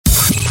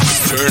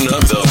Turn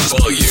up the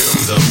volume.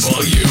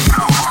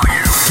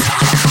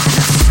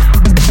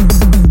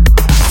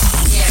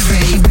 Get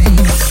ready.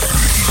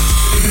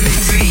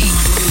 3,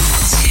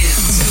 2,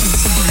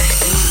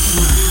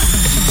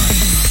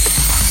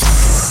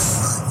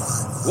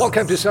 1.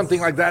 Welcome to Something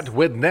Like That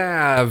with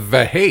Nav.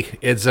 Hey,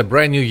 it's a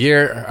brand new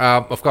year.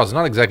 Of course,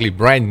 not exactly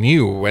brand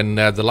new. When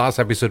the last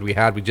episode we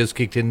had, we just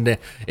kicked into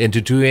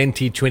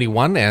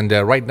 2021, and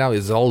right now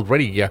is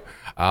already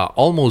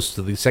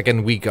almost the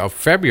second week of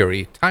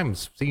February. Time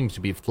seems to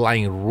be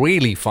flying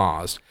really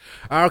fast.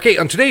 Okay,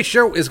 on today's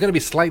show is going to be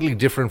slightly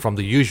different from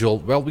the usual.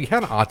 Well, we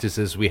had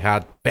artists, we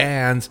had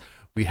bands,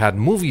 we had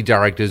movie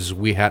directors,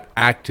 we had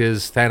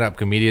actors, stand-up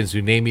comedians,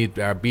 you name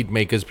it, beat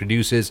makers,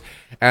 producers.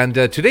 And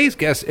today's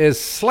guest is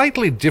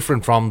slightly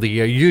different from the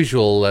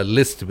usual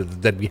list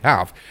that we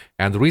have.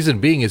 And the reason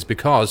being is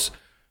because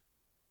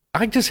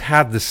I just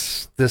had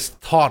this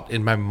thought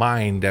in my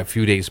mind a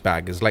few days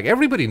back. It's like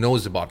everybody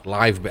knows about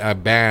live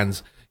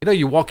bands. You know,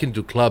 you walk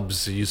into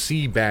clubs, you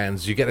see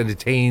bands, you get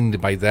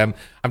entertained by them.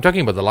 I'm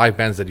talking about the live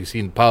bands that you see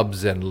in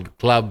pubs and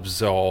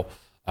clubs or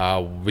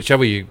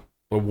whichever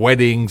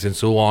weddings and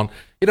so on.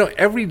 You know,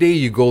 every day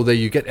you go there,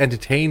 you get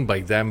entertained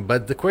by them.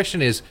 But the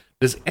question is,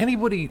 does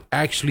anybody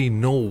actually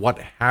know what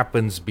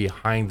happens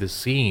behind the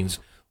scenes?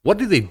 What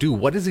do they do?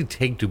 What does it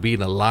take to be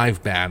in a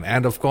live band?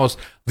 And of course,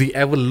 the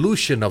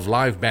evolution of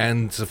live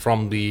bands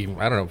from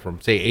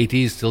from say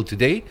 80s till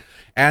today.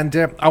 And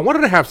I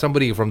wanted to have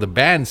somebody from the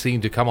band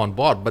scene to come on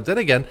board. But then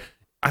again,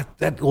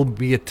 that will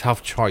be a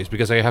tough choice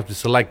because I have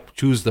to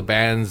choose the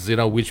bands,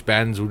 which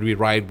bands would be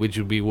right, which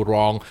would be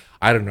wrong.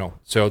 I don't know.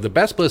 So the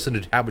best person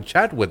to have a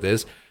chat with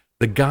is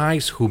the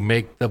guys who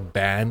make the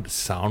band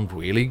sound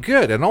really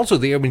good. And also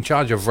they are in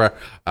charge of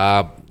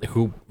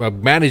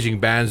managing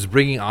bands,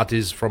 bringing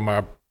artists from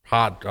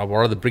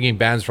bringing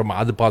bands from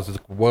other parts of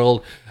the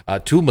world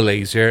to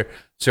Malaysia.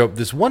 So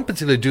this one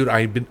particular dude,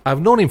 I've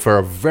known him for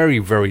a very,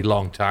 very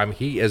long time.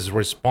 He is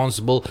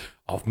responsible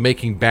of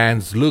making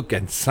bands look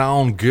and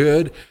sound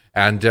good.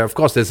 And of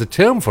course, there's a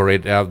term for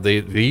it.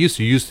 They used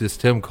to use this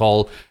term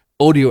called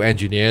audio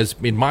engineers.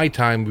 In my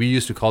time, we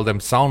used to call them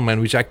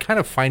soundmen, which I kind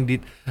of find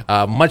it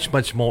much,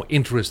 much more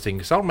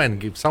interesting.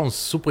 Soundman sounds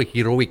super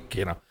heroic,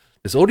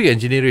 This audio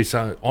engineer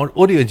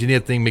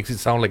thing makes it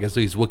sound like as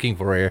though he's working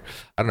for I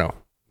don't know,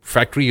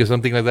 factory or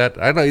something like that.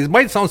 I don't know. It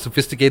might sound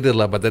sophisticated,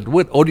 but that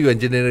word audio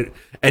engineer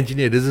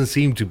doesn't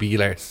seem to be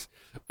less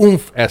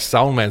oomph as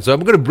soundman. So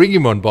I'm going to bring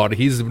him on board.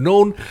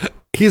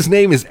 His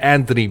name is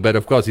Anthony, but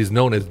of course he's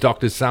known as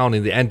Dr. Sound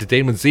in the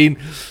entertainment scene.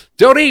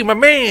 Jody, my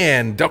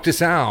man, Dr.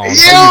 Sound.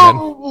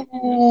 Yo,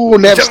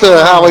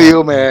 Napster, how are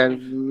you,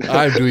 man?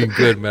 I'm doing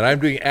good, man. I'm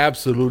doing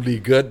absolutely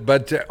good.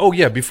 But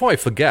before I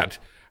forget,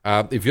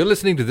 if you're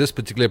listening to this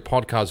particular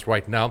podcast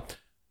right now,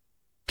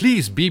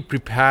 please be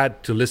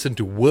prepared to listen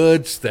to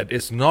words that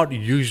is not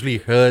usually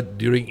heard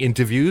during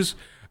interviews.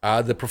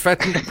 The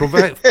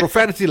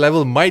profanity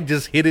level might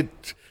just hit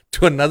it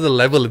to another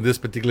level in this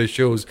particular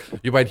shows.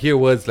 You might hear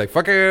words like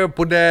fucker,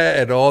 puda,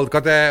 and all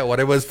kota,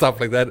 whatever stuff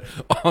like that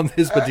on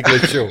this particular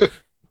show.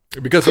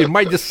 Because it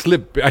might just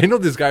slip. I know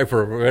this guy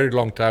for a very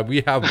long time.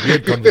 We have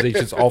weird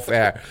conversations off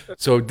air.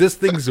 So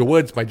the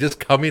words might just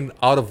come in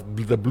out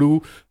of the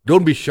blue.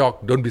 Don't be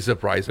shocked. Don't be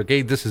surprised.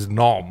 Okay, this is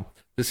norm.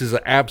 This is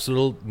an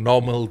absolute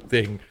normal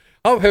thing.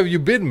 How have you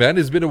been, man?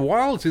 It's been a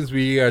while since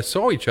we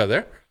saw each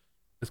other.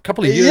 It's a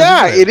couple of years.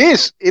 Yeah, it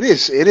is.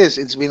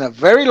 It's been a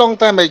very long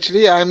time,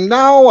 actually. I'm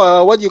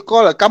now what you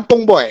call a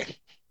kampung boy.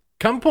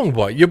 Kampung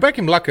boy? You're back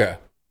in Melaka?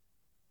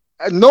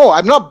 No,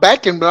 I'm not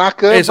back in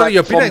Melaka. Hey, sorry,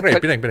 you're Penang, right?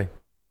 Penang.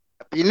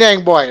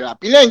 Penang boy lah.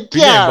 Penang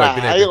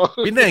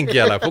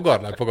Kia lah.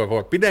 Forgot.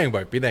 Penang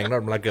boy. Penang,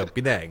 not Melaka.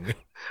 Penang.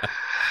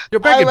 You're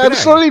back in Penang. I'm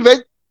slowly back.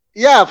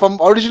 Yeah,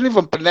 originally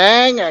from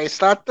Penang. I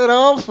started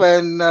off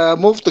and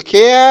moved to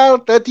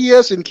KL, 30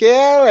 years in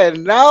KL,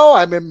 and now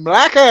I'm in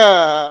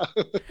Melaka.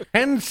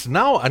 Hence,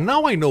 now I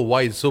know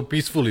why it's so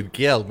peaceful in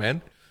KL,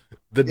 man.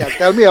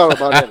 Tell me all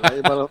about it.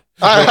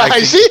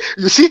 I see.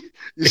 You see.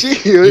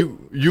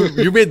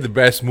 You made the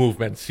best move,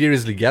 man.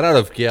 Seriously, get out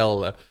of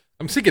KL.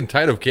 I'm sick and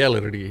tired of KL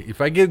already.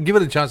 If I give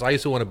it a chance, I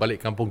also want to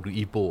balik kampung to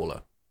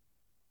Ipoh.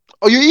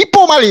 Oh, you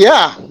Ipoh Mali,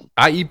 yeah?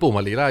 Ipoh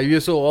Mali lah. You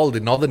saw all the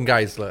northern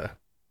guys lah.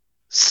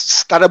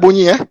 Tak ada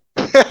bunyi, lah.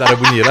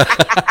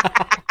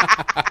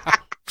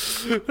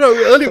 No,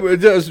 earlier,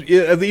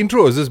 the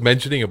intro was just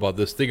mentioning about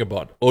this thing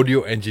about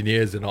audio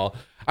engineers and all.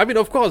 I mean,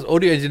 of course,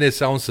 audio engineer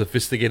sounds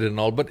sophisticated and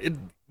all, but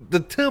the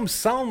term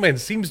soundman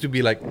seems to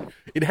be like,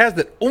 it has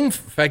that oomph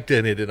factor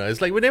in it, It's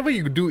like whenever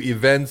you do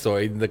events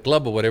or in the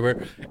club or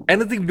whatever,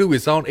 anything to do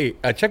with sound, hey,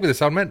 check with the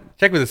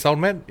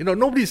soundman.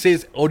 Nobody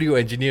says audio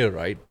engineer,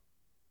 right?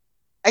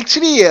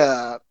 Actually,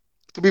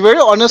 to be very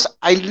honest,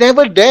 I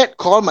never dared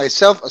call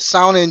myself a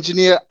sound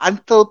engineer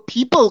until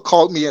people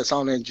called me a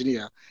sound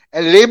engineer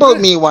and labeled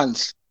me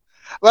once.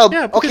 Well,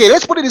 okay,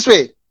 let's put it this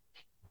way.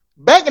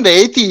 Back in the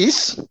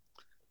 80s,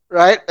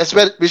 right,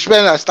 which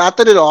when I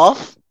started it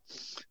off,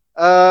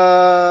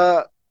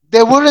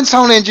 there weren't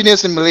sound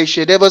engineers in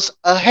Malaysia. There was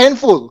a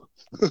handful.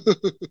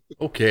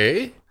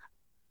 Okay.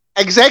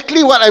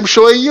 exactly what I'm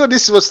showing you.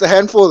 This was the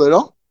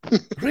handful,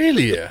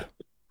 Really?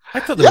 I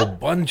thought there were a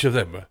bunch of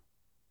them.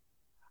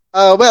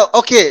 Well,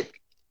 okay.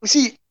 You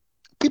see,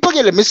 people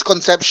get a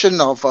misconception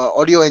of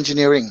audio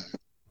engineering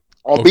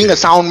or being a Okay.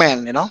 sound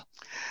man,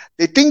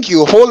 They think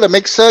you hold a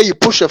mixer, you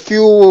push a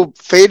few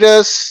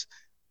faders,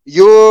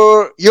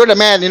 you're the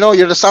man,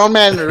 you're the sound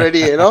man already.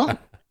 Yeah.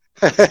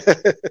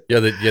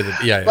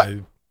 But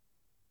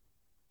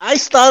I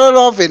started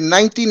off in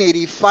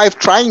 1985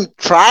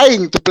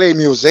 trying to play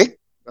music.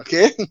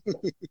 Okay.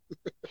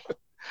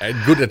 And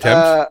good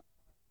attempt.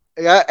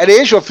 Yeah, at the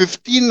age of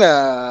 15,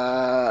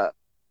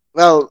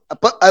 well,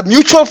 a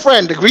mutual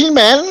friend, the Green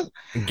Man,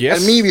 Yes.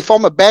 and me, we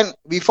formed a band.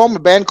 We formed a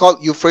band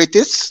called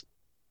Euphrates.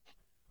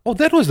 Oh,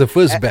 that was the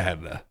first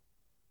band.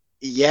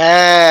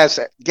 Yes.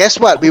 Guess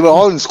what? We were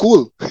all in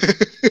school.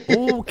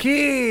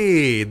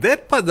 Okay.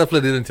 That part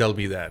definitely didn't tell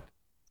me that.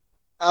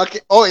 Okay.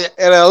 Oh, yeah.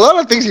 And a lot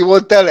of things you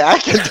won't tell. I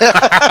can tell.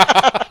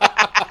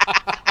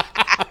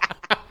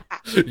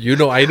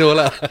 I know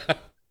lah.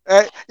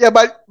 Yeah,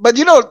 but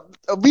we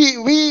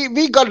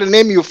got the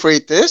name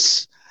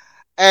Euphrates,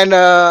 and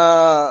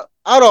out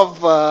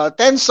of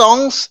 10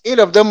 songs, 8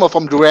 of them were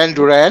from Duran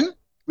Duran.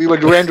 We were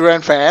Duran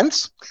Duran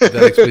fans.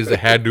 That explains the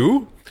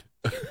hairdo.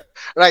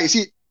 Right, you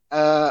see,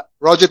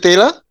 Roger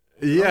Taylor.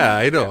 Yeah,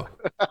 I know.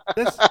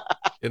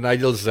 And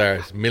Nigel's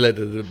millet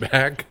at the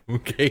back.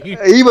 Okay.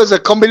 He was a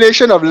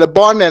combination of Le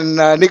Bon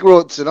and Nick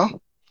Rhodes,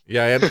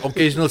 Yeah, and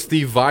occasional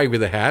Steve Vai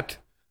with a hat.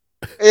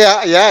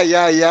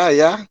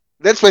 Yeah.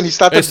 That's when he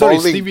started Sorry,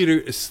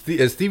 balding.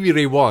 Stevie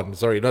Ray Vaughan.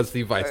 Sorry, not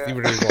Steve Vai.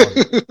 Stevie Ray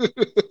Vaughan.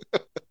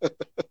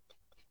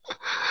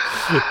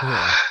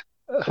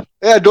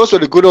 Yeah, those were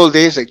the good old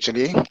days,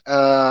 actually. Thank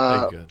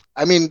God.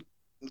 I mean,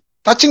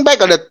 touching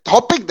back on the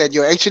topic that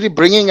you're actually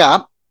bringing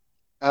up,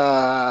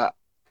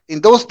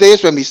 in those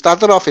days when we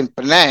started off in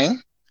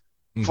Penang,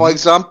 for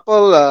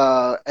example,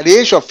 at the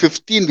age of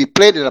 15, we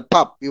played in a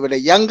pub. We were the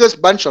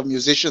youngest bunch of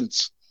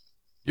musicians.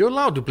 You're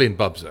allowed to play in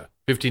pubs,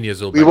 15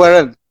 years old. We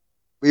weren't.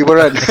 No,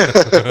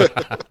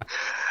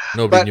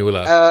 But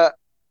Binula.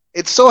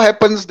 it so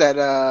happens that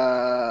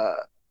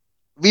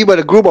we were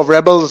a group of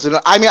rebels.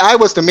 I mean, I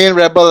was the main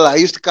rebel. I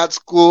used to cut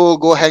school,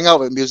 go hang out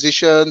with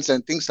musicians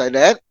and things like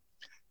that.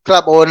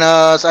 Club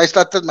owners. I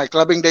started my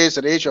clubbing days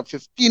at the age of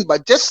 15,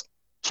 but just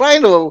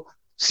trying to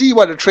see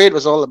what the trade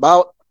was all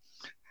about.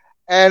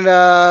 And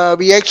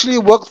we actually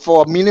worked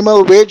for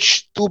minimal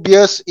wage, 2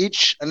 beers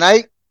each a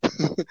night,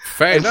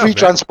 Fair and enough, free man.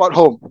 transport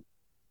home.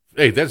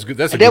 Hey, that's good.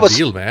 That's a And that good was-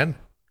 deal, man.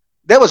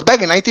 That was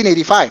back in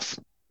 1985.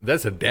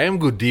 That's a damn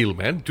good deal,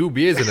 man. 2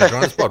 beers in a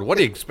transport. What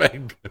do you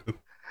expect?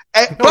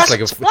 And No, it's plus, like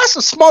a- plus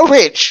a small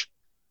wage.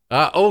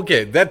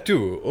 Okay, that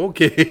too.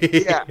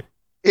 Okay. Yeah.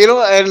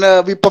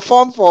 And we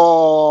performed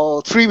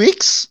for 3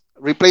 weeks,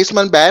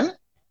 replacement band.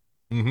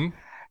 Mm-hmm.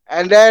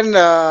 And then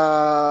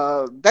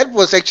that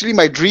was actually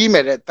my dream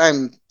at that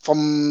time,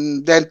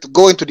 from then to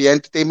go into the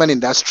entertainment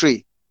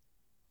industry.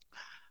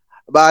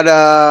 But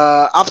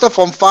after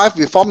Form 5,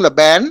 we formed a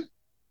band.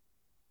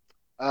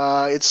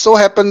 It so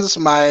happens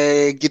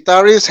my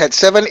guitarist had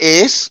 7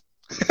 A's.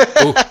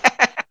 Oh,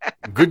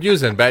 good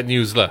news and bad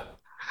news, lah.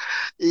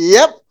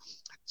 Yep.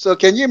 So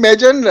can you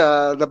imagine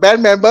the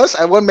band members?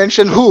 I won't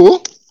mention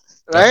who,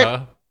 right?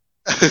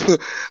 Uh-huh.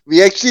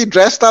 We actually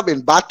dressed up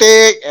in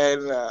batik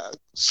and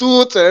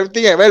suits and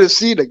everything. I went to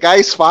see the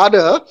guy's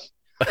father,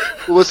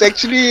 who was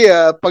actually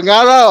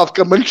Pengarah of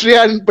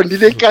Kementerian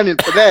Pendidikan in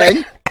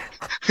Penang,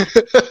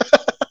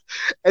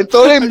 and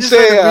told I him, just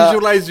say, trying to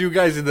visualize you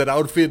guys in that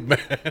outfit, man.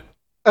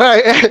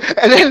 right,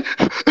 and then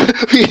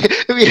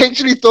we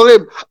actually told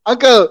him,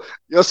 Uncle,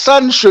 your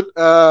son should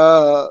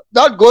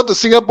not go to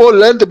Singapore,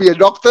 learn to be a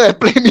doctor and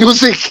play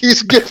music.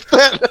 He's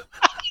gifted.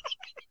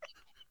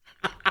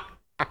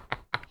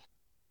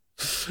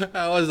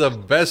 That was the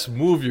best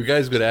move you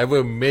guys could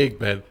ever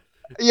make, man.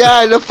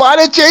 Yeah, and the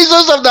father chased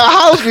us of the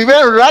house. We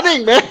went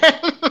running, man.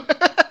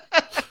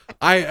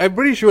 I'm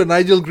pretty sure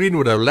Nigel Green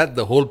would have led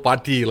the whole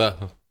party, lah.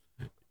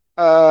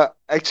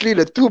 Actually,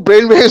 the 2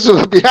 brainwaves who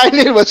were behind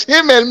it was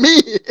him and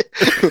me.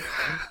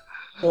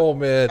 Oh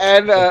man,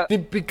 And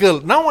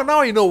typical. Now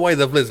I know why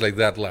the is like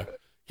that, lah.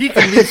 He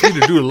convinced me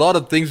to do a lot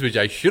of things which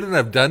I shouldn't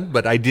have done,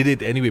 but I did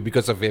it anyway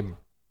because of him.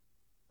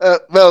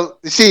 well,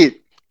 you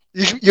see,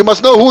 you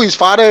must know who his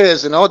father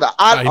is. The art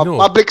I of know.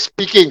 public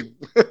speaking.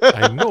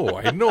 I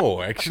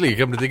know. Actually,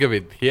 come to think of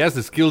it, he has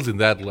the skills in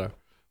that, lah.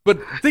 But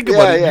think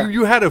about it. Yeah.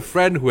 You had a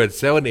friend who had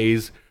 7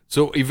 A's,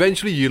 so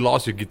eventually you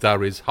lost your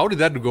guitarist. How did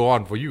that go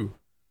on for you?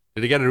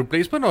 Did they get a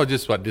replacement or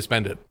just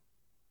disbanded?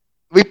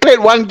 We played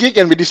 1 gig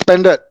and we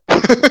disbanded.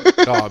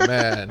 Oh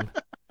man,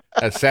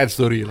 that's a sad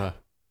story, lah.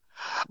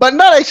 But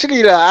not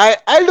actually.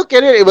 I look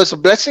at it, it was a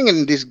blessing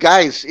in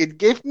disguise. It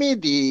gave me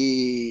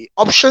the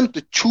option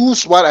to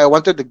choose what I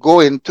wanted to go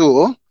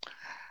into.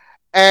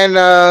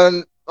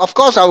 And of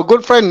course, our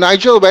good friend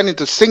Nigel went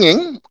into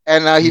singing,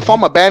 and he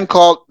formed a band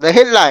called The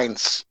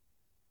Headlines.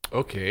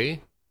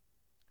 Okay.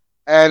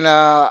 And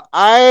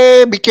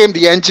I became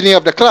the engineer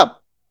of the club.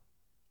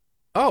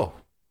 Oh,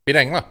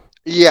 Penang lah.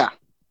 Yeah.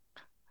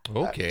 It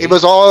Okay.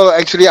 was all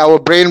actually our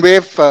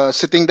brainwave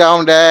sitting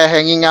down there,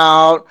 hanging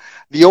out.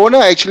 The owner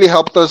actually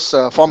helped us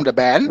form the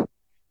band,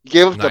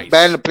 gave the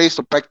band a Nice. place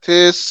to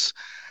practice.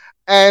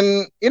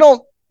 And,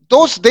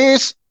 those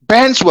days,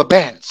 bands were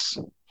bands.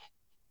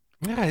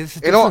 Yeah, it's a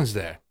You know, difference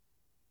there.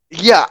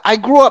 yeah, I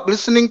grew up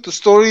listening to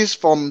stories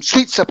from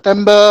Sweet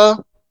September,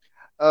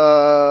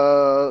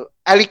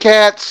 Alley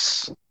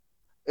Cats.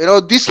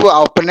 These were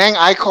our Penang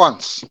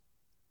icons.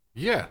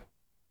 Yeah.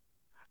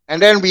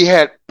 And then we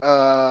had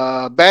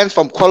bands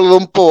from Kuala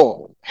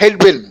Lumpur,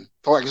 Headwind,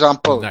 for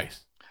example. Nice.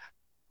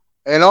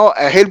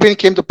 Headwind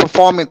came to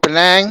perform in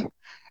Penang.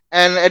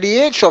 And at the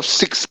age of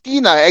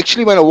 16, I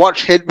actually went to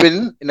watch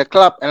Headwind in the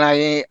club, and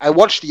I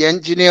watched the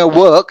engineer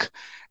work.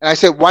 And I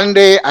said, one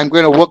day I'm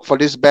going to work for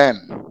this band.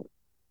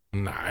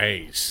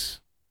 Nice.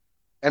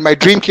 And my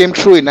dream came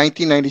true in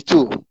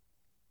 1992.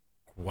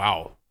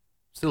 Wow.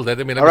 Still, that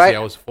I mean, let All me see. right. I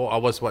was four. I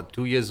was what,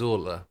 2 years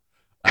old.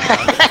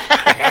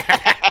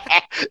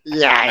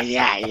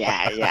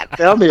 Yeah.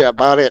 Tell me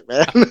about it,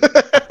 man.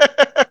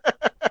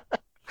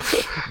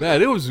 Man,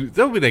 that was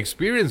an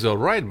experience, all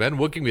right, man.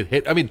 Working with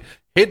Head. I mean,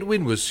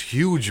 Headwind was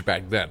huge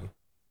back then.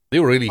 They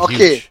were really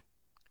Okay. huge.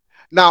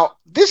 Now,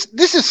 this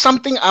is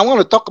something I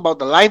want to talk about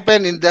the live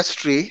band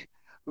industry,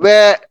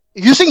 where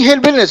using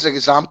Headwind as an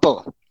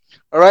example,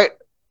 all right,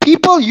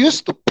 people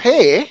used to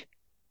pay,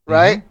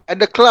 right, at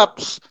the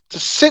clubs to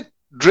sit,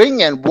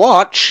 drink, and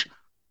watch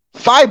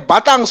 5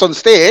 batangs on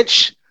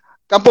stage,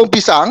 Kampung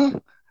Pisang,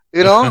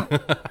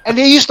 and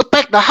they used to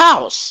pack the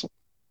house.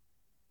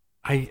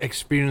 I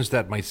experienced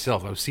that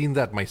myself. I've seen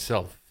that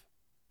myself.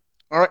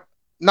 All right.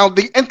 Now,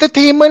 the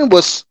entertainment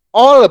was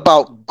all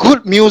about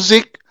good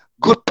music,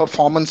 good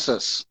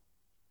performances.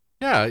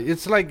 Yeah,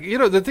 it's like,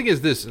 the thing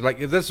is this, like,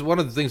 that's one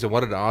of the things I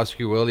wanted to ask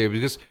you earlier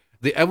because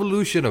the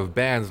evolution of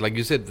bands, like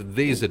you said, the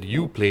days that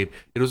you played,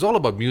 it was all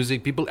about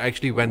music. People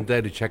actually went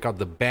there to check out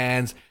the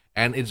bands,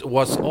 and it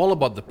was all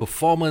about the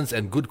performance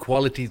and good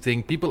quality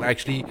thing. People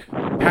actually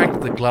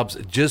packed the clubs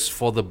just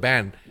for the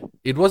band.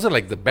 It wasn't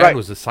like the band Right.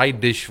 was a side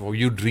dish for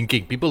you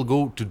drinking. People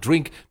go to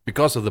drink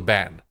because of the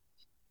band.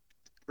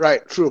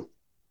 Right. True.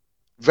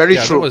 Very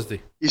Yeah, that true. was the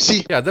You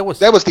see, yeah, that was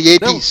that was the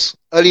that 80s,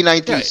 early yeah.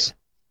 90s.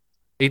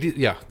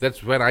 Yeah,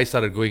 that's when I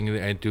started going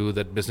into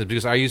that business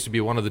because I used to be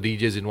one of the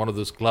DJs in one of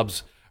those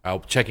clubs,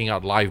 checking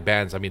out live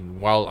bands. I mean,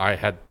 while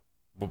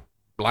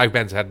live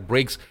bands had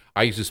breaks,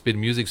 I used to spin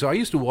music, so I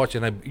used to watch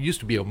and I used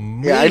to be Yeah,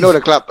 I know amazed.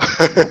 the club.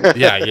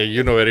 Yeah,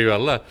 you know very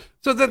well.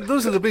 So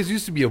those are the places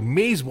used to be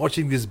amazed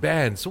watching this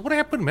band. So what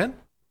happened, man?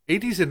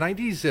 80s and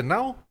 90s and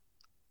now?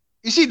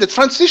 You see, the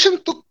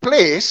transition took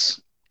place,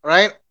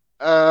 right?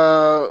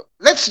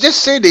 Let's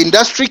just say the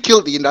industry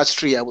killed the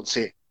industry, I would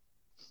say.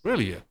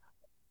 Really?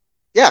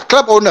 Yeah,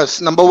 club owners,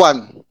 number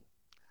one.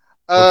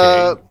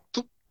 Okay.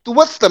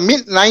 Towards the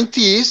mid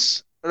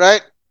 90s,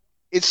 right?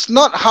 It's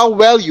not how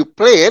well you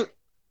played,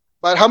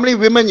 but how many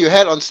women you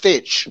had on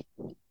stage.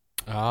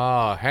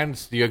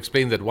 Hence you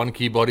explained that one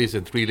keyboardist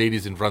and three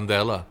ladies in front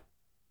there, lah.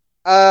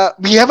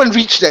 We haven't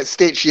reached that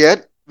stage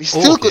yet. We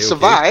still could Okay.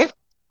 survive,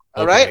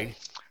 all right? Okay.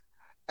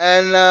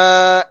 And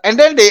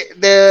then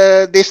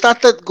they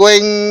started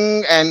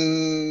going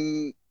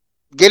and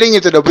getting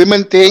into the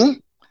women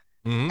thing.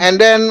 Mhm. And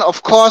then,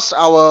 of course,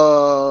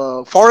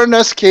 our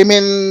foreigners came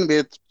in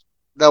with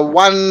the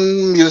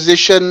one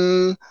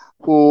musician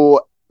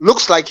who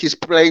looks like he's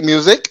playing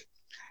music,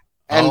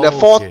 and the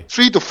Okay.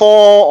 3 to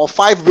 4 or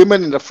 5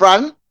 women in the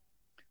front,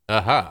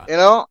 Aha.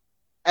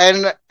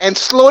 and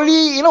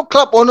slowly,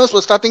 club owners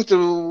were starting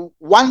to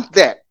want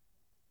that.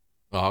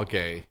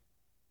 Okay.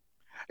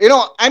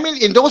 I mean,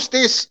 in those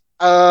days,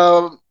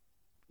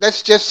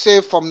 let's just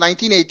say from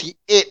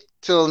 1988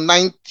 till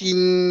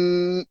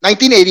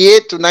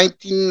 1988 to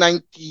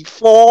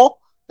 1994,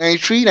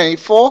 93,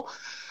 94,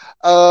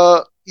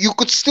 you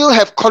could still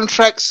have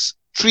contracts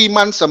 3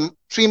 months,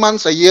 3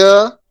 months a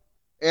year,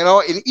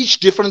 in each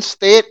different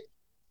state,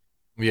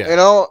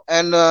 Yeah.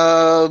 and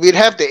we'd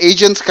have the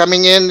agents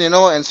coming in,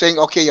 and saying,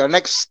 okay, your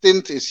next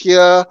stint is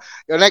here,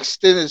 your next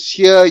stint is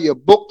here, you're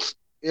booked,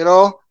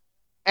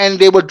 and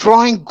they were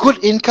drawing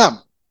good income.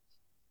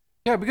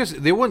 Yeah, because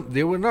they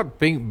were not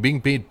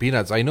being paid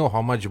peanuts. I know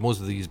how much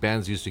most of these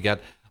bands used to get.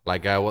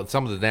 Like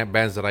some of the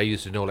bands that I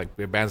used to know, like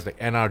bands like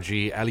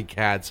NRG, Alley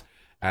Cats,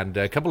 and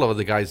a couple of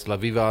other guys, La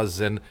Vivas,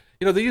 and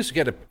they used to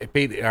get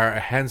paid a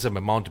handsome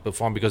amount to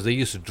perform because they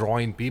used to draw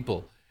in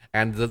people.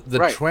 And the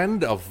Right.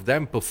 trend of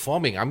them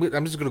performing, I'm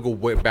just going to go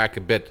way back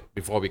a bit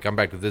before we come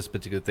back to this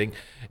particular thing.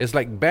 It's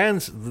like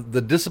bands,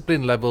 the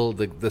discipline level,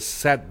 the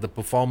set, the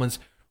performance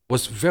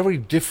was very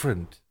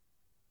different.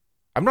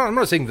 I'm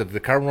not saying that the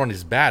current one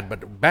is bad,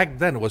 but back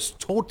then it was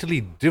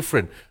totally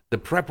different. The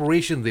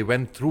preparation they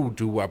went through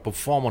to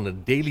perform on a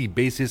daily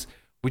basis,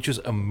 which was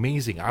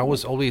amazing. I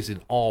was always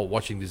in awe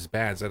watching these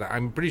bands, and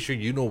I'm pretty sure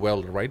you know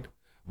well, right,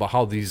 about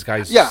how these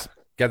guys Yeah.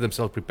 get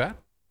themselves prepared.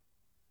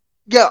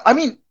 Yeah, I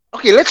mean,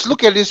 okay, let's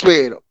look at it this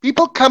way.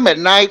 People come at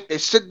night, they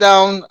sit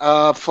down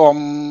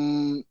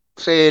from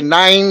say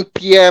 9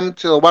 p.m.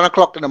 till 1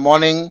 o'clock in the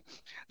morning.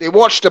 They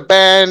watch the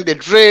band, they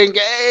drink,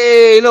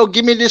 hey,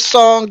 give me this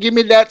song, give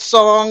me that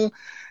song,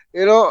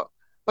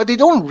 but they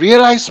don't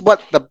realize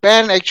what the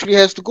band actually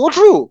has to go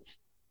through.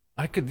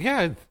 I could,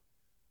 yeah.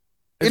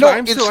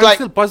 I'm it's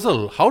still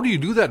puzzled. How do you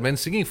do that, man?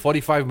 Singing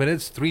 45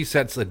 minutes, 3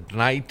 sets a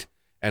night,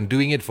 and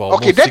doing it for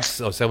almost 6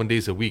 or 7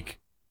 days a week.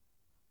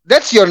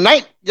 That's your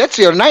night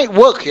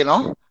work,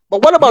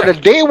 But what about the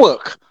day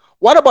work?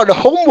 What about the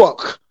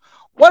homework?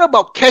 What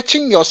about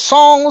catching your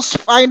songs,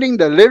 finding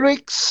the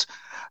lyrics?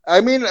 I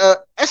mean,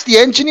 as the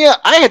engineer,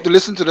 I had to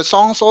listen to the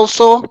songs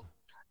also.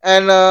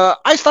 And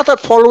I started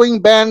following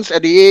bands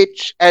at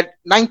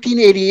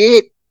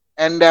 1988,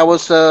 and I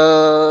was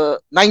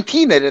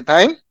 19 at the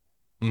time.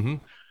 Mm-hmm.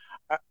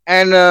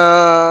 And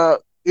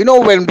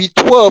when we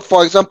tour,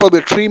 for example,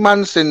 we're 3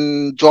 months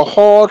in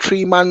Johor,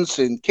 3 months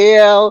in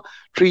KL,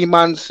 3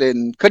 months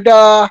in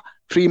Kedah,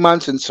 3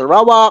 months in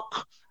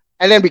Sarawak,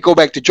 and then we go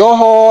back to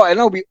Johor.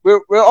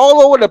 We're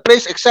all over the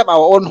place except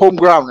our own home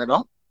ground.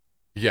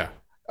 Yeah,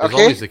 that's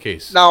always the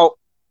case. Now,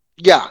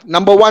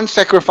 number one,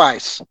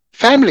 sacrifice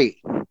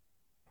family.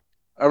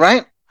 All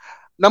right.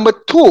 Number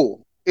 2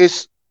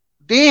 is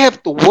they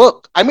have to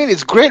work. I mean,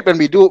 it's great when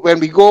we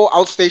go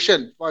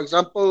outstation. For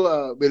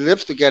example, we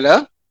live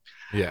together.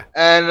 Yeah.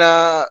 And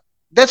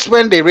that's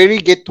when they really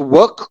get to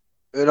work,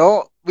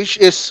 which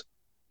is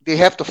they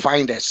have to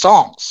find their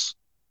songs.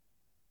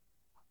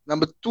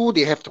 Number 2,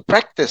 they have to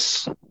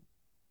practice.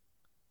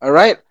 All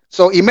right.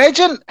 So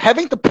imagine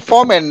having to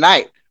perform at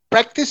night,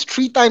 practice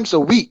 3 times a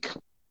week.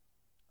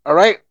 All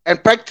right.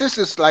 And practice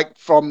is like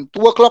from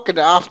 2 o'clock in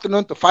the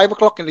afternoon to 5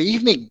 o'clock in the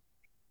evening.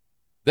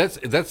 That's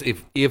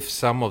if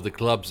some of the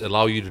clubs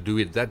allow you to do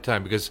it at that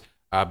time, because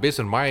based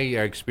on my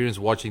experience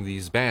watching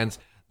these bands,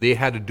 they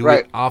had to do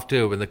it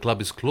after when the club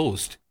is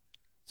closed.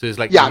 So it's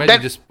like,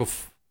 imagine just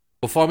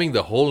performing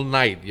the whole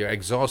night. You're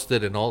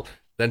exhausted and all.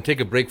 Then take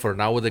a break for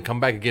an hour. Then come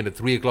back again at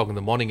 3 o'clock in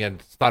the morning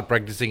and start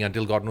practicing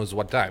until God knows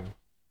what time.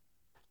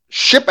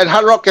 Ship and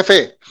Hard Rock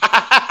Cafe.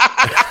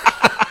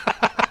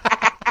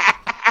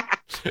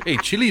 Hey,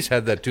 Chili's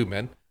had that too,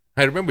 man.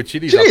 I remember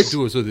Chili's after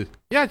 2 or so.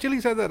 Yeah,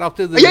 Chili's had that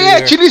after the.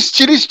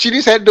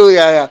 Chili's had to.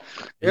 Yeah.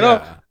 You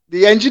know,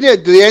 the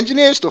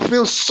engineers to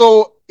feel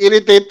so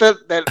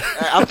irritated that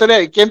after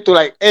that it came to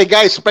like, hey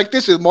guys,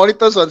 practice with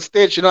monitors on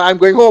stage. I'm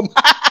going home.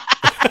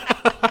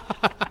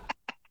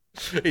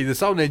 Hey, the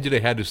sound engineer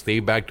had to stay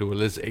back to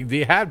listen.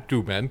 They had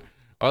to, man.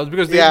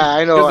 Because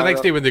I know. Because the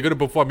next day when they're going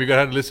to perform, you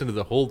got to listen to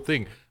the whole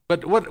thing.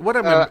 But what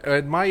I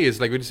admire is,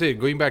 like when you say,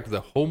 going back to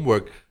the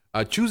homework,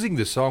 choosing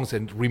the songs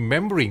and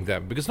remembering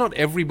them. Because not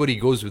everybody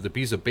goes with a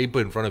piece of paper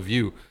in front of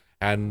you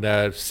and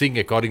sing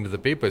according to the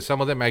paper.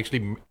 Some of them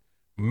actually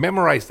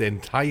memorize the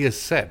entire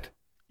set.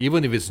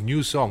 Even if it's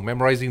new song,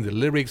 memorizing the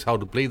lyrics, how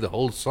to play the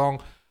whole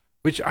song,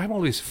 which I'm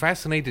always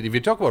fascinated. If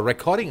you talk about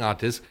recording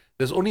artists,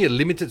 there's only a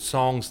limited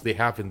songs they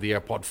have in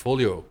their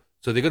portfolio.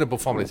 So they're going to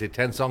perform, let's say,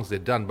 10 songs they're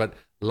done. But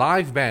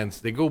live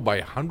bands, they go by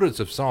hundreds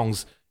of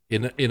songs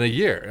in a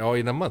year or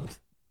in a month.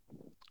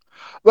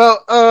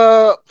 Well,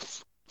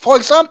 for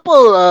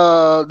example,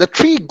 the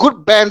 3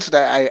 good bands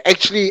that I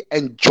actually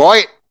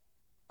enjoyed,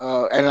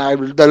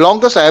 and the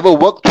longest I ever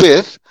worked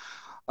with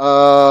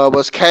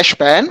was Cash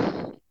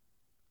Band.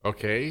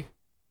 Okay.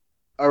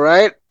 All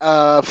right.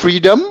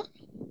 Freedom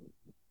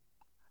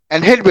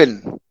and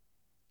Headwind.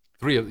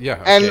 3 of,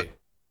 yeah. And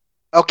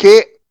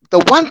the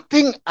one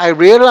thing I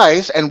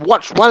realized and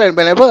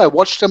whenever I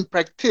watch them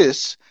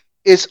practice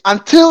is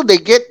until they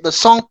get the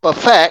song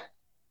perfect,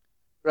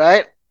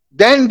 right?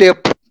 Then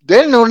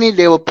only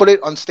they will put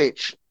it on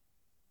stage.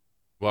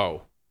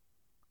 Wow.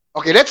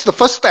 Okay, that's the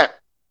first step.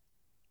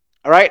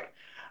 All right.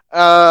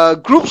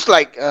 Groups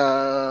like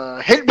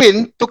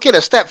Headwind took it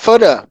a step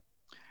further,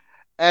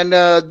 and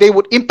they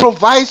would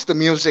improvise the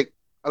music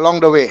along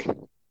the way.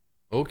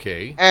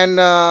 Okay. And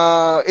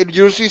it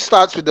usually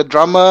starts with the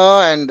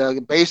drummer and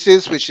the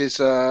bassist, which is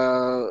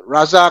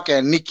Razak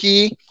and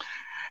Nikki.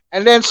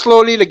 And then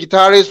slowly the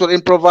guitarist will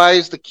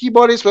improvise, the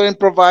keyboardist will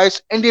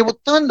improvise, and they will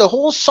turn the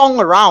whole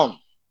song around.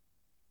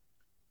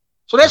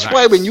 So that's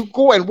why when you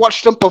go and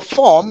watch them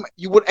perform,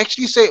 you would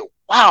actually say,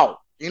 wow,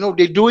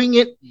 they're doing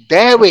it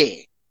their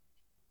way.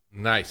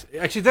 Nice.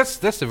 Actually,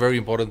 that's a very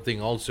important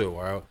thing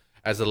also.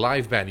 As a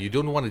live band, you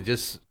don't want to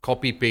just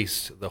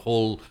copy-paste the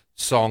whole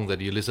song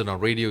that you listen on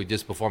radio, you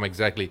just perform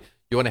exactly.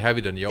 You want to have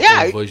it on your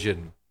own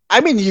version.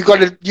 I mean, you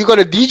got a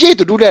DJ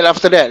to do that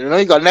after that.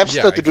 You got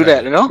Napster to do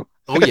that.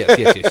 Oh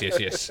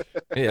yes.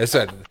 Yes.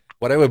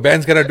 Whatever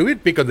band's gonna do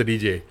it, pick on the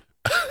DJ.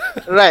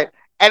 Right.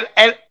 And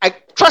I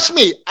trust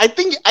me. I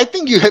think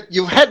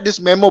you've had this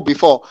memo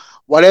before.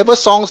 Whatever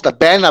songs the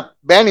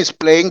band is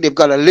playing, they've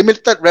got a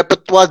limited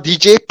repertoire.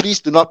 DJ, please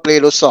do not play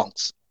those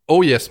songs.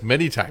 Oh yes,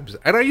 many times.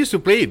 And I used to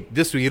play it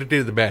just to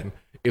irritate the band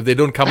if they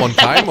don't come on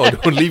time or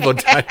don't leave on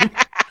time.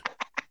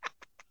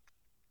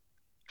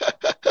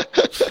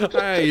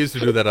 I used to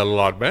do that a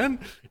lot, man.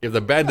 If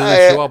the band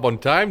doesn't show up on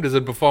time,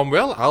 doesn't perform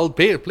well, I'll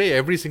play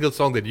every single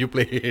song that you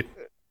play.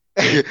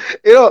 In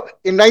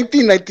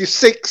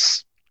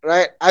 1996,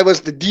 right, I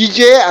was the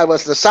DJ, I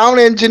was the sound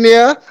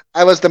engineer,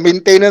 I was the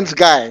maintenance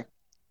guy.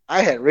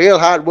 I had real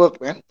hard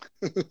work, man.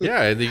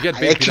 Yeah, and you get I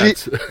paid actually,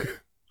 peanuts.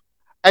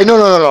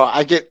 no.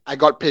 I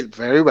got paid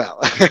very well.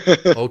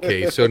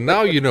 Okay, so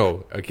now you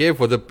know. Okay,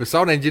 for the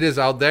sound engineers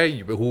out there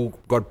who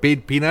got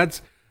paid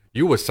peanuts,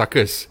 you were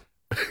suckers.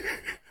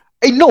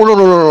 Hey,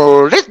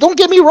 no. Don't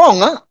get me wrong,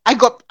 huh?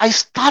 I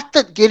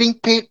started getting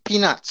paid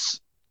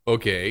peanuts.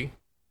 Okay.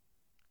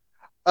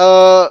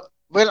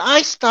 When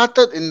I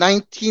started in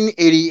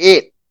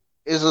 1988,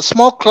 is a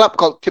small club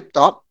called Tip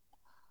Top.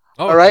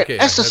 Oh, All right, okay.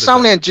 I as a heard of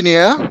sound that.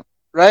 engineer,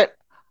 right,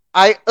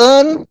 I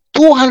earn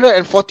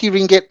 240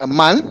 ringgit a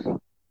month,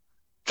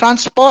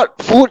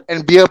 transport, food,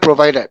 and beer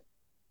provided.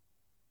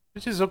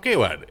 Which is okay,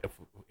 what?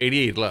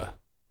 88 lah.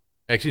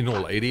 Actually,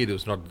 no, lah. 88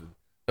 was not.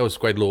 That was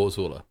quite low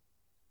also lah.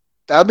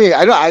 Tell me,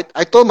 I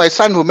told my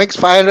son who makes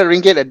 500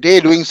 ringgit a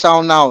day doing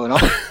sound now,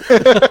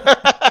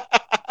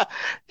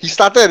 He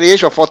started at the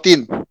age of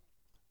 14.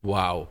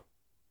 Wow.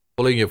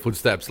 Following your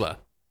footsteps lah.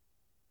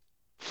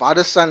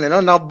 Father, son,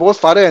 now both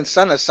father and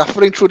son are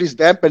suffering through this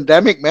damn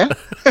pandemic, man.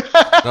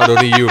 Not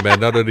only you, man.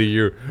 Not only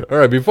you. All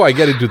right, before I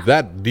get into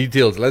that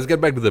details, let's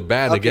get back to the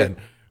band again.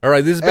 All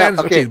right, this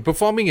band's okay.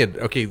 Performing it.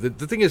 Okay, the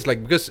thing is,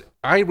 like, because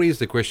I raised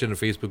the question on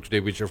Facebook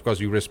today, which of course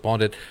you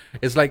responded.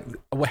 It's like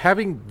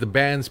having the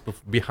bands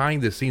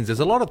behind the scenes. There's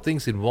a lot of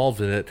things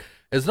involved in it.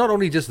 It's not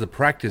only just the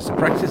practice. The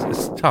practice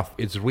is tough.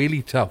 It's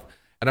really tough.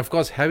 And of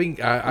course,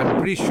 having I'm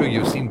pretty sure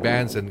you've seen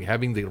bands and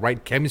having the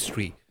right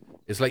chemistry.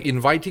 It's like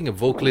inviting a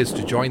vocalist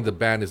to join the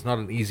band is not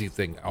an easy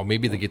thing. Or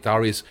maybe the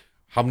guitarist,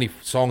 how many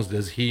songs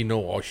does he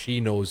know or she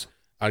knows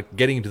are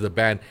getting into the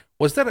band.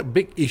 Was that a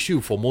big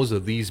issue for most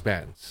of these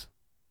bands?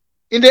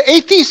 In the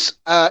 80s,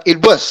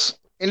 it was.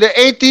 In the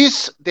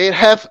 80s, they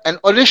have an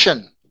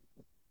audition.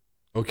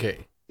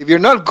 Okay. If you're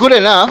not good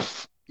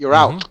enough, you're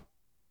out.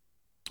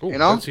 Oh,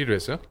 that's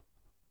serious, huh?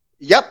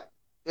 Yep.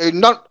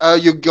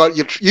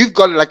 You've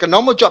got like a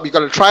normal job. You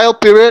got a trial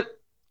period,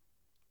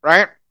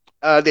 right?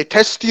 They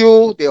test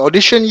you, they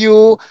audition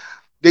you,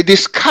 they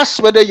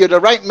discuss whether you're the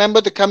right member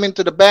to come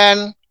into the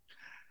band.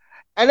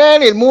 And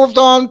then it moved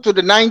on to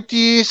the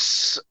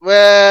 90s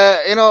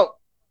where,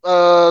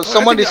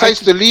 someone decides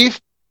to leave.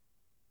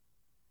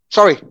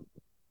 Sorry.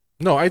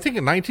 No, I think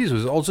the 90s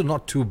was also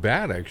not too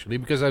bad, actually,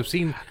 because I've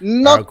seen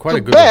not quite too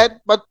a good bad,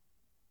 one. but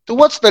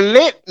towards the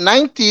late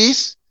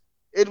 90s,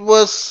 it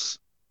was,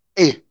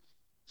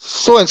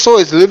 so-and-so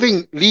is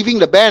leaving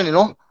the band,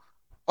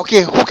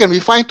 Okay, who can we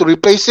find to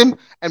replace him?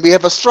 And we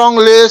have a strong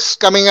list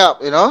coming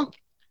up,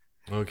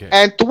 Okay.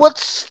 And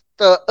towards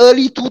the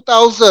early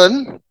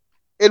 2000,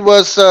 it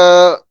was,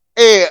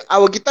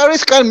 our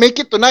guitarist can't make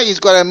it tonight. He's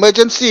got an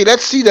emergency.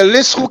 Let's see the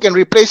list who can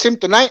replace him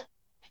tonight.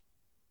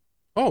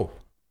 Oh.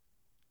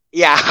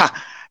 Yeah,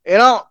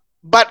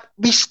 but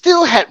we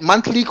still had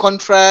monthly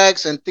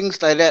contracts and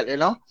things like that,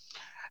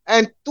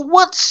 And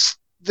towards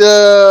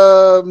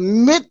the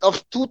mid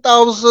of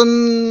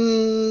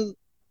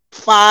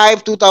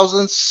 2005,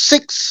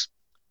 2006,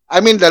 I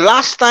mean, the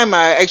last time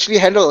I actually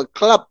handled a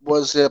club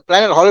was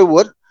Planet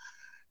Hollywood.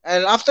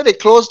 And after they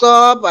closed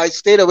up, I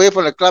stayed away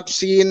from the club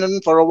scene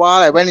for a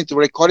while. I went into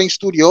recording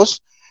studios.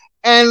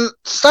 And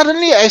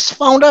suddenly I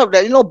found out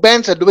that,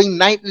 bands are doing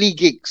nightly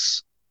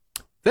gigs.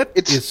 That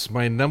is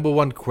my number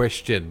one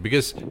question.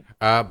 Because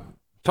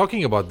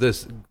talking about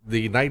this,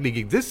 the nightly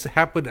gig, this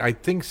happened, I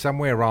think,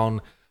 somewhere around,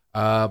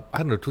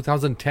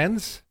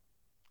 2010s?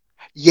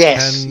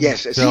 Yes.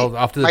 So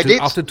after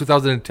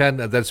 2010,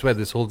 that's where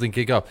this whole thing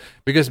kicked off.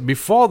 Because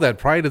before that,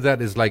 prior to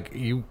that, is like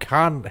you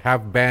can't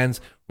have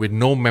bands with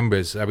no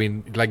members. I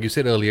mean, like you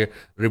said earlier,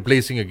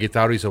 replacing a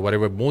guitarist or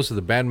whatever. Most of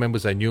the band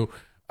members I knew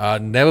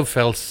never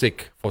fell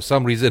sick for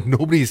some reason.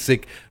 Nobody's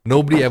sick.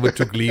 Nobody ever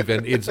took leave,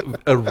 and it's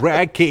a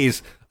rare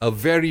case, a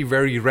very,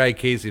 very rare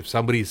case if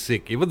somebody's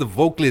sick. Even the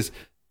vocalist,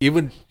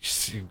 even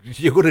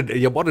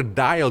you're about to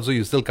die. Also,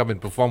 you still come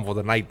and perform for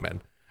the night,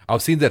 man.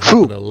 I've seen that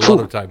happen a lot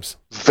of times.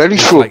 Very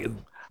true. Like,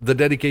 the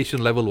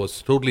dedication level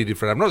was totally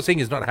different. I'm not saying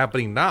it's not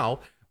happening now,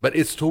 but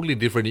it's totally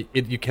different.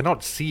 You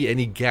cannot see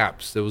any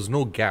gaps. There was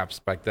no gaps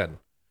back then.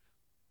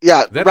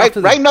 Yeah,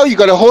 right now you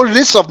got a whole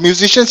list of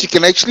musicians you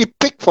can actually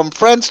pick from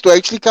friends to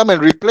actually come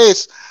and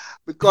replace,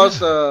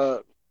 because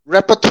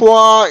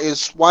repertoire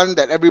is one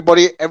that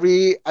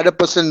every other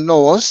person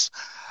knows,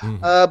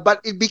 but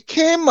it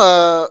became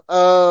a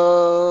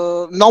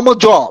normal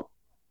job.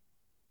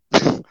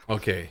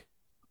 Okay.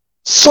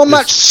 So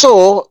much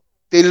so,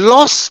 they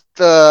lost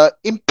the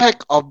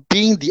impact of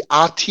being the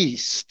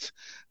artist,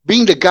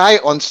 being the guy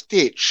on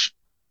stage.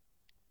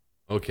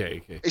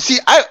 Okay. You see,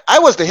 I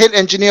was the head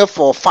engineer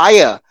for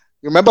Fire.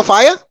 You remember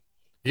Fire?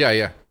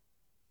 Yeah.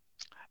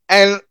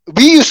 And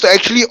we used to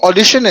actually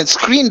audition and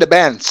screen the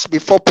bands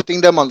before putting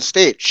them on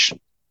stage.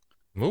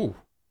 Ooh.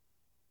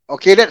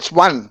 Okay, that's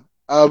one.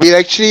 We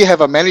actually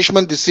have a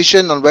management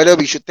decision on whether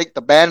we should take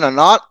the band or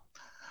not.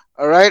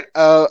 All right.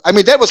 I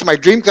mean, that was my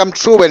dream come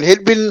true when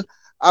Headwind.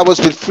 I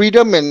was with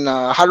Freedom in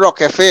Hard Rock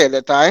Cafe at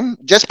the time,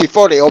 just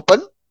before they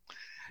opened.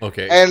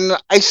 Okay. And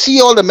I see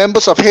all the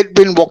members of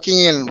Headwind walking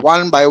in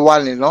one by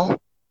one, And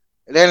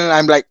then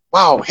I'm like,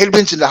 wow,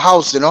 Headwind's in the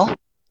house, That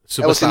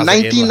was in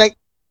 1990.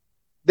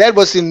 That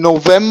was in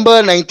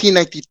November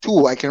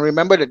 1992. I can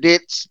remember the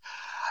dates.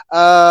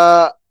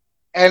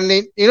 And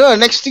the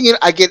next thing,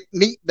 I get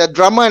the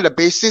drummer and the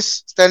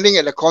bassist standing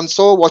at the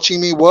console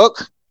watching me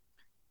work.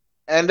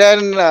 And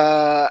then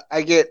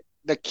I get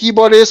the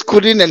keyboardist,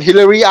 Kudin, and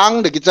Hilary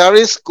Ang, the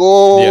guitarist,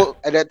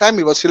 at that time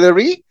it was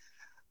Hilary,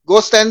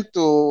 go stand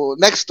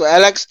next to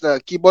Alex,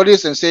 the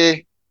keyboardist, and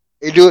say,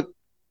 "Hey dude,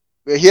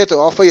 we're here to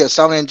offer you a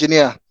sound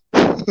engineer."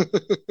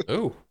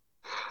 Oh.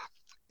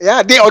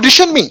 Yeah, they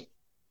auditioned me.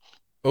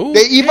 Oh.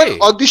 They even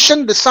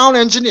auditioned the sound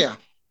engineer.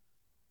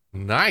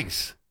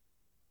 Nice.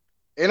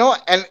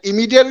 And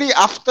immediately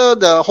after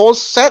the whole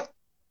set,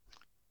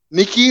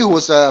 Nicky, who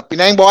was a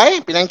Penang boy,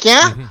 Penang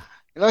Kia,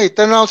 he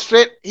turned around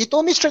straight. He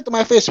told me straight to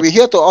my face, "We're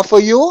here to offer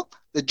you.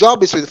 The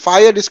job is with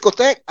Fire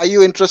Discotheque. Are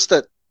you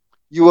interested?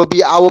 You will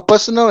be our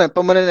personal and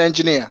permanent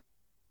engineer."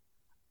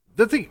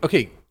 The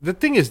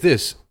thing is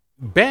this.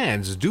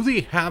 Bands, do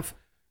they have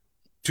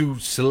to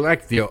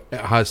select the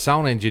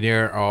sound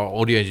engineer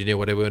or audio engineer,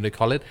 whatever they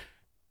call it,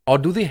 or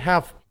do they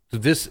have to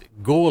this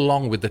go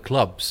along with the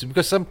clubs?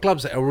 Because some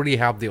clubs already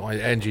have the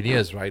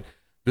engineers, right?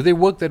 Do they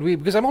work that way?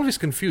 Because I'm always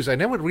confused. I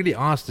never really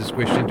asked this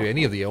question to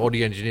any of the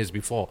audio engineers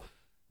before.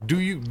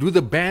 Do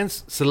the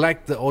bands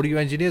select the audio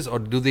engineers,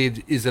 or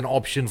is an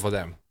option for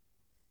them?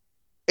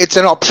 It's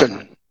an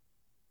option.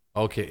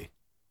 Okay.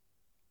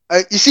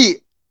 You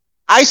see,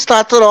 I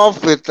started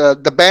off with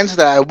the bands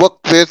that I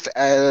worked with.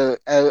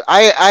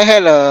 I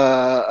had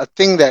a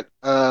thing that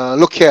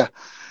look here,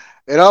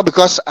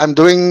 because I'm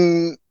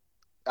doing.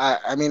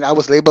 I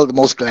was labeled the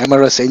most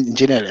glamorous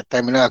engineer at that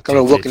time. I kind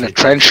of work in a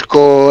trench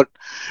coat.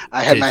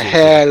 I had my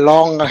hair,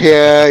 long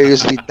hair. It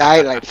used to be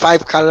dyed like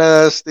 5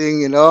 colors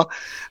thing,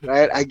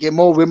 right? I get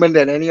more women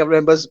than any of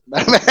them. That's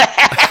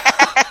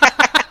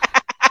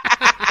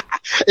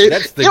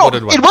the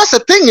important one. It was a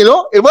thing,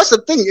 It was a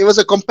thing. It was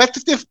a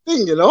competitive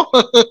thing,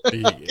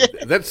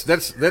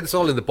 That's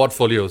all in the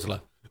portfolios, lah.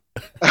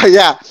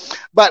 Yeah,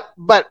 but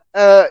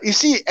you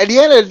see, at the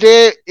end of the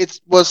day, it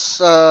was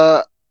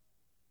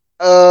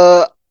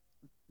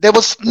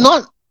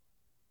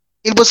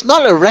it was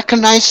not a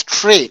recognized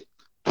trade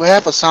to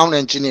have a sound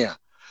engineer,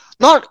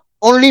 not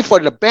only for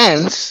the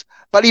bands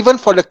but even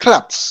for the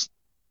clubs.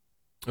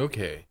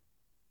 Okay.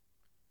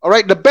 All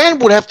right, the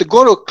band would have to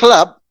go to a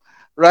club,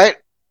 right,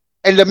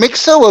 and the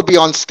mixer will be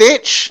on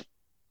stage,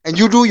 and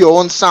you do your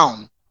own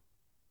sound.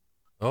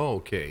 Oh,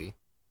 okay.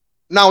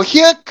 Now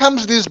here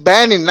comes this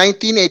band in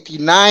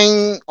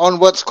 1989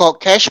 onwards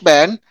called Cash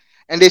Band,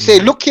 and they say,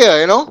 "Look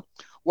here,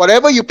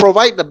 whatever you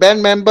provide the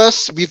band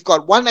members, we've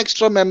got one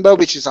extra member,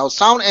 which is our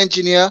sound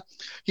engineer.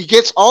 He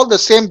gets all the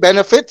same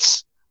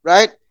benefits,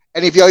 right?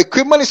 And if your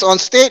equipment is on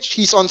stage,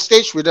 he's on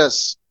stage with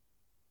us."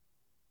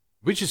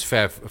 Which is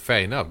fair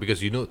enough, because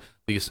the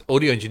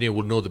audio engineer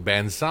will know the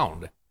band's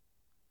sound.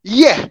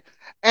 Yeah,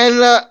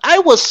 and I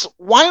was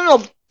one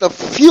of the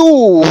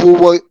few who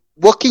were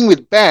working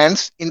with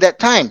bands in that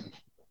time,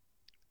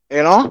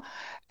 and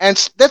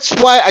that's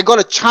why I got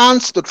a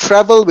chance to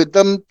travel with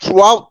them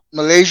throughout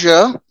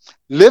Malaysia,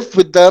 live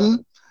with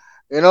them,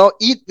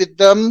 eat with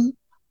them,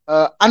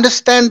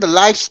 understand the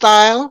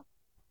lifestyle.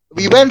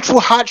 We went through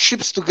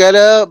hardships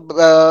together,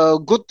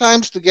 good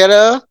times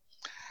together,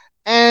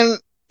 and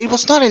it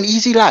was not an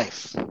easy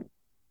life.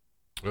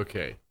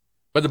 Okay,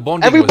 but the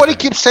bonding. Everybody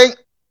keeps saying,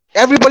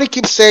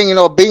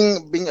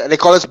 being they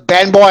call us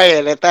band boy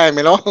at that time,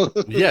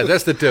 Yeah,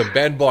 that's the term,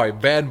 band boy.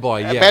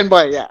 Yeah, band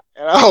boy. Yeah,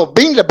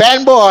 being the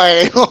band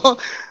boy.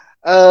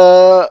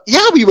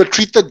 Yeah, we were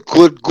treated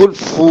good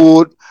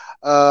food.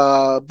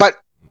 But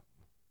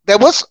there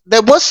was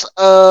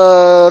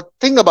a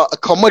thing about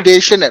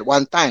accommodation at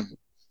one time.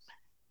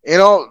 When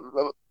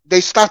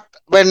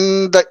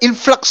the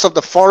influx of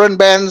the foreign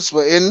bands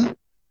were in,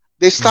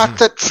 they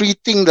started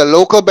treating the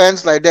local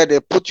bands like that. They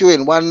put you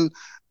in one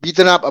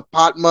beaten up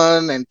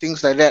apartment and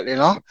things like that,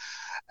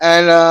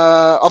 And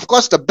of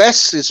course, the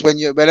best is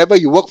whenever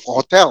you work for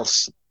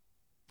hotels.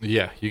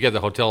 Yeah, you get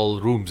the hotel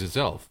rooms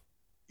itself.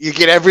 You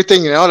get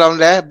everything, down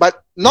there,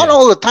 but not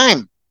all the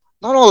time.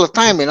 Not all the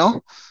time,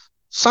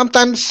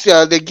 Sometimes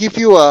they give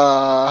you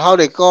how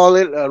they call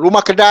it,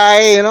 rumah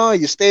kedai,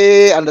 You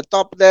stay on the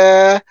top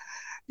there.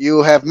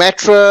 You have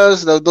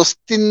mattress, those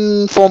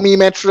thin foamy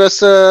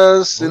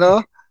mattresses,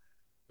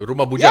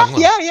 Rumah bujang.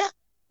 Yeah.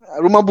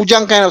 Rumah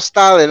bujang kind of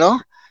style,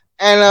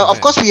 And of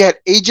course, we had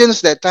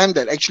agents that time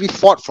that actually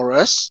fought for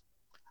us.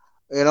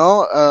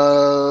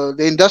 The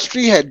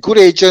industry had good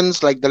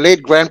agents like the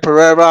late Grant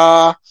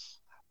Pereira,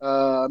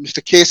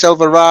 Mr. K.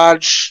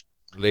 Selvaraj,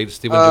 late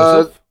Stephen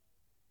Joseph.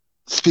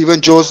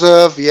 Stephen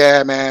Joseph,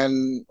 yeah,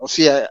 man.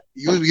 See,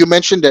 you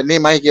mentioned that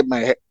name. I'm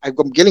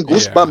getting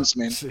goosebumps,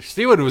 man.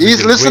 Stephen was.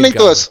 He's listening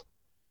to us.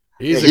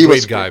 He's a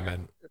great guy,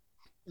 man.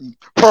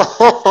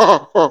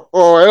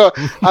 How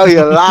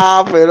you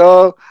laugh,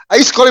 I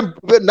used to call him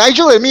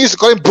Nigel, and me used to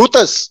call him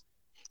Brutus.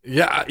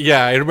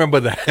 Yeah, I remember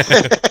that.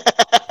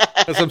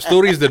 There's some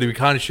stories that we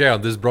can't share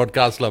on this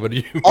broadcast, but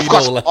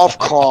of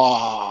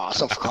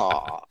course.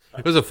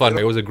 It was a fun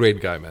guy. It was a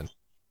great guy, man.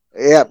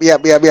 Yep.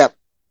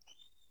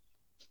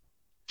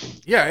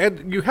 Yeah,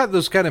 and you had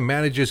those kind of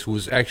managers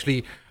who's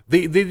actually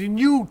they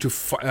knew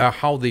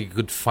how they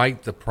could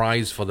fight the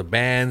price for the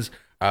bands,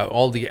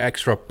 all the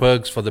extra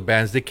perks for the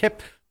bands. They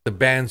kept the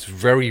bands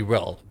very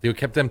well. They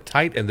kept them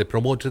tight and they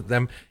promoted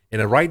them in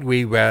a right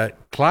way where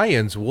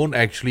clients won't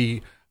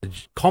actually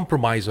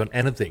compromise on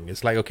anything.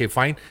 It's like, okay,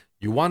 fine,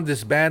 you want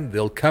this band,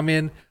 they'll come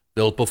in,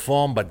 they'll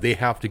perform, but they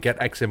have to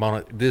get X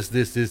amount of this,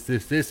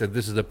 and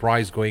this is the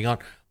price going on.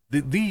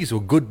 These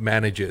were good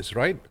managers,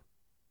 right?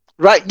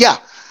 Right, yeah.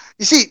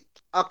 You see,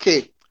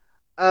 okay,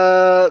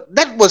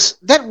 that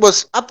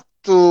was up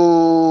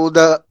to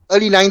the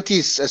early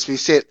 90s, as we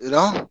said, you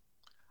know.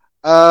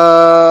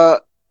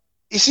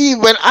 You see,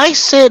 when I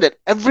say that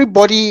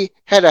everybody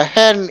had a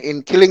hand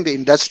in killing the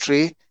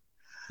industry,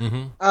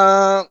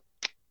 I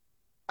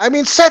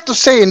mean, sad to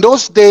say, in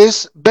those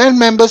days, band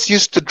members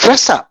used to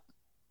dress up.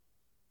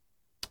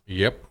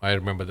 Yep, I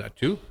remember that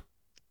too.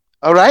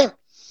 All right.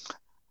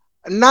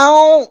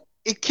 Now,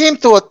 it came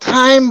to a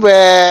time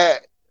where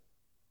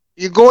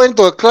you go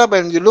into a club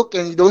and you look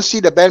and you don't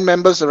see the band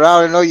members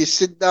around. You know, you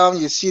sit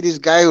down, you see this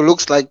guy who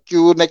looks like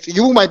you.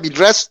 You might be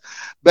dressed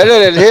better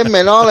than him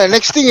and all. And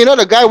next thing you know,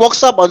 the guy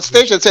walks up on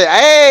stage and say,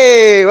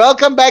 "Hey,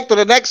 welcome back to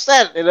the next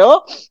set." You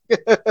know.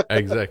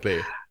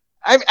 Exactly.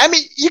 I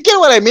mean, you get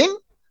what I mean?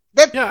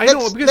 I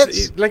know,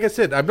 because like I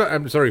said,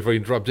 I'm sorry for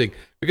interrupting,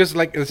 because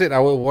like I said, I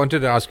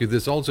wanted to ask you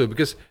this also,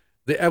 because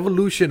the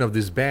evolution of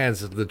these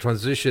bands, the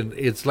transition,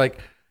 it's like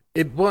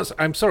it was.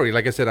 I'm sorry,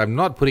 like I said, I'm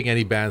not putting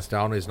any bands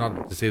down. It's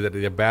not to say that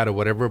they're bad or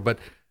whatever, but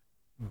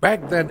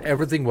back then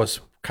everything was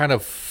kind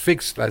of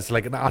fixed as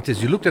like an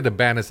artist. You looked at a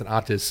band as an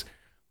artist.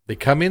 They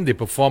come in, they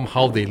perform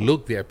how they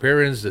look, their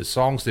appearance, the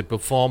songs they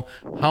perform,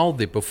 how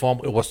they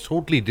perform. It was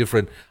totally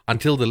different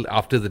until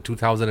after the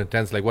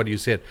 2010s, like what you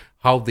said,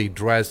 how they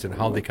dressed and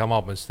how they come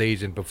up on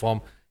stage and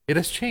perform. It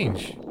has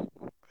changed. Why?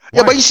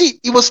 Yeah, but you see,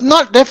 it was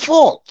not their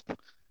fault.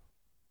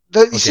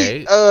 You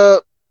see,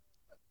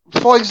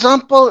 for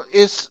example,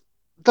 is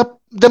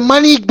the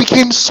money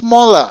became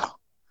smaller.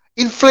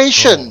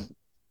 Inflation.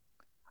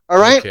 All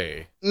right?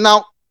 Okay.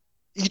 Now,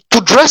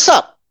 to dress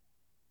up,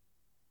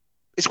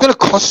 it's going to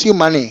cost you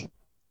money.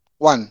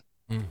 One.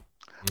 Okay.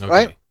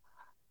 Right?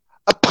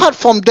 Apart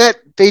from that,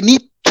 they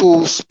need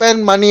to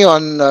spend money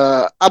on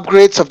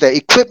upgrades of their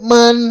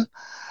equipment.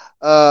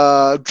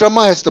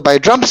 Drummer has to buy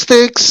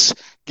drumsticks.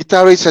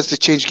 Guitarist has to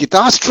change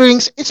guitar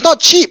strings. It's not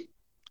cheap.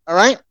 All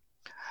right?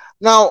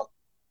 Now,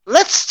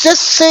 let's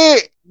just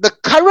say the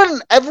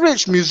current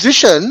average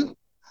musician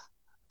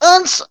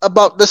earns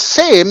about the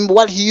same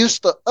what he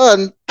used to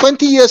earn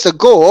 20 years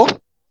ago,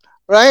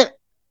 right?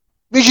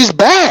 Which is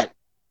bad.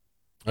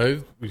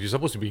 Which is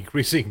supposed to be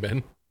increasing,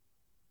 man.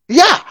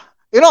 Yeah.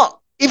 You know,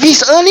 if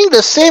he's earning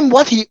the same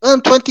what he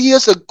earned 20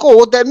 years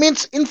ago, that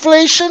means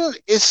inflation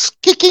is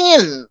kicking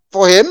in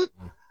for him,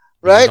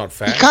 right?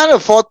 He can't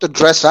afford to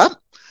dress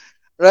up,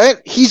 right?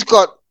 He's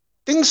got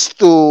things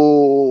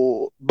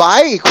to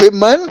buy,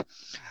 equipment.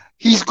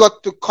 He's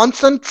got to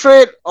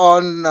concentrate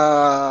on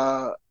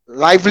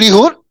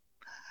livelihood,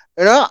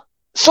 you know.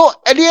 So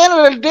at the end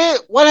of the day,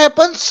 what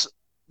happens?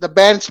 The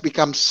bands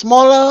become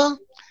smaller.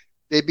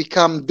 They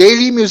become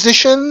daily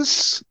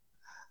musicians.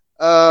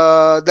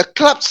 The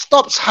club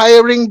stops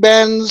hiring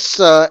bands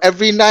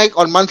every night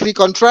on monthly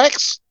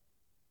contracts,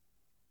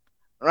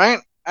 right?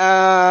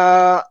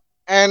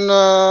 And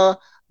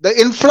the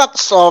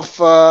influx of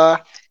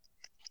the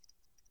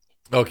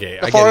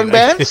foreign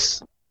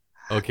bands,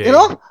 you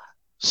know.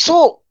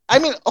 So I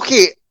mean,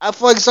 okay.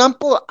 For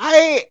example,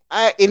 I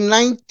in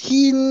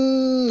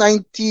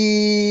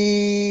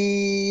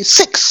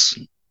 1996,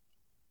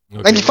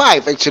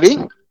 95 actually.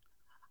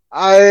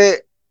 I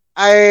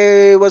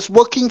was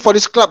working for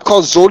this club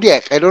called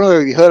Zodiac. I don't know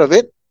if you heard of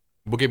it.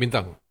 Bukit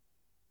Bintang.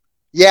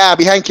 Yeah,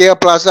 behind KL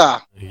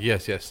Plaza.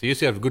 Yes. They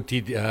used to have good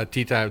tea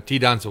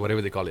dance or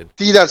whatever they call it.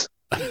 Tea dance.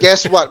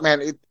 Guess what,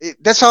 man?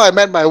 That's how I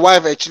met my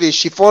wife, actually.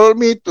 She followed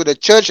me to the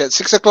church at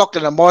 6 o'clock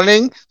in the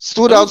morning,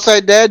 stood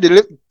outside there,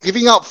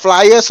 giving out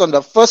flyers on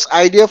the first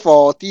idea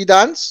for tea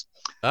dance.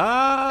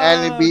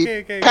 And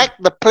we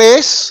packed the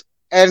place,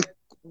 and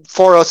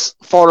for a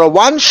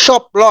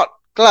one-shop lot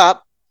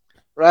club,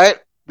 right,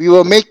 we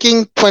were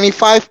making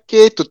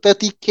 25K to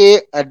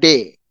 30K a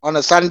day on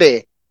a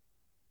Sunday.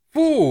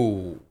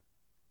 Ooh.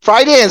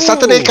 Friday and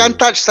Saturday can't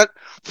touch.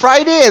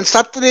 Friday and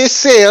Saturday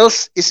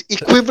sales is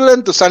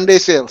equivalent to Sunday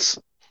sales.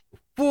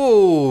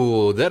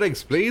 Oh, that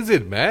explains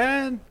it,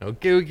 man.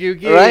 Okay.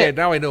 Right?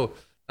 Now I know.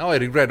 Now I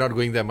regret not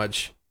going that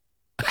much.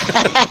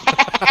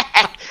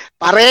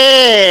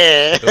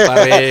 Pare.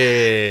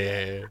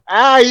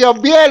 Your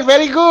beard,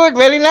 very good,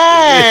 very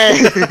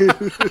nice.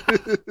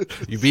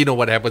 You know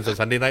what happens on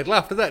Sunday night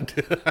after that.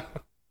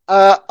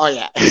 Oh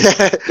yeah.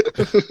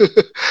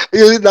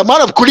 The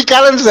amount of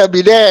Kurikarans that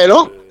be there, you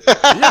know. Yeah,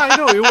 I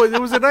know.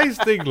 It was a nice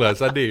thing last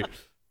Sunday.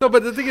 No,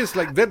 but the thing is,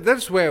 like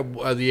that's where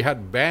they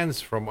had bands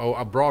from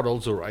abroad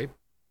also, right?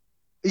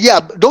 Yeah,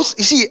 those.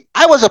 You see,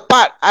 I was a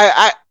part.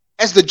 I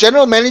as the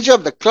general manager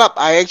of the club,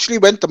 I actually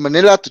went to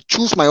Manila to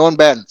choose my own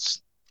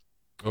bands.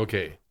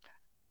 Okay.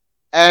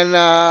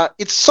 And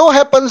it so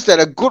happens that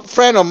a good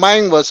friend of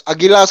mine was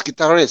Aguilar's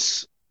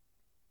guitarist.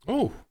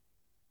 Oh.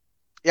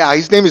 Yeah,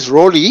 his name is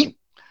Rolly.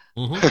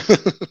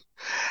 Mm-hmm.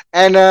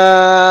 And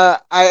I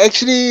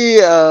actually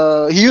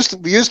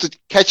we used to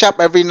catch up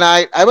every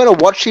night. I went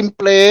to watch him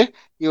play.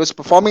 He was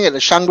performing at the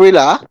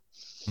Shangri-La.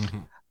 Mm-hmm.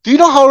 Do you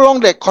know how long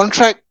their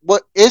contract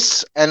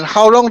is and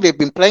how long they've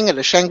been playing at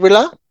the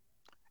Shangri-La?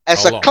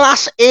 As How a long?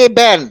 Class A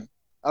band.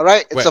 All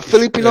right, it's Where? a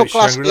Filipino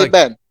Class Shangri-La A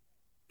band.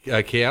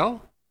 KL?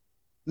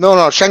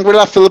 No,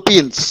 Shangri-La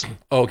Philippines.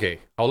 Okay.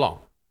 How long?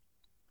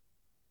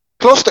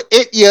 Close to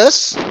 8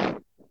 years.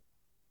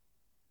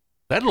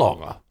 That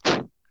long,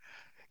 You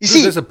Dude,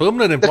 see, there's a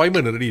permanent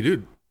employment already,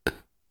 dude.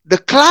 the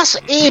Class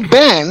A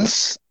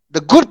bands,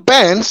 the good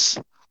bands,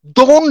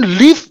 don't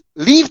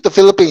leave the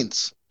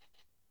Philippines.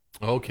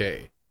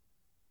 Okay.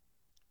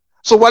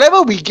 So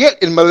whatever we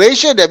get in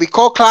Malaysia that we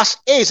call Class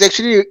A is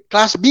actually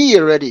Class B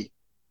already.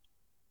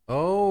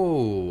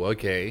 Oh,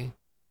 okay.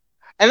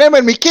 And then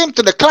when we came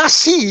to the Class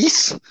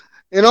Cs,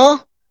 it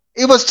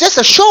was just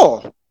a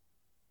show.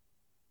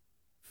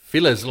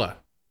 Fillers lah.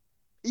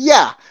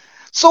 Yeah.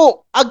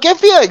 So I'll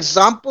give you an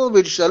example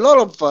which a lot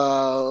of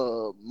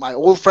my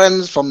old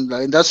friends from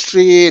the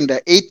industry in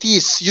the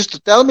 80s used to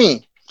tell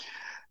me.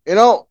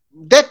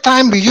 That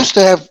time we used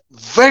to have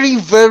very,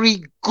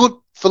 very good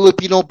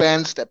Filipino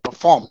bands that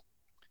perform.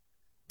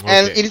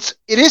 And Okay.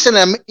 it is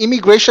an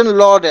immigration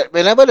law that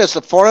whenever there's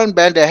a foreign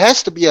band, there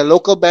has to be a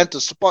local band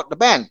to support the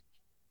band.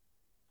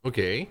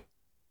 Okay.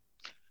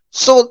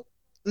 So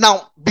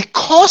now,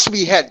 because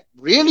we had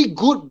really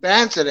good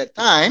bands at that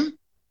time,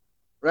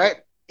 right?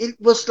 It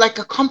was like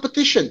a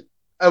competition,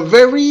 a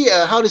very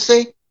a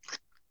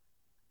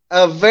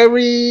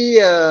very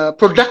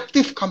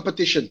productive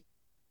competition.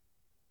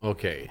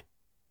 Okay.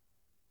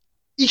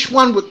 Each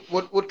one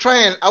would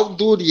try and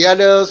outdo the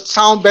other,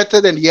 sound better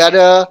than the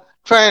other,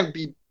 try and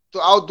be to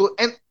outdo,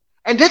 and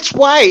that's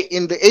why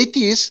in the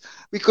 80s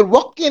we could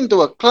walk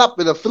into a club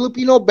with a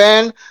Filipino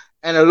band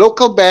and a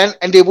local band,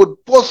 and they would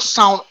both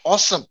sound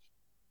awesome.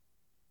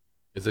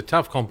 It's a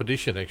tough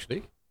competition,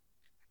 actually.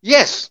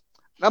 Yes,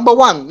 number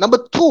one.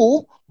 Number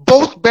two,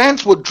 both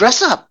bands would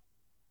dress up.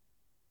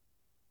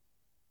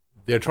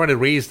 They're trying to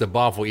raise the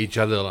bar for each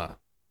other lah.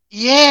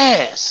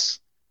 Yes.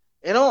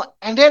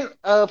 And then,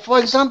 for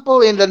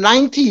example, in the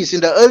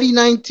early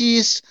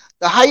 90s,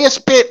 the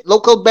highest paid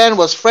local band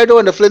was Fredo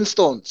and the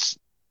Flintstones.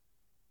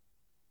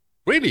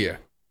 Really?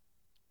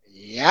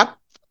 Yep.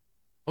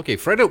 Okay,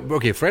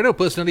 Fredo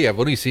personally, I've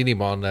only seen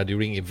him on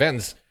during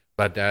events,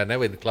 but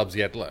never in the clubs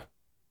yet lah.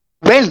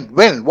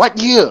 When? What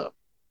year?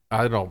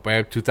 I don't know,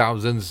 perhaps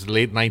 2000s,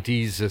 late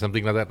 90s,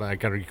 something like that. I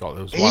can't recall.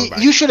 It was a while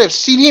back. You should have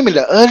seen him in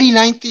the early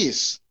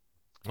 90s.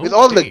 With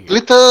all the Okay.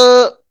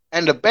 glitter,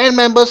 and the band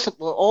members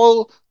were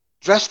all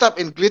dressed up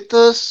in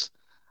glitters.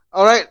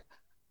 All right.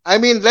 I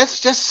mean, let's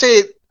just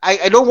say,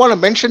 I don't want to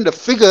mention the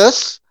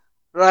figures,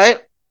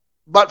 right?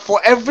 But for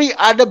every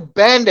other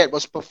band that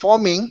was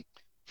performing,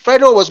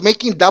 Fredo was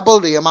making double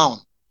the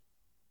amount.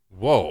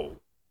 Whoa.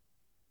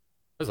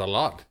 That's a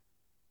lot.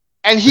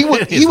 And he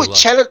would It's a lot.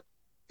 challenge,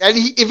 and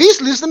if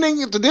he's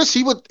listening to this,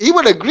 he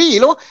would agree,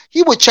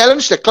 he would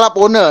challenge the club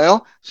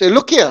owner, say,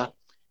 look here,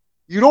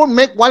 you don't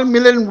make $1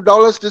 million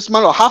this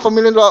month or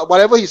 $500,000,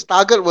 whatever his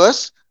target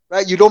was,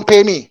 right? You don't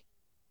pay me.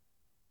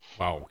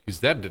 Wow, he's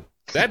that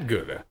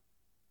good.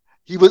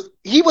 He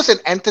was an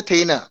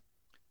entertainer.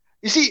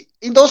 You see,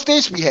 in those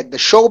days we had the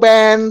show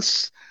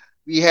bands,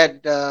 we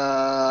had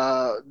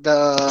the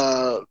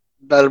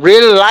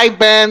real live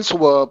bands who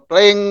were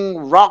playing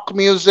rock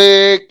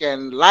music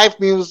and live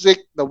music,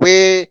 the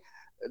way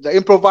the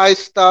improvised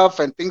stuff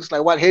and things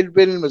like what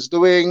Headwind was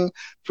doing,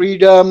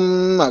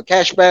 Freedom,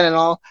 Cash Band and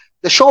all.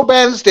 The show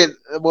bands that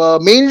were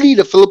mainly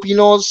the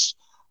Filipinos,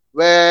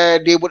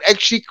 where they would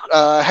actually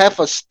have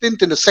a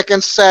stint in the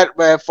second set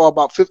where for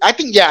about 50, I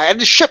think, at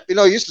the ship,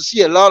 you used to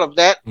see a lot of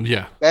that.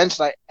 Yeah. Bands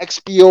like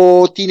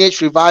XPO,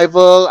 Teenage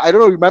Revival. I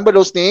don't know, remember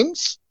those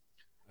names?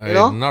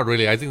 Not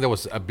really. I think that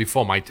was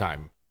before my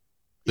time.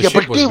 The Yeah,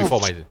 ship but was they before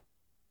were- my time.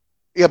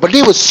 Yeah, but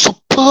they were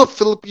superb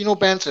Filipino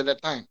bands at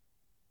that time.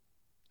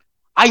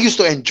 I used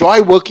to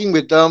enjoy working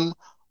with them,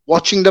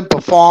 watching them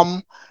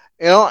perform,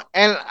 and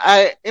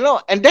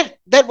and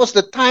that was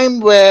the time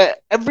where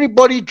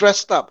everybody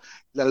dressed up.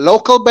 The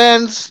local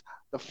bands,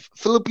 the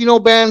Filipino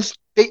bands,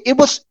 it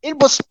was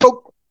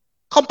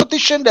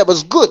competition that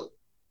was good,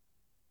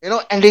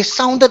 and they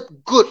sounded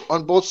good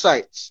on both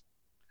sides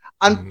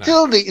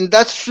until the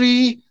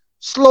industry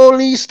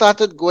slowly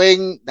started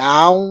going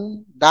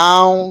down,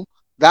 down,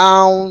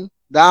 down,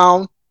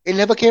 down. It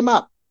never came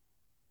up.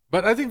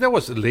 But I think that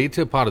was the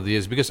later part of the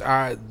years because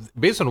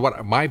based on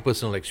what my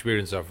personal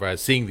experience of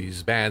seeing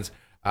these bands,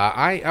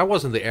 I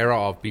was in the era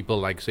of people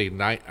like, say,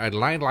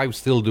 Nine Lives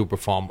still do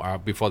perform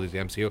before this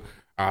MCO.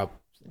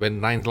 When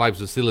Nine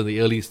Lives was still in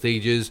the early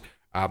stages,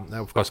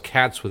 of course,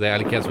 Cats with the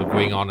Alley Cats were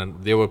going on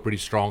and they were pretty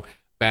strong.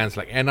 Bands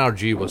like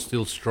NRG was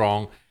still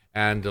strong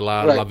and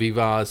La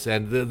Vivas,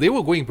 and they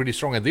were going pretty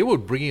strong and they were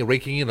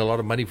raking in a lot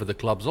of money for the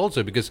clubs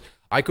also because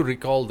I could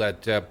recall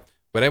that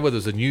whenever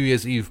there's a New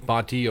Year's Eve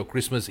party or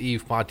Christmas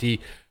Eve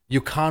party,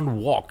 you can't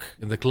walk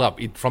in the club.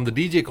 From the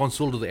DJ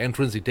console to the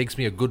entrance, it takes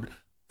me a good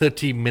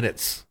 30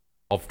 minutes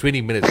of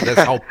 20 minutes.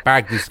 That's how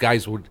packed these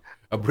guys would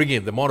bring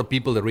in. The amount of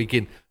people that rake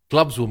in.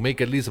 Clubs will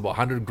make at least about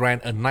 100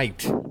 grand a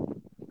night.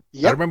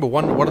 Yep. I remember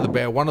one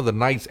of the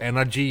nights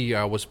Energy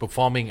was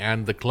performing,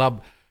 and the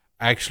club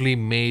actually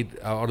made,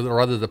 or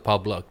rather the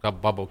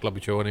club,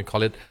 which you want to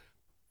call it,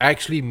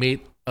 actually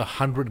made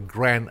 100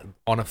 grand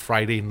on a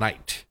Friday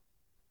night.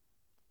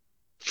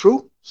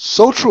 True,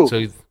 so true.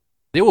 So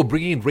they were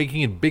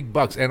raking in big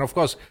bucks, and of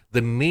course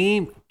the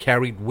name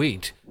carried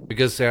weight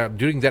because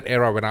during that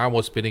era when I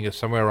was spinning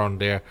somewhere around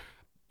there,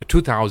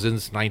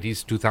 2000s,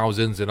 90s,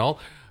 2000s, and all,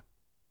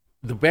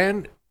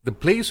 the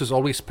place was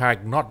always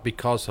packed not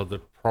because of the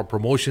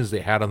promotions they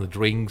had on the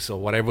drinks or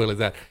whatever like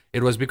that.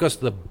 It was because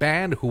of the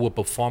band who were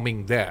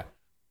performing there.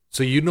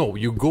 So you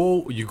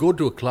go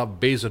to a club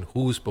based on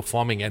who's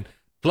performing, and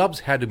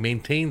clubs had to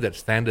maintain that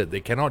standard. They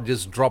cannot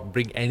just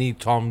bring any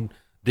Tom,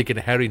 Dick, and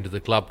Harry into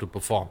the club to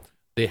perform.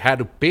 They had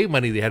to pay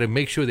money. They had to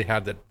make sure they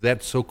had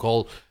that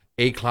so-called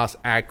A-class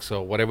acts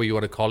or whatever you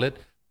want to call it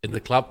in the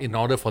club in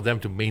order for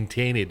them to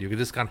maintain it. You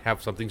just can't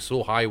have something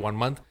so high one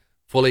month.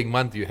 Following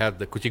month, you have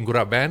the Kuching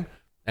Kura band,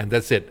 and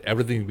that's it.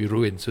 Everything will be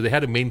ruined. So they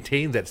had to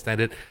maintain that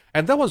standard.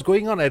 And that was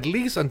going on at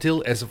least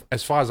until, as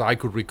far as I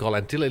could recall,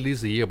 until at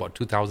least the year about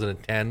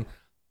 2010,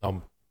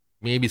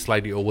 maybe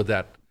slightly over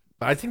that.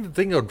 But I think the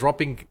thing of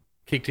dropping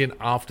kicked in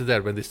after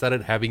that when they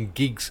started having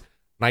gigs,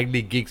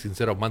 nightly gigs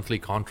instead of monthly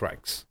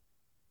contracts.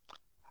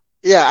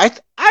 Yeah,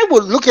 I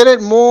would look at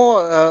it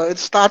more. It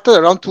started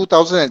around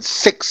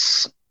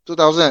 2006,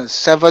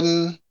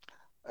 2007,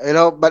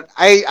 but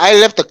I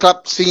left the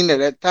club scene at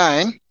that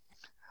time.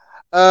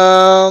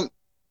 A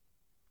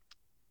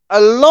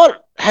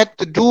lot had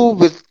to do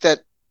with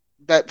that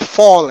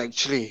fall,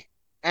 actually.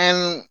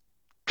 And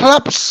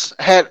clubs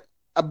had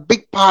a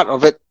big part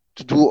of it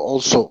to do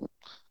also.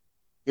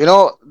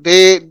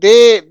 They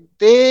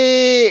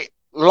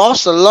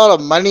lost a lot of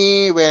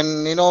money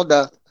when,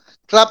 the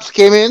clubs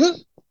came in.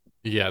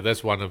 Yeah,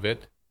 that's one of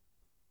it.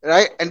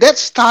 Right? And that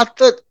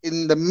started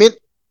in the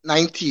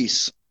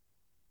mid-90s.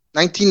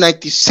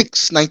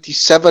 1996,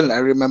 97, I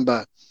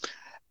remember.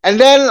 And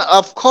then,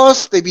 of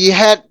course, we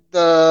had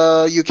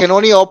you can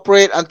only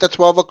operate until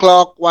 12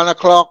 o'clock, 1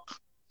 o'clock.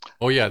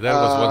 Oh, yeah, that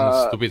was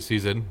one stupid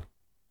season.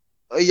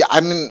 Yeah, I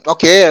mean,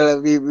 okay,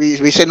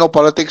 we say no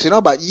politics,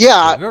 but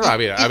yeah. No,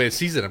 I mean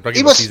season. I'm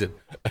talking about season.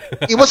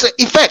 It was an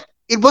effect.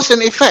 It was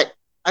an effect.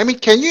 I mean,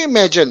 can you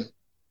imagine?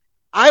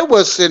 I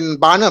was in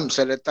Barnum's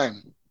at that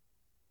time.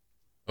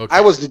 Okay.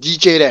 I was the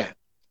DJ there.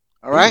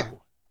 All right. Ooh.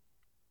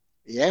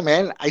 Yeah,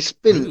 man. I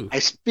spin.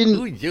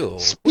 Ooh,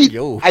 speed.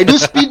 I do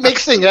speed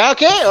mixing.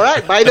 Okay, all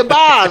right. By the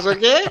bars.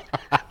 Okay.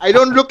 I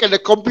don't look at the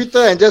computer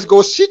and just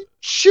go shift.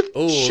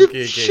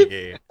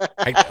 Okay.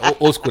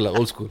 Old school.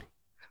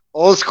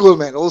 Old school,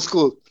 man. Old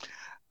school.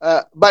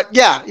 But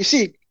yeah, you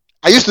see,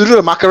 I used to do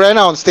the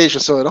Macarena on stage or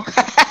so, Oh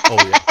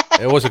yeah,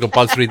 it was a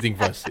compulsory thing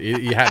for us.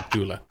 You had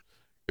to, lah.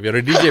 If you're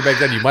a DJ back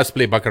then, you must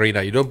play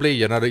Macarena. You don't play,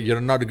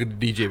 you're not a good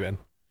DJ, man.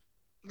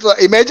 So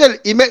imagine,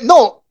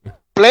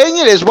 playing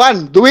it is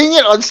one, doing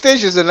it on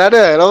stage is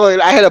another.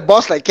 I had a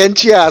boss like Ken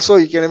Chia, so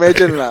you can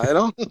imagine,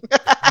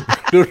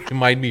 Don't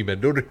remind me, man.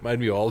 Don't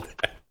remind me all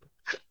that.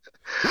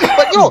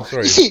 But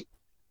you see,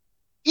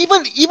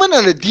 even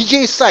on the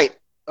DJ side,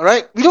 all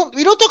right, we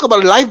don't talk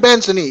about live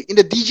bands only. In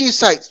the DJ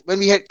sites, when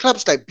we had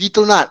clubs like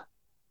Beetle Nut,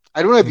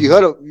 I don't know if you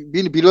heard of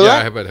been to Beetle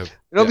Nut. Yeah, I have.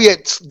 We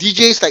had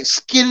DJs like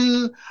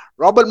Skin,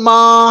 Robert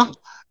Ma,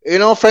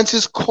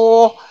 Francis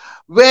Core,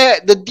 where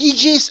the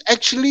DJs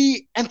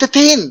actually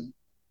entertain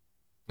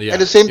at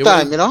the same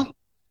time,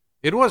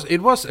 It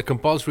was a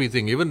compulsory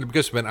thing, even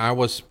because when I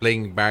was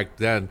playing back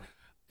then,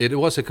 it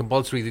was a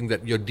compulsory thing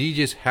that your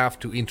DJs have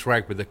to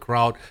interact with the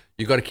crowd.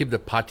 You got to keep the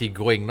party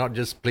going, not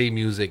just play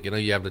music.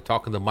 You have to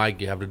talk on the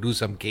mic. You have to do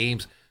some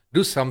games,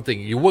 do something.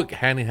 You work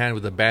hand in hand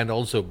with the band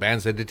also.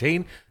 Bands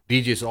entertain,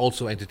 DJs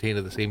also entertain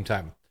at the same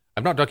time.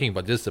 I'm not talking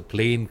about just a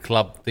plain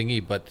club thingy,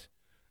 but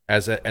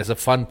as a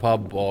fun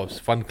pub or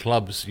fun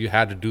clubs, you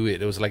had to do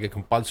it. It was like a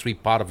compulsory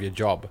part of your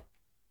job.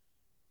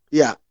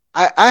 Yeah.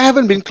 I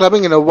haven't been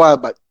clubbing in a while,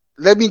 but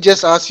let me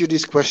just ask you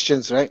these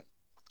questions, right?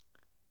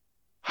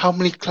 How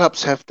many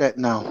clubs have that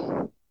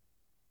now?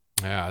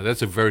 Yeah,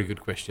 that's a very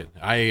good question.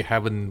 I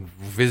haven't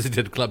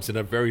visited clubs in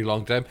a very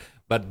long time,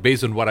 but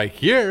based on what I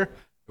hear,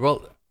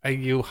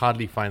 you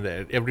hardly find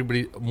that.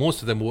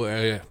 Most of them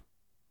were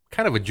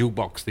kind of a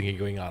jukebox thingy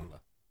going on.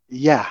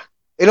 Yeah.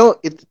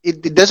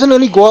 It doesn't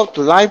only go out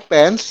to live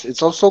bands.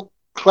 It's also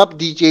club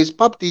DJs,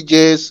 pub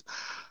DJs.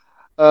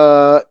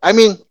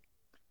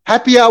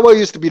 Happy hour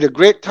used to be the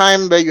great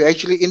time where you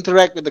actually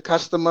interact with the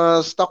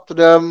customers, talk to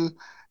them.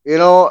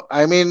 When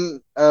I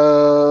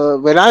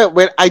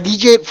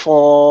DJed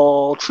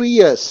for 3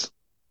 years,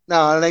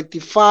 now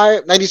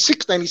 95,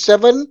 96,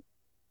 97,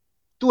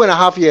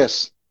 2.5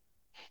 years.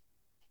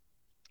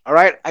 All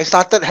right, I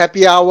started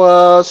happy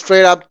hour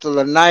straight up to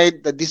the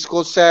night, the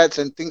disco sets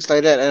and things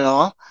like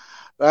that,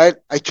 Right,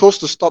 I chose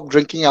to stop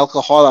drinking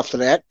alcohol after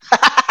that.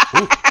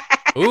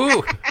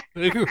 Ooh,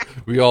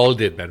 we all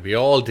did, man. We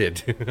all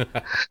did.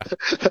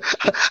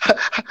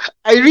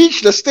 I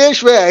reached the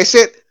stage where I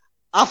said,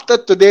 after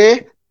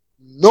today,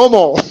 no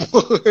more.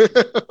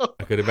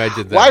 I could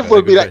imagine that, wife man. I will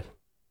could be like, imagine.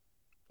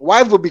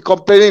 wife will be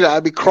complaining that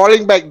I'll be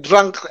crawling back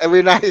drunk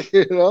every night,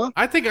 you know.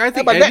 I think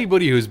But that,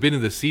 anybody who's been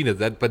in the scene at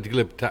that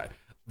particular time,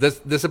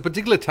 there's a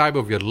particular time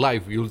of your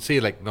life you'll say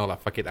like, no,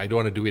 fuck it, I don't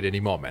want to do it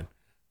anymore, man.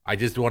 I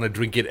just want to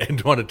drink it and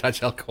don't want to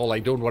touch alcohol. I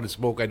don't want to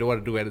smoke. I don't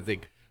want to do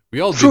anything. We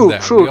all been true, there.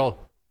 We true.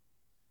 all.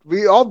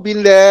 We all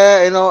been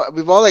there, you know.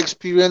 We've all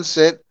experienced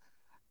it,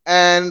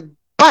 and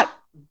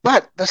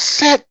but the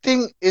sad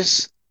thing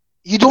is,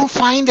 you don't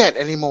find that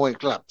anymore in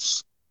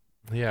clubs.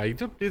 Yeah, you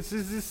don't, it's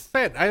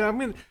sad. I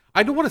mean,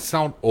 I don't want to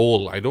sound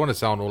old. I don't want to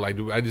sound old. I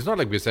do. It's not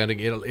like we're sounding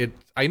ill.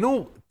 I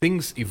know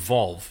things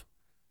evolve.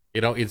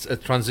 It's a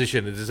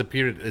transition. It is a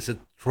period. It's a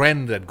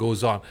trend that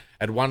goes on.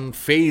 At one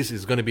phase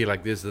is going to be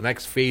like this. The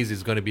next phase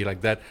is going to be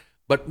like that.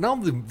 But now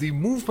the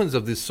movements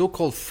of this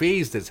so-called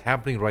phase that's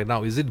happening right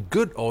now, is it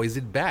good or is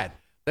it bad?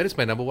 That is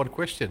my number one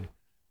question.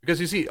 Because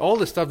you see, all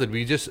the stuff that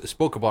we just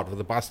spoke about for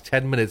the past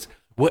 10 minutes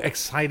were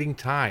exciting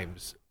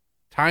times.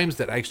 Times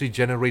that actually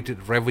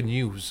generated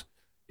revenues.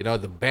 The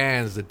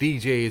bands, the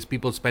DJs,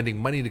 people spending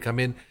money to come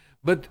in.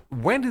 But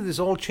when did this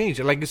all change?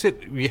 Like you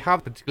said, we have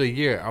a particular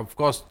year, of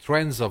course,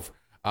 trends of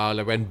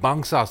like when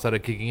Bangsa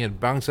started kicking in.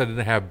 Bangsa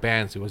didn't have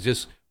bands. It was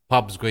just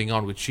pubs going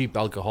on with cheap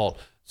alcohol.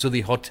 So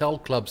the hotel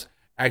clubs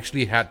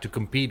actually had to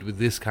compete with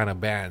this kind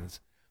of bands.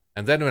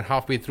 And then when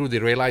halfway through they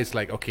realized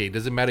like, okay, it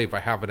doesn't matter if I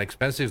have an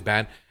expensive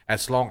band,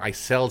 as long I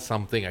sell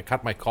something, I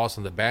cut my costs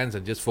on the bands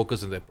and just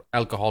focus on the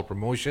alcohol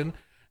promotion.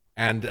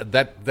 And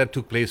that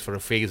took place for a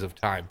phase of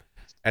time.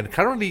 And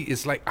currently,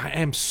 it's like I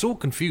am so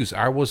confused.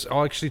 I was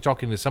actually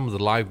talking to some of the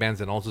live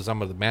bands and also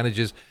some of the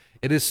managers.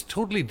 It is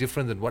totally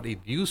different than what it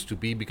used to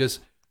be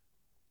because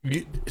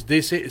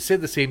they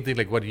said the same thing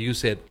like what you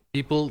said.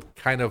 People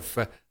kind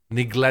of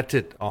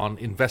neglected on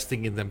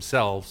investing in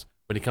themselves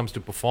when it comes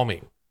to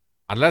performing,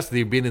 unless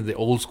they've been in the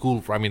old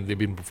school. I mean, they've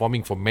been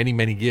performing for many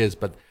many years,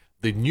 but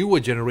the newer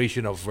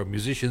generation of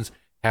musicians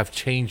have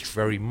changed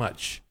very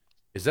much.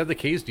 Is that the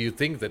case? Do you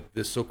think that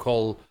this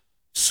so-called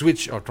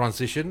switch or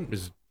transition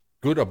is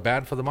good or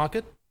bad for the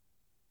market?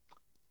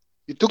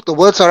 You took the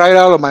words right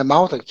out of my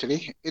mouth.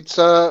 Actually, it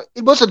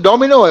was a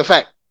domino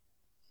effect.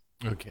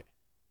 Okay.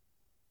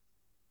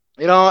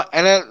 And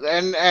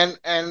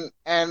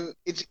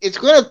it's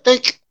going to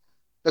take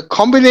the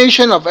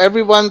combination of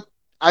everyone.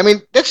 I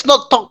mean, let's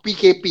not talk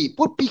PKP.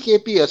 Put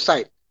PKP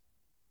aside.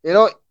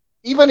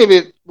 Even if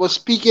it was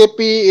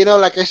PKP,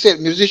 like I said,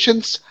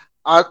 musicians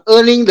are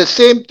earning the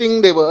same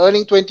thing they were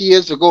earning 20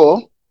 years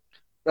ago,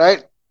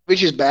 right?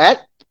 Which is bad,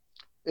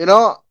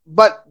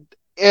 But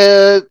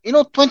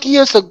 20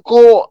 years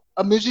ago,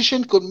 a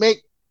musician could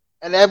make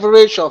an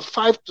average of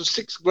 5 to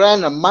 6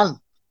 grand a month.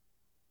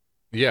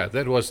 Yeah,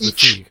 that was the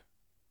each. fee.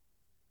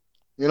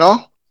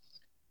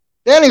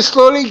 Then it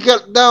slowly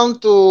got down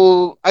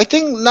to, I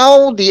think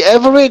now the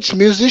average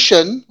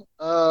musician,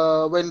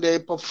 when they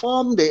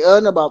perform, they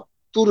earn about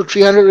 200 to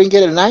 300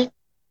 ringgit a night.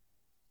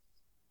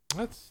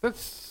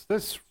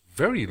 That's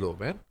very low,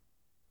 man.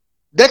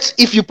 That's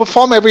if you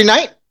perform every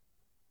night.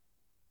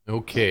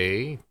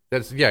 Okay,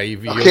 that's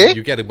If Okay.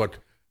 you get about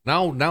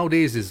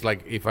nowadays is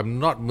like, if I'm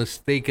not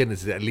mistaken,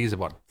 it's at least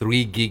about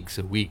 3 gigs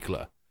a week,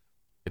 lah.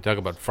 You talk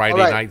about Friday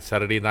Alright. night,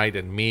 Saturday night,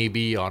 and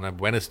maybe on a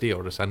Wednesday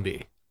or a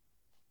Sunday.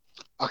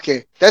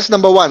 Okay, that's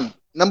number one.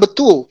 Number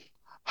two,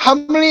 how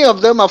many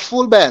of them are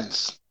full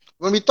bands?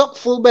 When we talk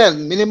full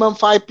band, minimum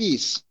 5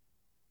 piece.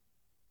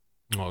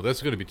 Oh,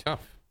 that's going to be tough.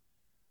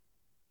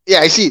 Yeah,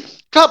 I see.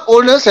 Club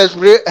owners has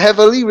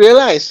heavily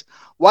realized,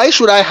 why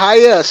should I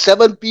hire a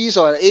 7 piece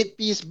or an 8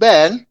 piece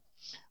band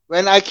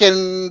when I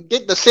can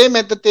get the same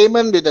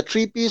entertainment with a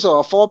 3 piece or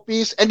a 4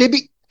 piece? And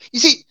you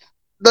see,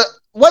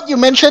 what you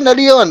mentioned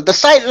earlier on, the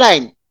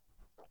sideline,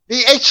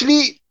 they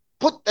actually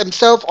put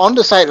themselves on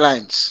the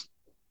sidelines.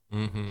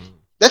 Mm-hmm.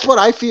 That's what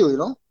I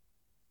feel.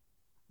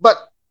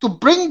 But to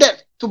bring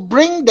that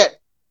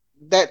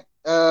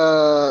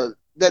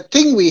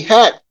thing we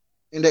had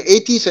in the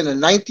 80s and the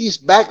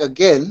 90s back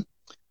again,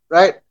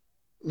 right?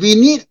 We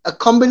need a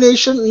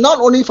combination not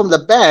only from the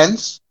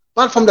bands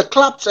but from the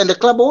clubs and the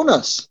club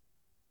owners.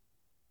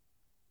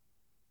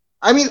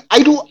 I mean,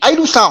 I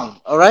do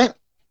sound, all right?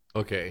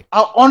 Okay.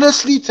 I'll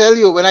honestly tell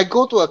you, when I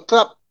go to a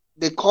club,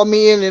 they call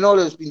me in,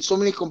 there's been so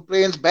many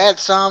complaints, bad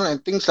sound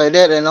and things like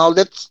that and all.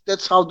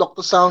 That's how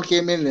Dr. Sound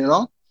came in,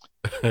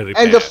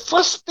 And the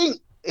first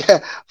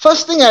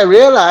thing I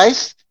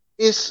realized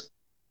is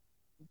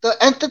the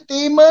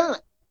entertainment,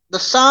 the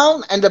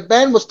sound, and the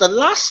band was the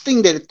last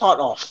thing they thought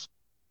of.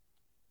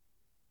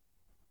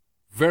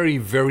 Very,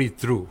 very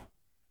true.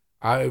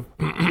 I've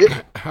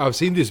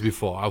seen this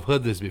before. I've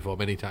heard this before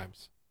many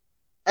times.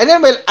 And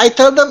then when I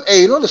tell them,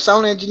 hey, the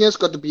sound engineer's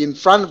got to be in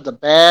front of the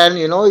band,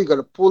 you got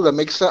to pull the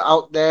mixer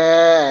out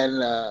there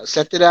and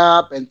set it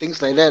up and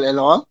things like that and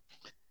all.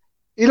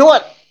 You know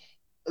what?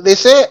 They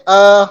say,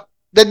 the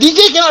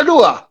DJ cannot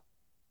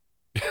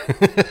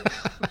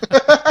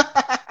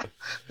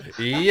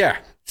do. Yeah.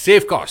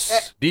 Save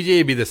costs. DJ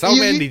will be the sound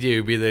man, you- DJ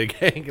will be the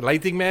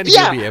lighting man,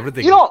 yeah, he'll be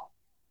everything.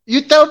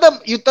 you tell them,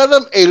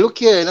 hey, look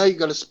here, you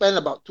got to spend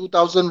about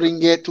 2,000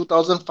 ringgit,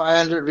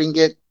 2,500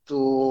 ringgit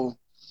to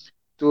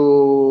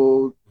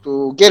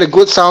get a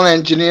good sound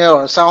engineer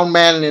or a sound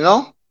man,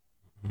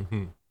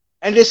 Mhm.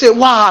 And they say,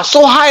 wow,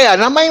 so high,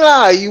 namang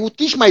lah. You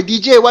teach my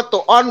DJ what to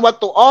on,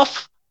 what to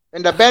off,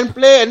 and the band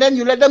play, and then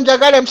you let them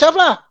jaga themselves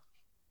lah.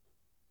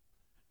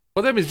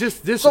 For them, it's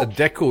just this So- a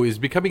deco is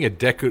becoming a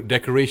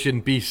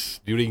decoration piece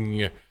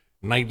during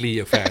nightly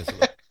affairs.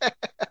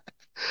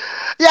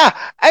 Yeah,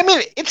 I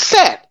mean, it's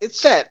sad. It's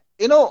sad.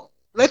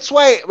 That's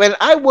why when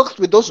I worked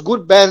with those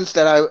good bands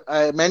that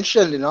I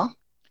mentioned,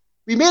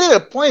 we made it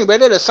a point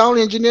whether the sound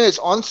engineer is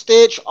on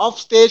stage, off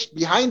stage,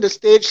 behind the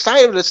stage,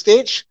 side of the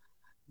stage.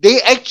 They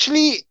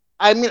actually,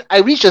 I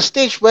reached a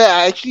stage where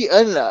I actually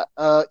earned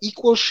a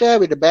equal share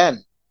with the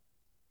band.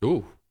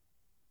 Ooh,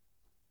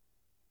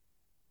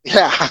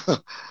 Yeah.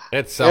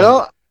 that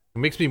sounds. It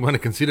makes me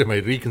want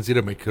to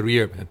reconsider my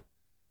career, man.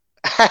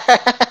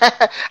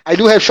 I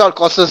do have short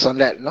courses on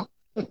that,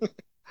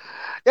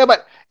 Yeah,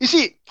 but you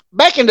see,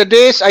 back in the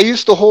days, I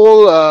used to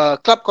hold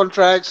club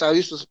contracts. I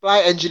used to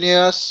supply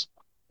engineers,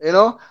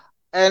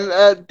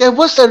 and there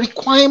was a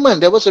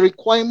requirement. There was a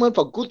requirement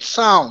for good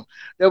sound.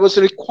 There was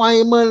a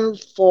requirement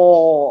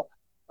for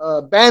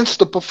bands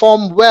to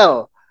perform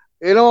well.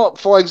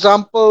 For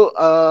example,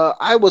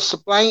 I was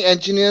supplying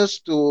engineers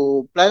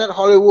to Planet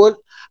Hollywood.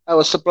 I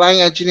was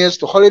supplying engineers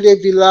to Holiday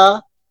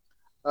Villa.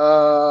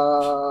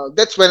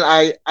 That's when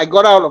I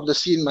got out of the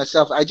scene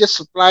myself. I just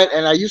supplied,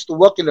 and I used to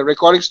work in the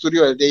recording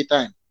studio at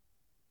daytime.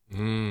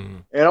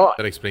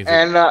 That explains it.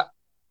 And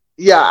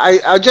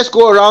I just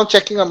go around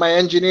checking on my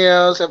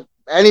engineers. If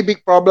any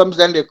big problems,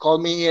 then they call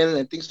me in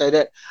and things like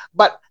that.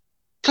 But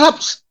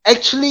clubs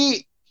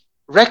actually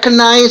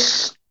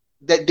recognize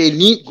that they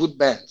need good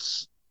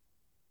bands,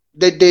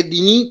 that they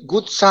need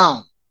good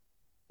sound,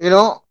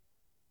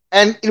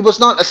 and it was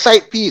not a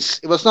side piece.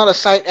 It was not a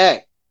side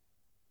act.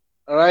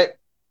 All right.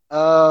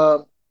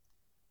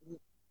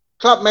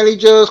 Club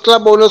managers,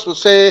 club owners will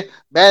say,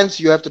 bands,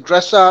 you have to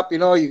dress up,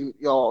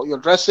 your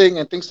dressing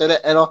and things like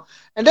that,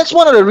 and that's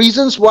one of the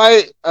reasons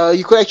why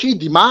you could actually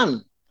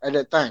demand at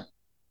that time.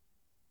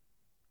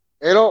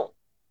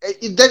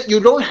 That you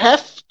don't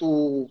have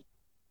to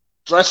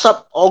dress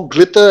up all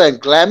glitter and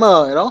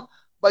glamour,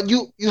 but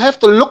you have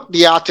to look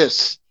the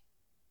artist.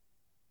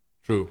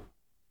 True.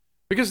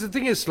 Because the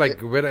thing is,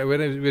 like, when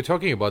we're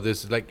talking about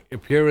this, like,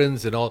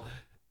 appearance and all,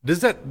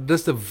 does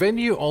the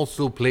venue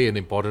also play an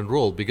important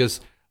role?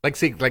 Because,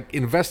 like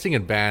investing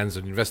in bands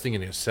and investing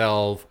in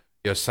yourself,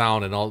 your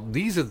sound and all,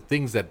 these are the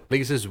things that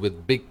places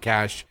with big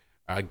cash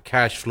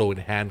flow in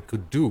hand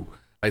could do.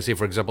 Like, say,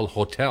 for example,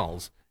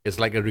 hotels. It's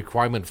like a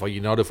requirement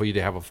in order for you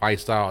to have a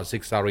 5-star or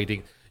 6-star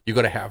rating, you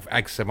got to have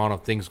X amount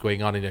of things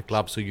going on in your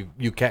club, so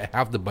you can't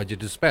have the budget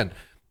to spend.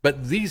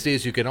 But these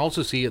days, you can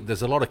also see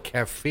there's a lot of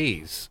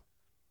cafes,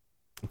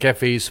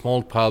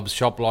 small pubs,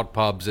 shop lot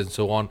pubs, and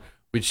so on,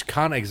 which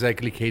can't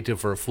exactly cater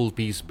for a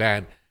full-piece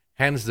band.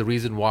 Hence the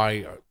reason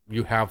why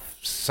you have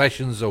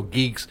sessions or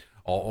gigs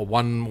or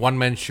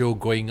one-man show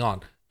going on.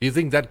 Do you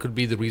think that could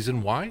be the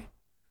reason why?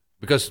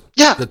 Because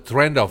the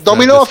trend of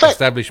domino effect.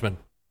 The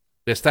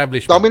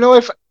establishment.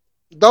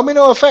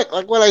 Domino effect,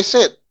 like what I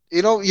said.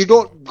 You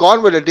don't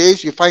gone with the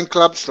days. You find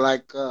clubs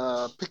like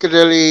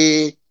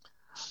Piccadilly.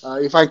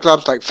 You find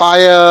clubs like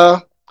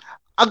Fire.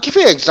 I'll give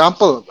you an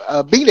example.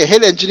 Being the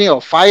head engineer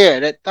of Fire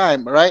at that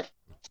time, right?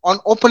 On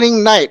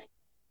opening night,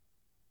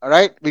 all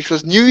right, which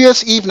was New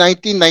Year's Eve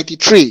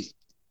 1993.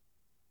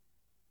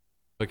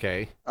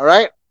 Okay. All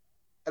right.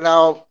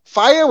 Now,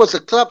 Fire was a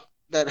club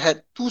that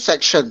had three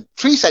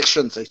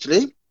sections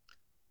actually.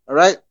 All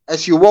right.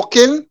 As you walk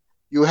in,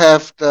 you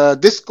have the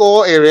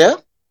disco area.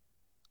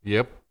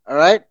 Yep. All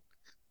right.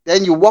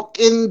 Then you walk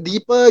in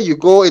deeper, you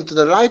go into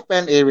the live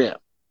band area.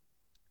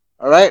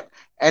 All right.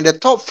 And the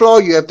top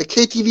floor, you have the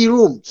KTV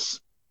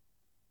rooms.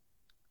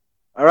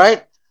 All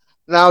right.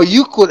 Now,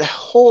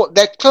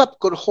 that club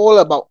could hold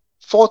about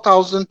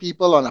 4,000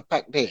 people on a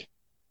packed day.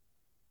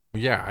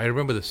 Yeah, I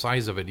remember the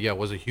size of it. Yeah, it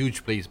was a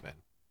huge place, man.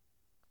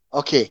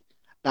 Okay.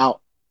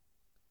 Now,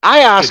 I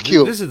ask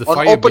you. This is the on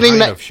Fire opening behind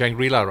night of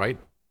Shangri-La, right?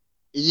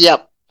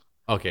 Yep.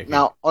 Okay.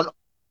 Now, on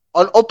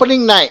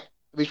opening night,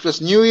 which was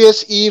New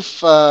Year's Eve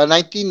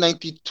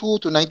 1992 to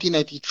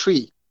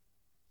 1993,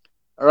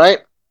 all right?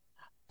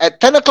 At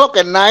 10 o'clock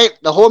at night,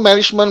 the whole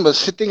management was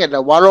sitting at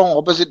the warung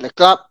opposite the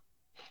club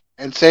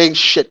and saying,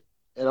 shit,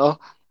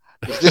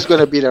 is this going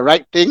to be the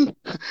right thing?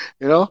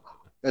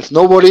 There's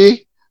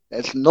nobody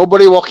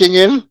walking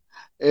in,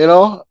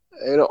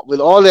 with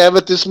all the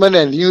advertisement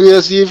and New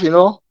Year's Eve,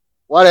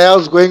 what the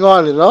hell's going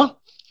on,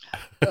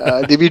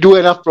 did we do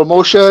enough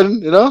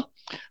promotion,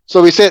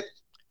 So we said,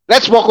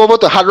 let's walk over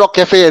to Hard Rock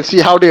Cafe and see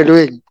how they're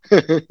doing.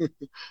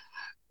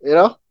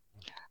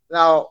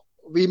 Now,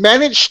 we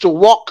managed to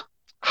walk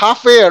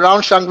halfway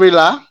around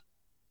Shangri-La,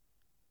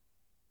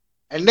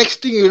 and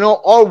next thing you know,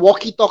 all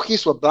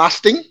walkie-talkies were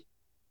blasting.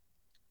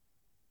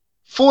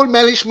 Full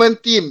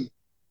management team,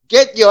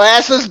 get your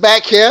asses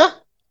back here,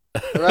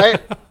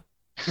 right?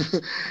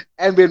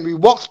 And when we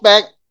walked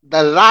back,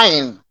 the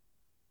line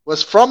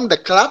was from the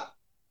club,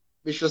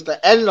 which was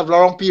the end of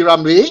Lorong P.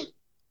 Ramlee,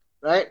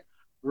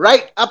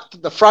 right up to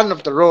the front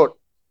of the road.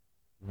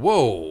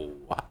 Whoa.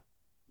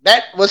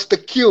 That was the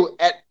queue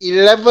at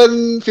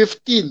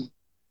 11:15.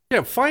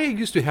 Yeah, fire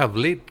used to have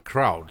late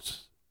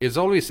crowds. It's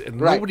always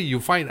nobody you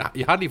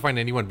hardly find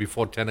anyone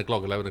before 10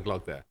 o'clock, 11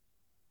 o'clock there.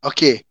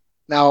 Okay,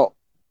 now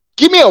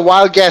give me a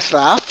wild guess,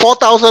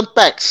 4,000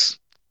 packs,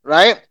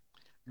 right?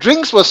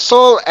 Drinks were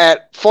sold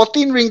at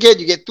 14 ringgit.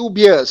 You get 2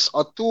 beers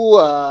or two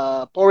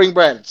pouring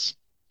brands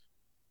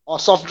or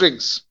soft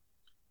drinks.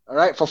 All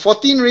right, for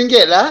 14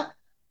 ringgit,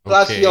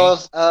 plus your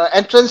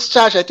entrance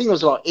charge, I think it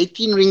was about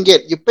 18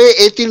 ringgit. You pay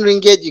 18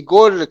 ringgit, you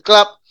go to the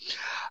club,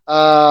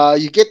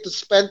 you get to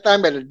spend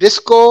time at the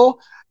disco,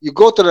 you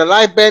go to the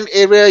live band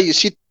area, you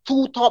see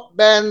two top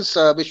bands,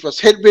 which was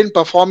Headwind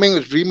performing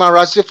with Rima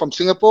Razif from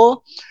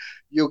Singapore.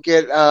 You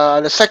get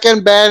the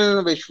second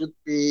band, which would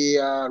be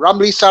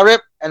Ramli Sarip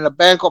and a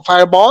band called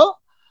Fireball.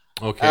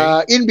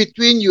 Okay. In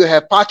between, you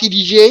have party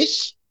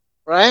DJs,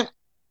 right?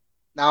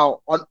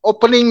 Now, on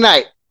opening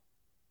night,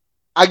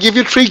 I'll give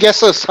you 3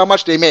 guesses how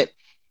much they made.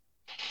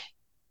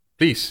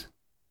 Please.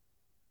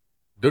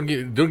 Don't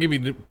give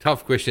me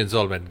tough questions,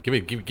 all man. Give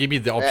me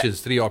the options,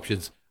 3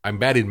 options. I'm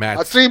bad in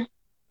maths.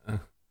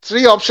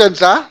 3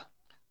 options,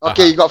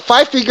 Okay, you got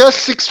 5 figures,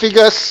 6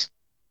 figures,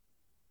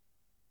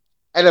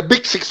 and a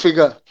big 6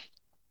 figure.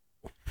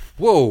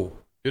 Whoa.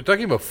 You're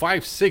talking about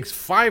 5, 6,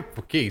 5.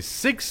 Okay,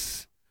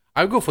 6.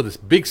 I'll go for this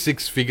big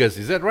 6 figures.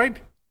 Is that right?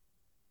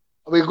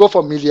 We'll go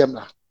for medium.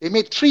 They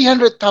made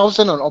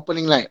 300,000 on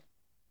opening night.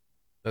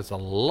 That's a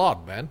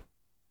lot, man.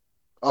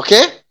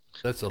 Okay?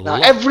 That's a now,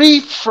 lot.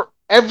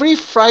 Every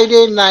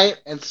Friday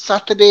night and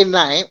Saturday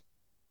night,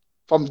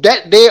 from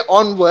that day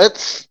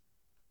onwards,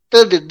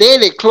 till the day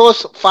they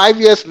closed 5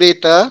 years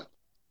later,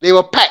 they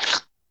were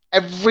packed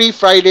every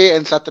Friday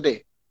and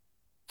Saturday.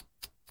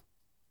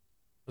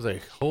 There's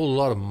a whole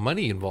lot of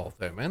money involved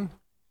there, man.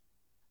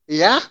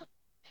 Yeah.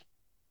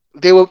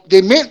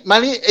 They made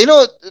money,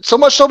 so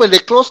much so when they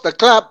closed the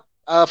club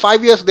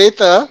 5 years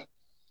later,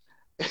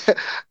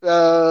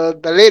 the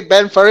late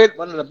Ben Farid,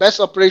 one of the best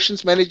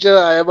operations manager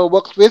I ever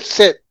worked with,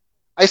 said,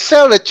 I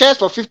sell the chairs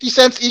for 50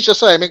 cents each or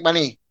so I make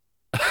money.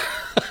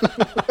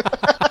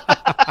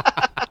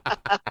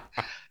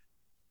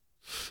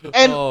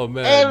 Oh,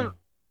 man.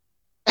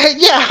 And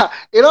yeah,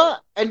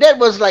 and that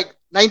was like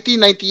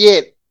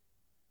 1998,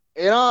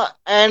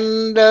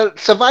 and the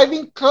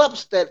surviving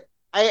clubs that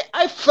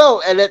I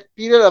felt at that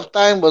period of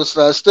time was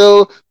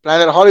still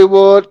Planet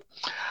Hollywood.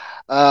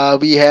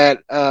 We had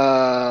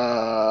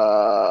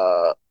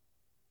Hard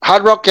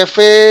Rock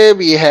Cafe.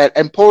 We had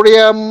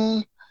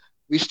Emporium.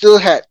 We still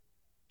had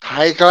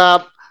Thai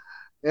Club.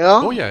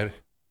 Oh yeah,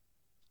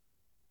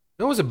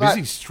 that was a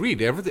busy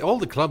street. All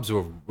the clubs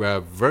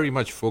were very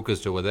much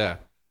focused over there.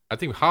 I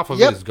think half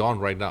of it is gone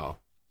right now.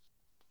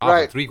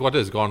 Half, 3/4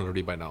 is gone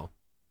already by now.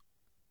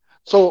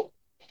 So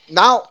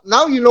now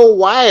you know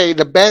why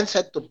the bands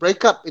had to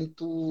break up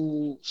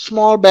into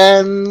small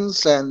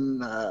bands, and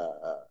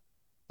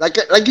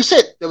like you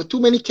said, there were too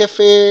many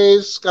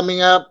cafes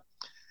coming up.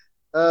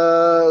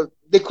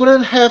 They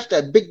couldn't have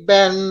that big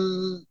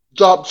band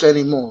jobs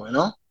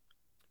anymore.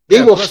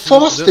 They were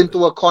forced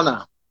into a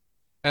corner.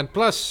 And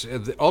plus,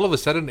 all of a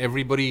sudden,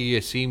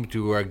 everybody seems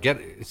to have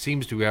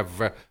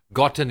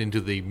gotten into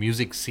the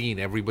music scene.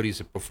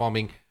 Everybody's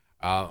performing.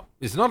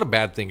 It's not a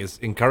bad thing. It's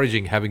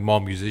encouraging having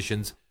more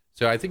musicians.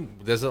 So I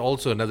think there's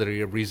also another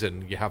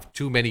reason. You have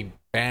too many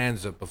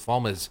bands or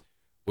performers,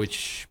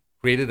 which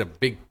created a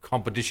big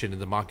competition in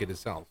the market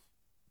itself.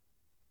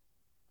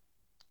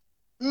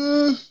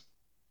 Well,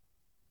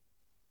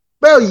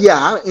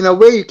 yeah, in a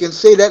way you can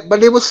say that, but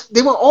they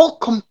were all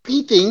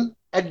competing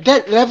at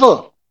that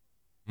level.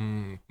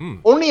 Mm-hmm.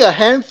 Only a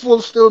handful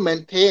still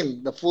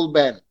maintained the full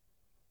band.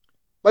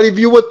 But if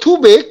you were too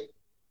big,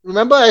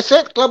 remember I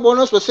said club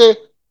owners would say,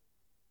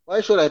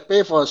 why should I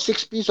pay for a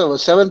 6-piece or a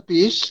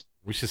 7-piece?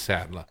 Which is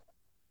sad.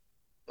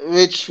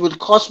 Which would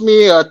cost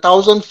me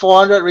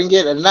 1,400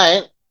 ringgit a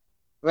night,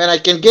 when I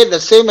can get the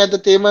same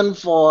entertainment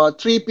for a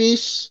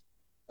 3-piece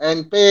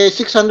and pay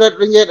 600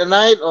 ringgit a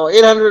night or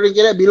 800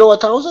 ringgit below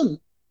 1,000.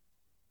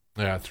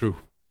 Yeah, true.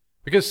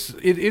 Because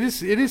it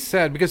is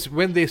sad, because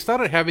when they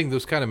started having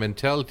those kind of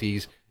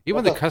mentalities,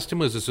 even the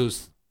customers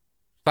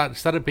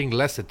started paying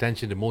less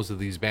attention to most of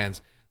these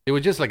bands. They were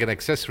just like an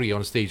accessory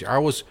on stage. I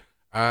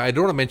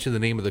don't want to mention the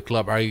name of the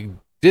club. I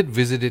did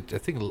visit it, I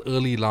think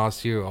early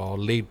last year or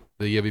late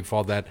the year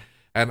before that.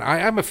 And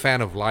I'm a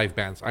fan of live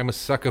bands. I'm a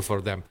sucker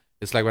for them.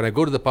 It's like when I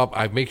go to the pub,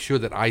 I make sure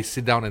that I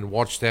sit down and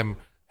watch them,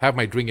 have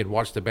my drink and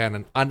watch the band,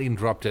 and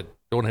uninterrupted.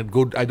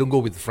 I don't go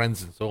with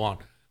friends and so on.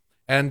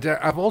 And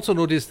I've also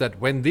noticed that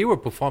when they were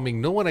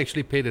performing, no one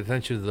actually paid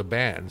attention to the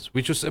bands,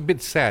 which was a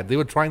bit sad. They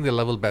were trying their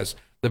level best.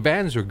 The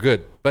bands are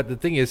good, but the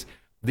thing is,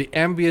 the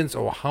ambience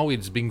or how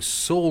it's being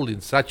sold in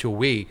such a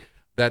way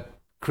that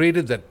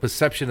created that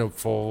perception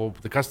for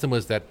the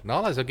customers that,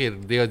 no, that's okay,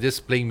 they are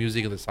just playing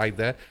music on the side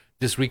there,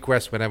 just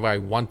request whenever I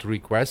want to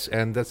request,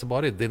 and that's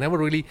about it. They never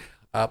really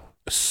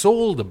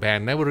sold the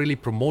band, never really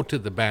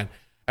promoted the band.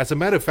 As a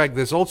matter of fact,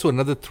 there's also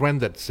another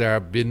trend that's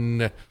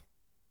been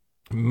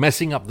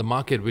messing up the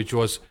market, which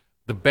was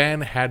the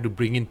band had to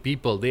bring in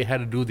people. They had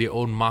to do their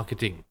own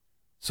marketing.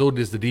 So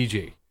does the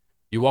DJ.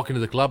 You walk into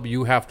the club,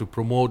 you have to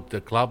promote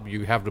the club,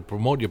 you have to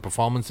promote your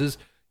performances,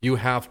 you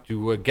have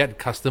to get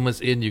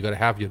customers in, you got to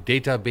have your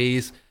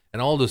database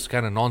and all this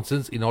kind of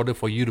nonsense in order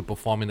for you to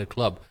perform in a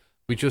club,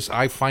 which is,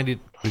 I find it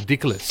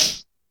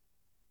ridiculous.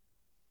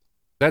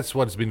 That's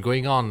what's been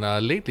going on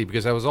lately,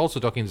 because I was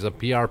also talking to some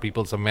PR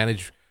people, some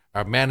managers,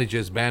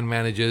 band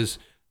managers,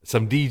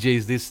 some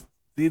DJs.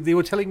 They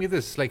were telling me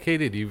this. It's like, hey,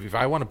 dude, if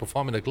I want to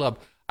perform in a club,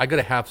 I got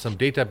to have some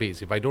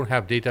database. If I don't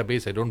have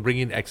database, I don't bring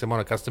in X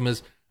amount of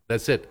customers,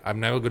 that's it. I'm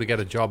never going to get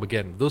a job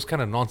again. Those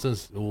kind of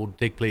nonsense will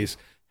take place.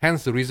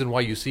 Hence the reason why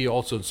you see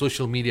also on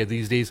social media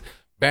these days,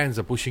 bands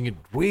are pushing it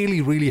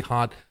really, really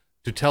hard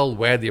to tell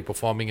where they're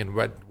performing and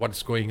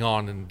what's going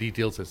on and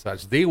details and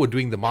such. They were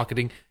doing the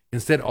marketing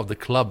instead of the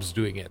clubs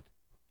doing it.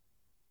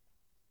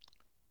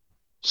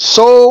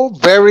 So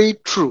very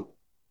true.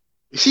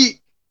 You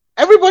see,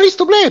 everybody's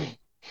to blame.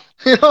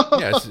 You know?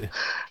 Yes.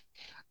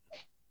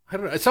 I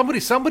don't know.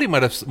 Somebody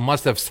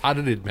must have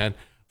started it, man.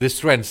 This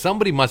trend.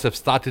 Somebody must have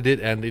started it,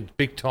 and it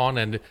picked on.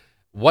 And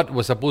what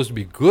was supposed to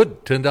be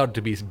good turned out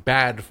to be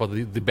bad for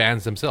the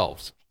bands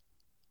themselves.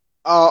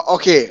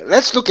 Okay,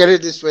 let's look at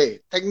it this way.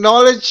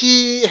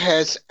 Technology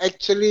has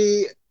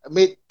actually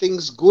made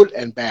things good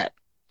and bad.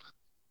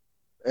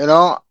 You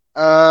know,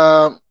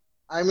 I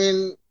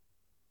mean,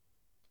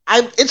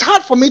 it's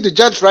hard for me to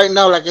judge right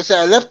now. Like I said,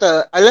 I left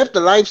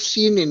the live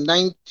scene in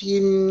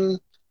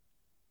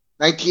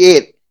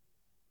 1998,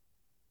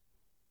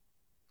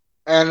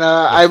 and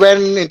I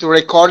went into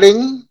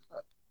recording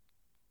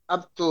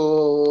up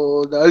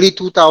to the early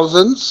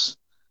 2000s.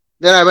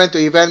 Then I went to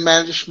event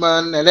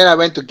management, and then I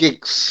went to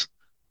gigs.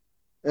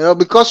 You know,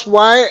 because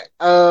why?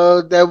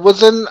 There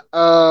wasn't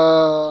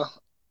a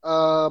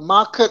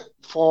market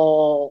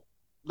for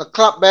the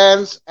club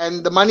bands,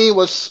 and the money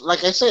was,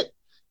 like I said,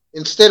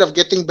 instead of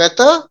getting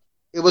better,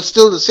 it was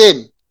still the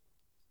same.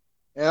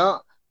 You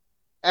know,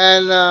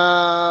 and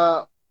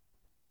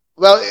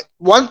well,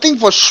 one thing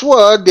for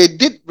sure, they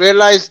did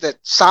realize that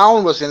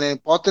sound was an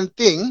important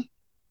thing,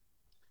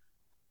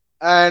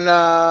 and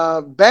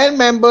band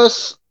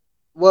members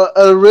were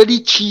already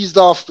cheesed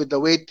off with the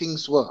way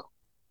things were.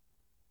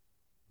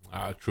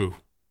 True.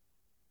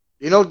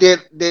 You know,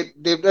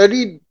 they've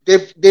already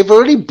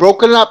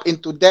broken up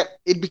into that.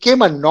 It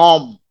became a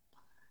norm.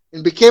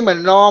 It became a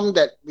norm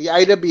that we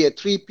either be a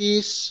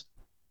 3-piece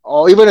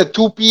or even a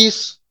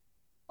 2-piece,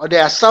 or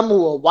there are some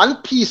who are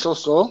 1-piece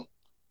also.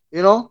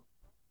 You know,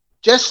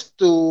 just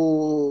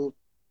to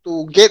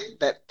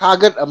get that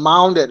target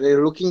amount that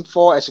they're looking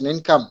for as an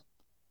income.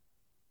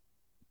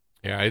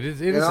 Yeah, it is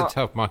a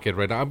tough market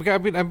right now.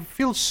 I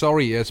feel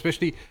sorry,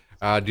 especially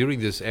during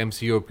this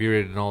MCO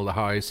period and all.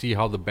 How I see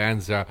how the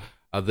bands are,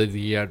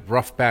 the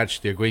rough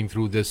patch they're going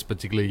through this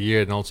particular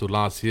year and also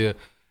last year.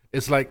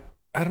 It's like,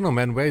 I don't know,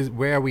 man.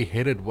 Where are we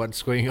headed?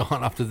 What's going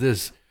on after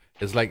this?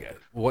 It's like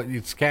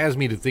it scares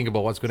me to think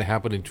about what's going to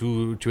happen in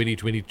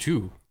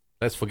 2022.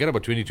 Let's forget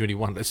about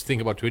 2021. Let's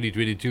think about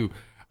 2022.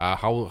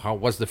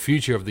 What's the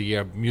future of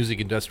the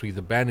music industry,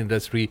 the band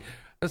industry?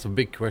 That's a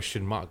big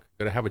question mark.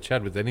 Got to have a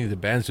chat with any of the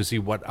bands to see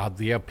what are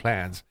their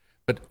plans.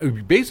 But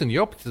based on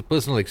your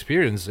personal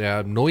experience,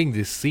 knowing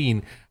this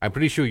scene, I'm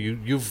pretty sure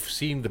you've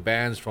seen the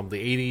bands from the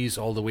 80s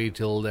all the way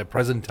till the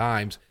present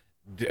times,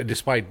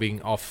 despite being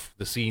off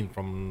the scene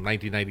from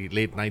 1990,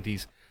 late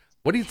 90s.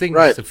 What do you think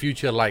is the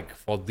future like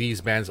for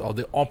these bands, or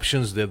the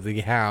options that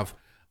they have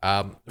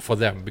for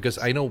them? Because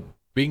I know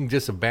being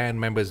just a band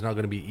member is not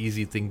going to be an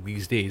easy thing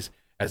these days.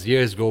 As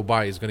years go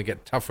by, it's going to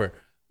get tougher.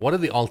 What are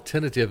the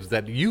alternatives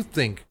that you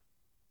think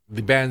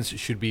the bands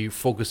should be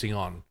focusing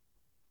on?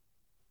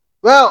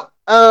 Well,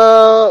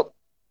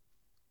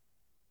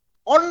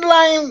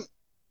 online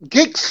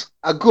gigs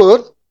are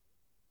good,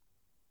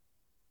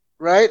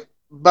 right?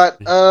 But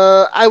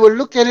I would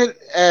look at it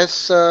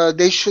as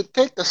they should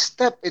take a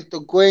step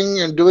into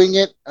going and doing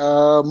it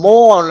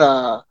more on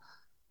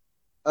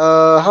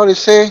how do you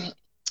say,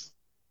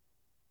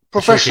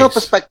 professional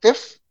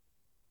perspective,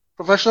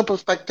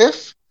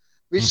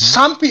 which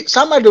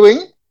some are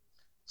doing.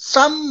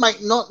 Some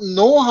might not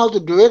know how to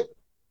do it.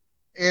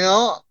 You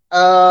know,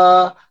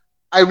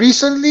 I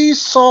recently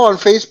saw on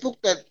Facebook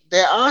that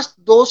they asked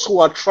those who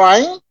are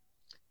trying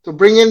to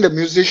bring in the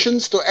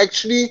musicians to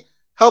actually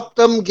help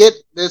them get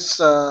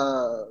this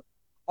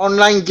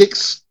online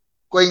gigs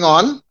going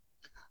on,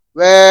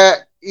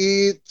 where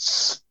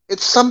it's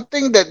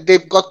something that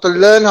they've got to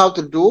learn how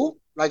to do,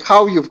 like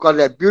how you've got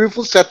that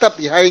beautiful setup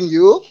behind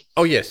you.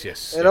 Oh, yes.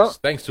 You know?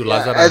 Thanks to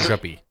Lazar and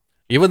Shopee.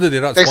 Even though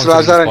they're not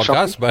sponsoring this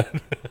podcast, but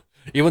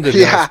even though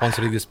they're not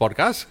sponsoring this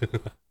podcast.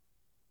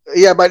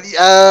 Yeah, but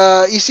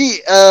you see,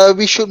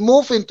 we should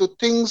move into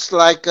things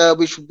like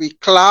we should be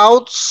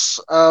clouds,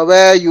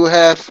 where you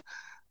have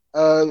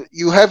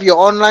your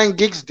online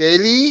gigs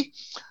daily,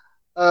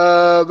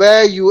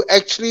 where you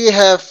actually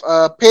have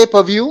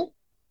pay-per-view.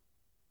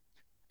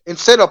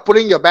 instead of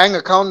putting your bank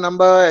account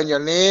number and your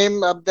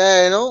name up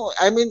there,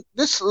 I mean,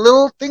 these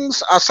little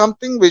things are some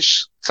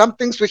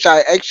things which I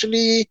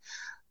actually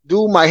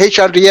do my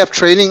HRDF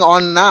training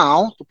on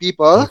now to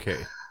people,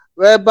 Okay.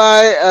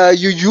 whereby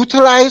you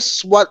utilize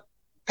what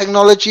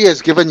technology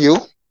has given you,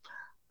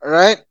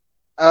 right?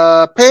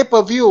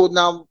 Pay-per-view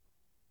now,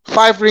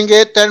 5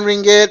 ringgit, 10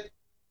 ringgit,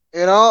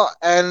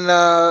 and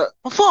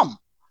perform.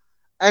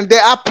 And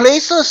there are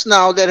places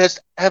now that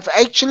have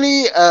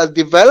actually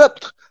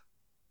developed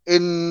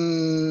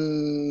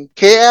in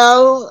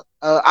KL.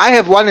 I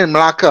have one in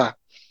Malacca.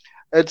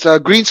 It's a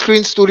green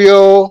screen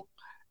studio.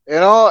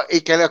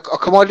 It can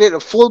accommodate a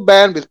full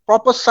band with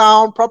proper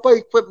sound, proper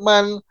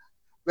equipment,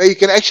 where you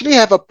can actually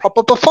have a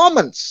proper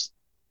performance.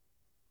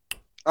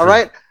 All True.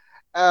 right.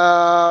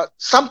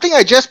 Something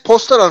I just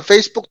posted on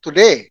Facebook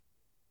today.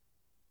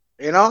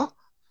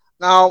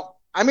 Now,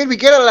 I mean, we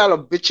get a lot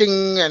of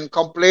bitching and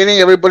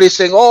complaining. Everybody's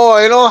saying, "Oh,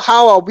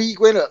 how are we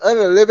going to earn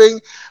a living?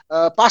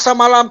 Pasar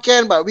Malam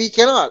can, but we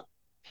cannot."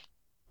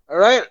 All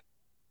right.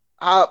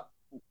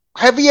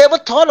 Have you ever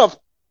thought of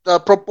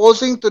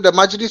proposing to the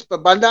Majlis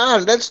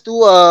Perbandaan? Let's do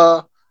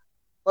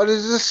what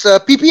is this?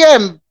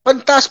 PPM,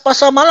 Pentas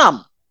Pasar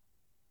Malam.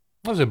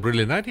 That was a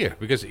brilliant idea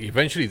because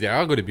eventually there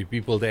are going to be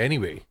people there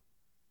anyway.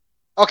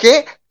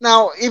 Okay.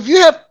 Now, if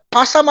you have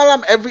Pasar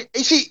Malam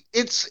you see,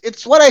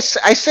 it's what I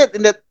said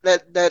in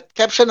that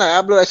caption I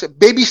uploaded. I said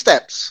baby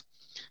steps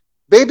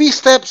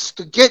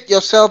to get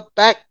yourself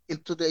back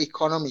into the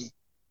economy.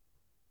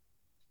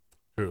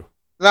 True.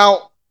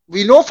 Now,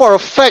 we know for a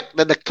fact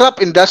that the club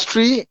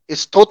industry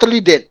is totally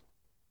dead.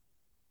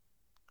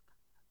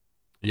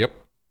 Yep.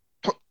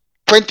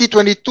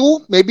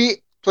 2022,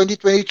 maybe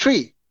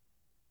 2023.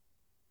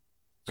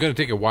 It's going to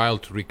take a while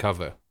to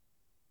recover.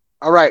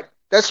 All right.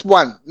 That's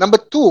one. Number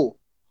two,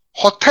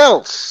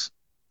 hotels.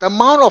 The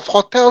amount of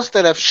hotels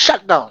that have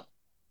shut down.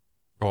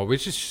 Oh,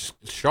 which is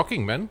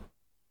shocking, man.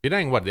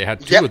 Penang, what? They had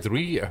 2 Yep. or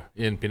 3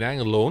 in Penang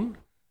alone.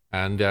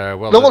 And,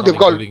 well, No, that's they've not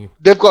got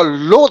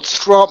including... loads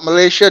throughout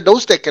Malaysia.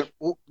 Those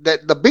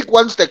the big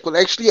ones that could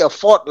actually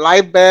afford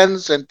live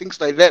bands and things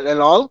like that and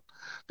all,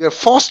 they're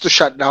forced to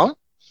shut down.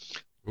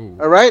 Ooh.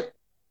 All right.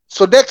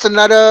 So that's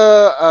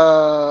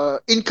another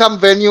income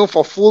venue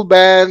for full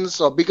bands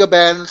or bigger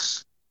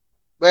bands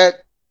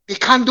where they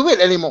can't do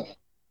it anymore.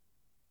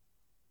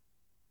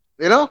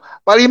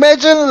 But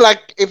imagine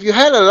like if you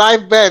had a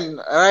live band,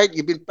 all right,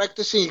 you've been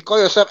practicing, you call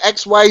yourself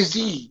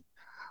XYZ,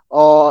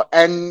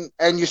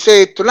 and you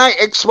say tonight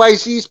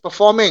XYZ is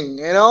performing,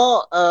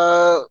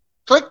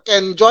 click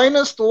and join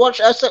us to watch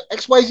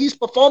XYZ's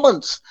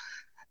performance,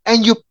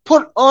 and you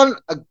put on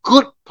a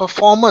good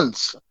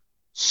performance,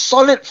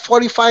 solid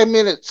 45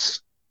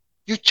 minutes,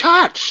 you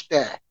charge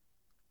there.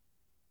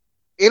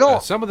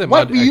 Some of them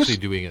what are we actually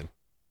doing it.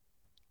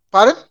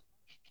 Pardon?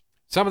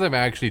 Some of them are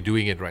actually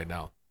doing it right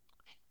now.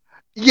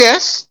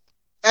 Yes,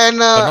 and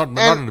But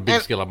not on a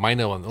big scale, a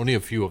minor one, only a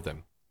few of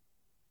them.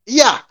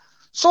 yeah.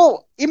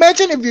 So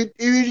imagine if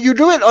you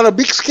do it on a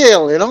big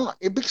scale,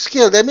 a big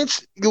scale. That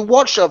means you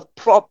watch a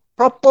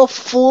proper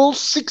full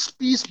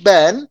 6-piece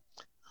band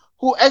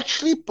who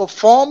actually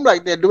perform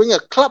like they're doing a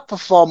club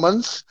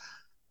performance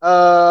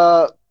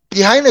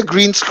behind a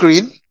green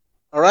screen,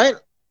 all right,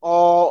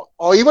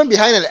 or even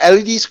behind an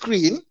LED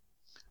screen,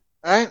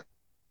 right?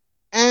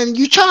 And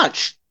you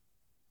charge,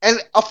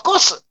 and of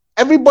course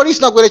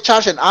everybody's not going to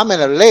charge an arm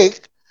and a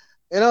leg,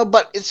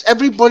 but it's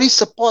everybody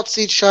supports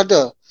each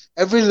other.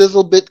 Every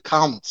little bit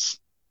counts.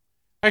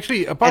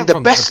 Actually, apart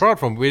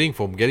from waiting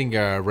for getting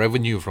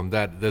revenue from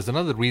that, there's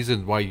another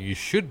reason why you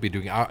should be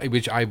doing,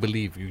 which I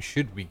believe you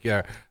should be.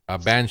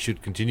 Bands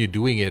should continue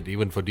doing it,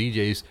 even for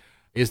DJs.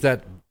 Is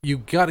that you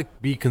got to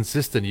be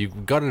consistent. You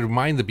got to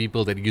remind the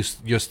people that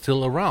you're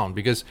still around.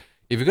 Because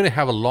if you're going to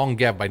have a long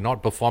gap by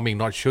not performing,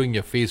 not showing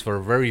your face for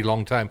a very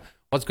long time,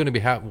 what's going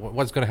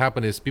to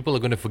happen is people are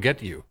going to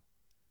forget you.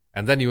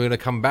 And then you're going to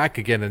come back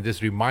again and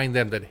just remind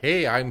them that,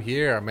 hey, I'm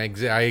here,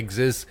 I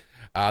exist.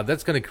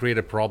 That's going to create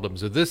a problem.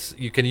 So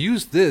you can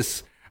use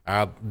this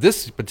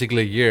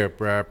particular year,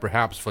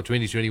 perhaps for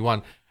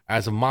 2021,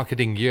 as a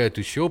marketing year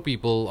to show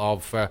people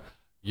of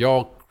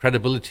your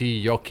credibility,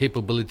 your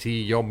capability,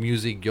 your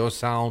music, your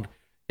sound.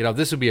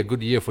 This would be a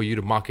good year for you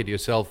to market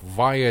yourself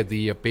via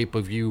the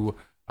pay-per-view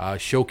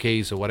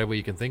showcase or whatever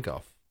you can think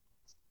of.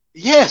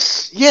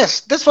 Yes,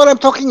 that's what I'm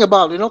talking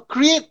about.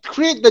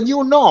 Create the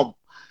new norm.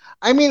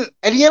 I mean,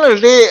 at the end of the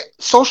day,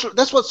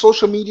 that's what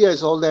social media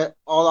is all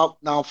out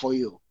now for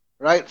you,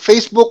 right?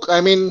 Facebook,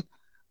 I mean,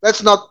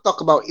 let's not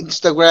talk about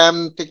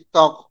Instagram,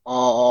 TikTok,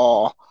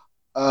 or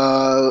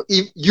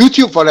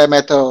YouTube for that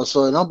matter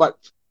also, but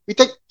we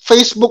take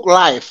Facebook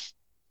Live.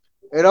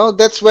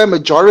 That's where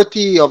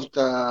majority of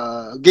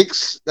the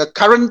gigs, the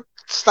current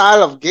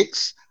style of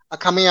gigs are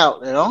coming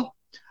out,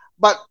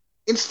 But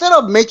instead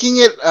of making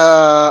it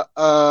a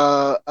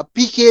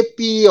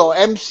PKP or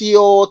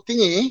MCO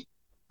thingy,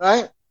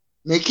 right?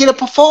 Make it a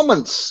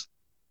performance.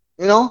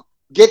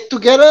 Get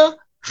together,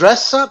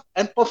 dress up,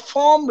 and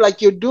perform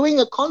like you're doing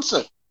a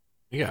concert.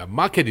 Yeah,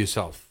 market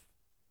yourself.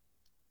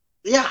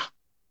 Yeah.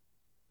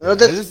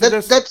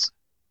 That's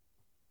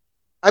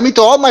I mean,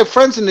 to all my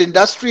friends in the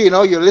industry,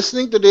 you're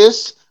listening to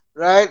this,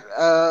 right?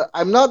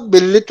 I'm not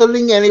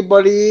belittling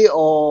anybody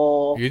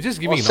or You're just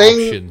or giving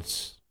saying,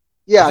 options.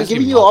 You're yeah, just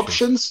giving giving you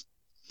options. options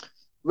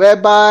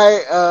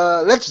whereby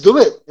let's do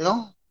it.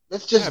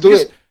 Let's Yeah, just do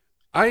because it.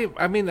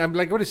 I mean, I'm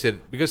like what I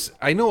said, because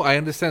I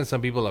understand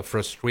some people are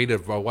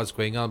frustrated about what's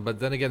going on, but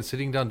then again,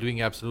 sitting down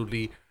doing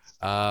absolutely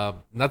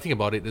nothing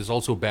about it is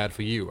also bad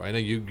for you. I know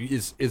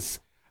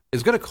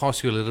it's going to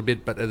cost you a little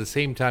bit, but at the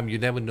same time, you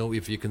never know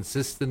if you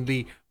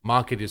consistently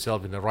market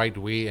yourself in the right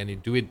way and you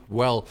do it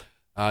well.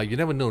 You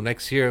never know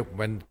next year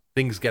when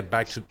things get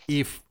back to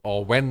if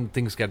or when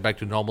things get back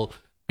to normal,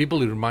 people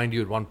will remind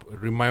you at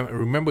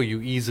remember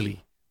you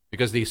easily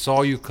because they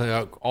saw you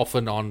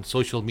often on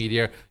social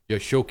media, your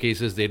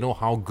showcases. They know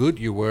how good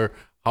you were,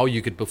 how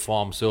you could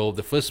perform. So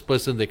the first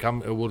person they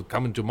would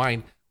come into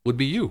mind would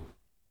be you.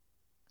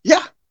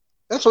 Yeah,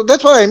 that's what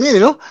I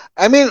mean.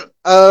 I mean,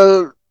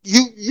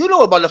 you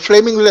know about the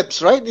Flaming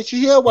Lips, right? Did you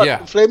hear what the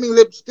Yeah, Flaming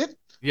Lips did?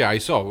 yeah, I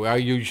saw.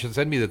 You should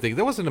send me the thing.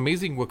 That was an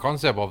amazing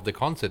concept of the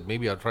concert.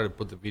 Maybe I'll try to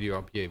put the video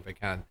up here if I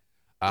can.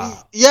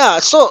 Uh, Yeah.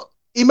 So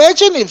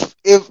imagine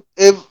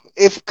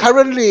if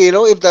currently,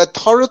 if the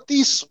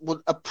authorities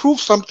would approve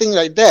something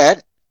like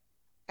that,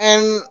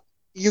 and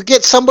you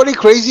get somebody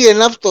crazy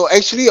enough to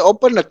actually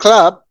open a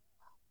club,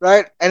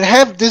 right, and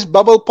have these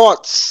bubble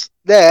pots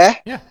there,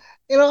 yeah,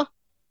 you know,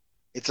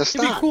 it's a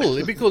it'd be start. cool.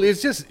 It'd be cool.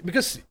 It's just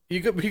because you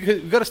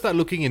got to start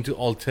looking into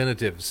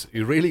alternatives.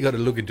 You really got to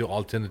look into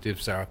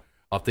alternatives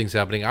of things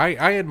happening. I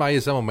admire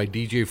some of my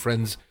DJ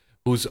friends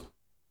who's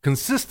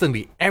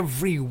consistently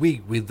every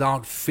week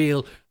without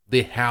fail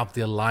they have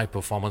their live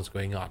performance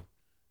going on.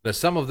 There's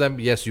some of them,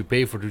 yes, you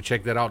pay for to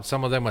check that out.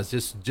 Some of them are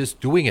just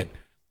doing it.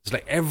 It's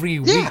like every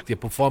Yeah. week they're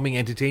performing,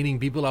 entertaining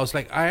people.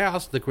 I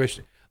asked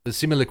the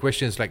similar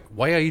questions like,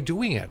 why are you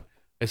doing it?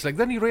 It's like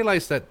then you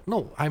realize that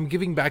no, I'm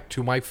giving back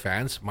to my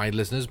fans, my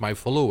listeners, my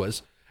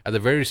followers at the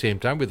very same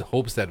time with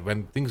hopes that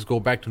when things go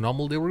back to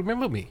normal, they'll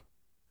remember me.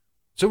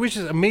 So, which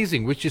is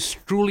amazing, which is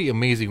truly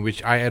amazing,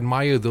 which I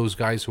admire those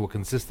guys who are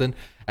consistent.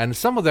 And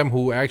some of them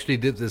who actually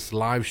did this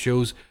live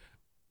shows,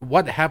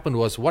 what happened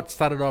was what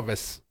started off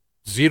as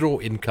zero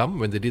income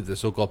when they did the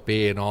so called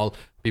pay and all,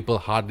 people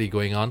hardly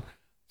going on.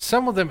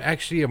 Some of them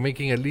actually are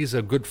making at least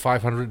a good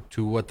 500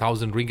 to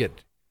 1,000 ringgit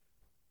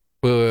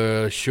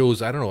per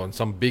shows. I don't know, on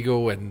some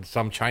Bigo and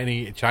some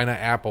China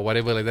app or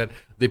whatever like that.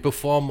 They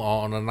perform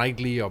on a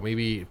nightly or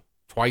maybe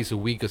twice a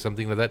week or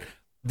something like that.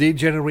 They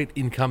generate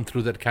income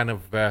through that kind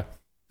of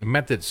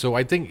method. So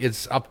I think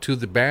it's up to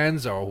the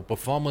bands or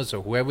performers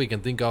or whoever you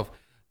can think of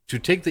to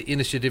take the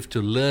initiative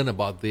to learn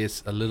about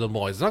this a little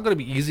more. It's not going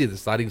to be easy at the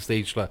starting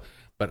stage, but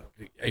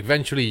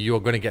eventually you're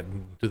going to get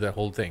into the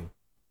whole thing.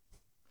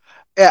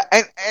 Yeah,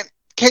 and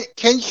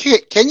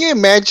can you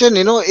imagine,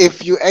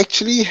 if you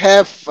actually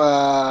have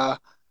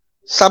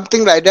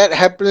something like that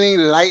happening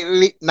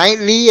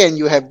nightly, and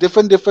you have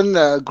different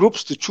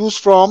groups to choose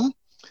from,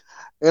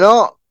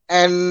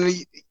 and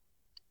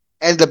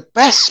the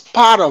best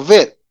part of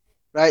it,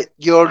 right?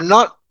 You're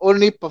not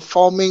only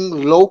performing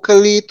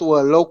locally to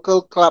a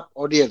local club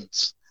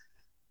audience,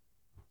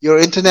 you're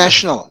Yeah,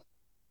 international.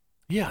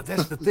 yeah,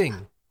 that's the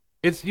thing.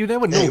 It's you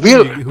never know Hey,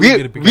 we're who you're we're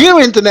going to pick up.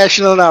 we're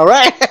international now,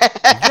 right?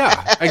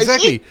 Yeah, See?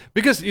 exactly.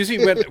 Because you see,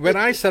 when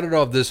I started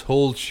off this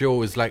whole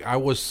show, it's like I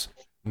was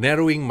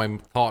narrowing my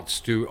thoughts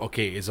to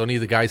okay, it's only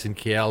the guys in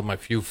KL, my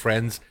few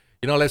friends.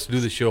 Let's do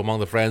the show among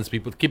the friends.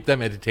 People keep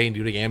them entertained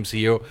during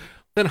MCO.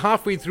 Then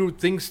halfway through,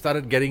 things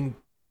started getting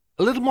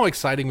a little more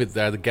exciting with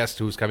the guest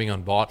who's coming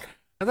on board.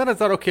 And then I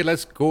thought, okay,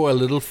 let's go a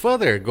little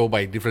further, go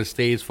by different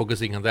states,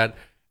 focusing on that.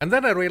 And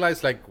then I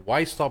realized, like,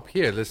 why stop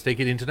here? Let's take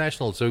it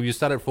international. So you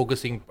started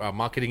focusing,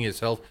 marketing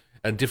yourself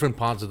in different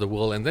parts of the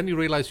world. And then you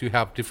realize you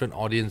have different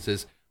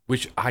audiences,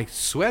 which I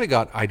swear to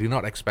God, I did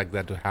not expect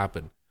that to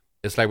happen.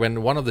 It's like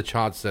when one of the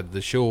charts that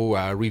the show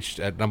reached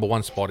at number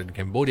one spot in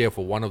Cambodia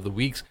for one of the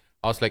weeks,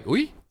 I was like,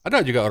 "Ui,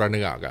 ada juga orang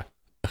dengar kah?"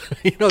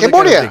 That kind of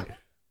Cambodia. thing.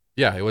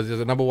 Yeah, it was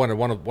just a number one at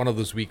one of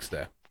those weeks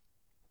there.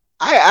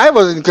 I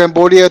was in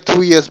Cambodia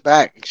 2 years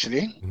back,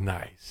 actually.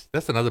 Nice.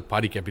 That's another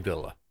party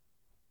capital.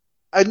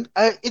 And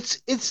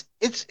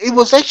it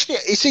was actually,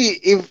 you see,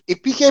 if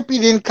PKP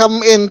didn't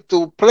come in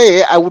to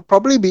play, I would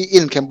probably be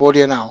in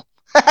Cambodia now.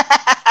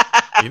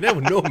 You never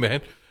know,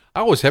 man.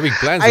 I was having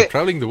plans of I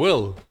traveling the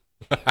world.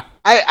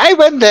 I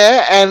went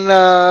there, and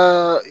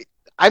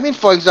I mean,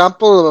 for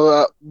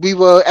example, we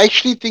were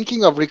actually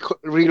thinking of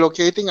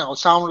relocating our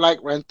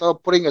Soundlight rental,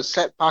 parking a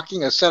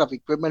set of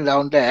equipment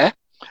down there.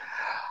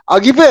 I'll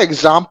give you an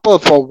example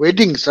for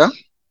weddings,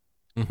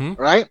 Mm-hmm.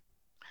 right?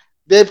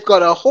 They've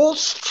got a whole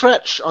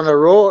stretch on the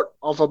road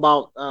of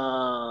about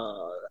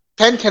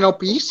 10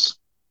 canopies,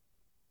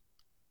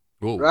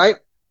 Whoa. right?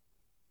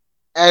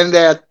 And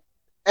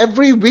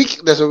every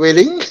week there's a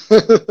wedding,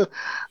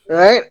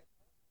 right?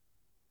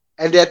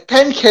 And there are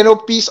 10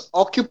 canopies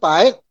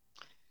occupied,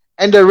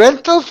 and the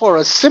rental for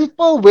a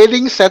simple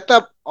wedding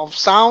setup of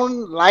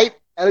sound, light,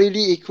 LED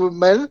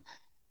equipment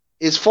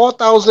is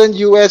 4,000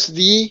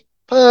 USD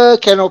per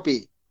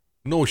canopy.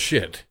 No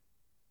shit.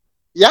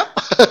 Yep.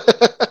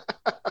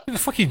 You're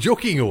fucking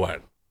joking or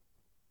what?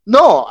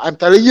 No, I'm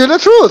telling you the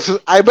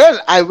truth. I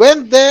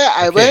went there.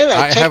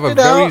 I checked it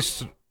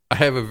out. I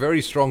have a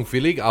very strong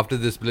feeling after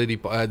this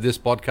this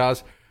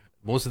podcast,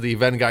 most of the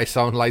event guys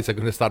sound lights are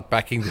going to start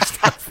packing the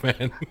stuff,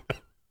 man.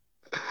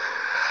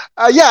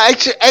 I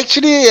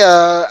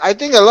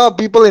think a lot of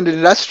people in the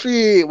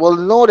industry will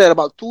know that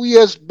about 2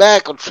 years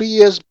back or 3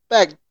 years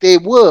back, there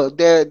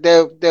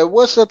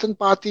were certain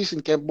parties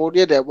in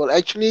Cambodia that were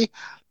actually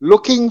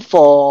looking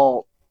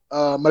for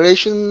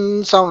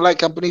Malaysian sound light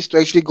companies to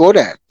actually go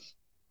there.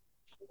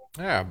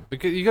 Yeah,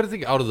 because you got to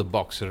think out of the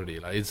box already.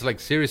 Like, it's like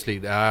seriously,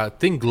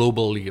 think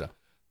globally.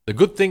 The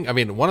good thing, I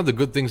mean, one of the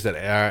good things that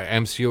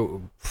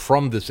MCO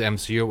from this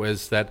MCO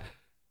is that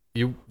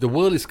the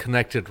world is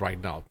connected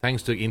right now,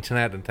 thanks to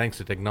internet and thanks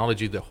to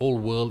technology. The whole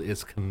world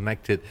is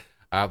connected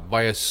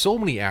via so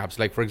many apps.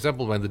 Like for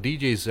example, when the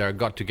DJs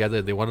got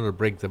together, they wanted to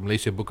break the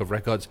Malaysia Book of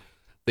Records.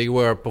 They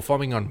were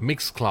performing on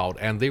Mixcloud,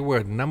 and they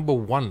were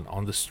 #1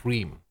 on the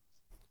stream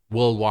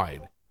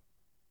worldwide.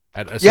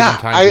 At a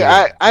certain time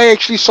I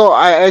actually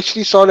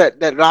saw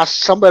that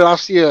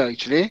last year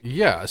actually.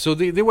 Yeah, so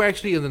they were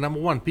actually in the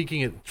 #1,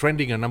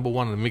 trending at #1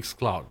 on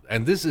Mixcloud,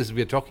 and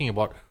we're talking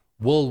about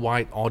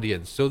worldwide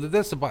audience. So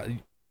that's about,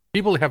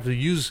 people have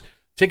to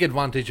take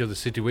advantage of the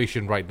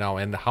situation right now,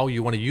 and how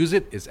you want to use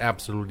it is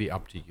absolutely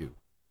up to you.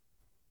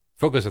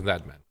 Focus on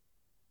that, man.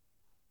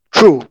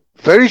 True,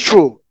 very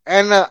true.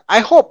 And I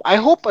hope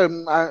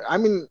going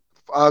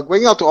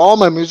out to all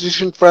my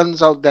musician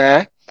friends out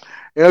there.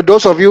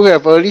 Those of you who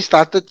have already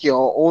started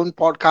your own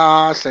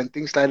podcasts and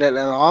things like that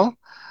and all,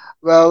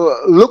 well,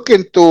 look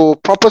into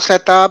proper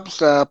setups,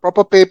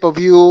 proper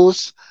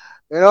pay-per-views,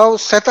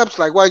 setups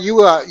like what you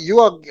are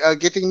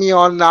getting me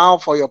on now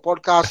for your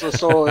podcast or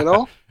so,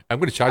 I'm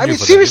going to charge you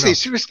for seriously,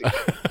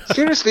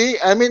 seriously.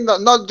 I mean,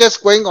 not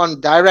just going on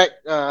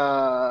direct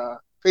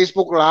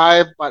Facebook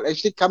Live, but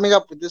actually coming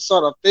up with this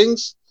sort of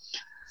things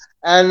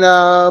and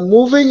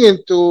moving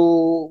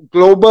into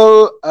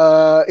global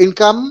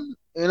income.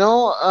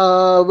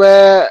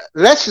 Where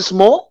less is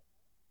more.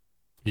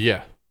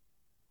 Yeah.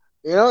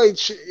 At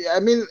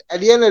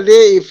the end of the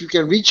day, if you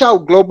can reach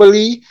out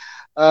globally,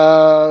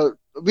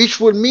 which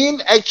would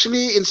mean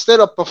actually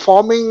instead of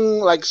performing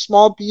like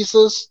small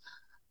pieces,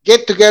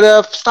 get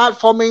together, start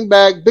forming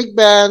back big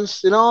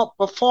bands,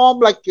 perform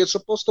like you're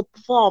supposed to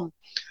perform.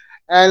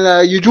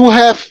 And you do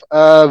have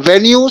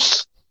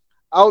venues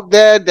out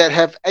there that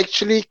have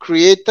actually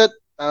created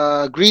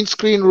green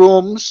screen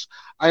rooms.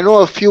 I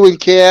know a few in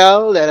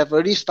KL that have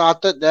already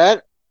started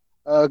that.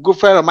 A good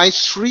friend of mine,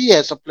 Sri,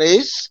 has a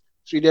place,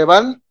 Sri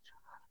Devan.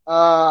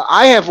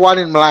 I have one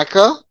in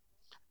Malacca.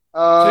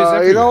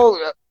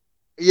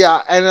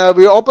 Yeah, and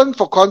we're open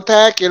for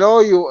contact.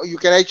 You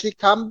can actually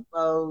come.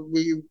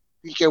 We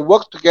can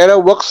work together,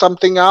 work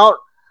something out.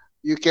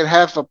 You can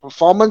have a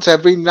performance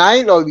every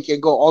night, or we can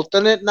go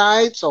alternate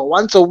nights or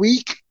once a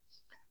week.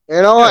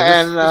 There's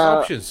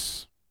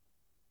options.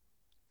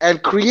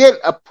 And create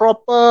a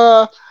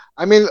proper.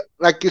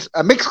 Like it's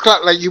a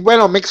Mixcloud, like you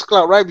went on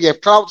Mixcloud, right? We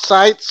have cloud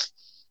sites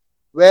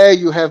where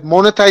you have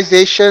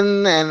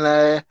monetization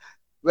and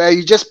where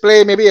you just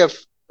play maybe a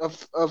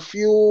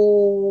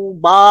few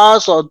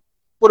bars or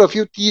put a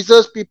few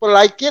teasers, people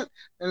like it,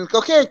 and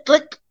okay,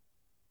 click,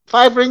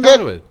 5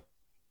 ringgit.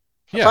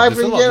 Yeah, there's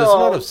a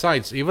lot of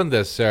sites. Even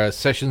there's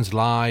Sessions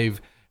Live,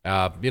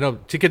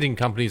 ticketing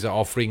companies are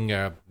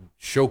offering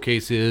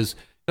showcases.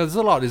 There's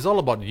a lot. It's all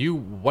about you,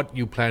 what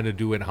you plan to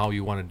do and how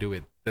you want to do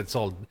it. That's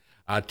all.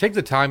 Take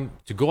the time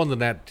to go on the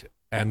net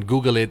and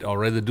Google it, or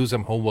rather do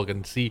some homework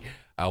and see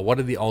what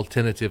are the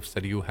alternatives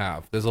that you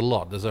have. There's a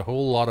lot. There's a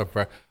whole lot of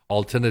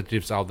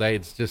alternatives out there.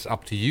 It's just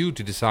up to you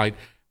to decide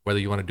whether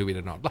you want to do it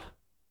or not.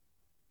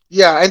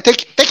 Yeah, and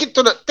take it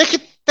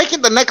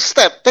the next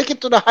step. Take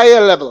it to the higher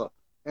level.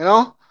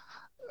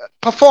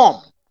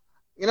 Perform.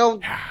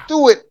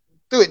 Do it.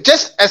 Do it.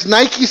 Just as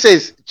Nike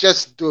says,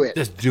 just do it.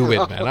 Just do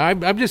it,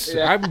 man. I'm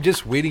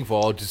just waiting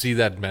for all to see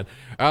that, man.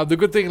 The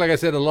good thing, like I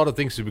said, a lot of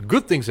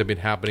good things have been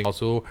happening.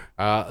 Also,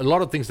 a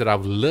lot of things that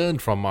I've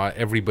learned from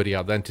everybody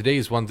out there. And today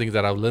is one thing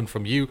that I've learned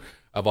from you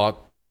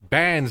about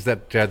bands,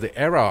 that the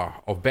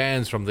era of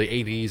bands from the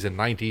 80s and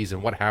 90s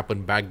and what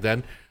happened back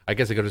then. I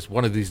guess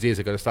one of these days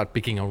I got to start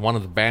picking on one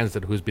of the bands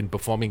who's been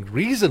performing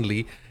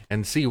recently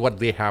and see what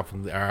they have,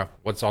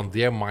 what's on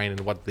their mind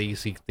and what they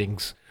see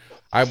things.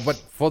 But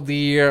for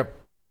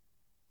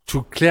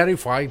to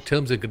clarify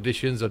terms and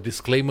conditions or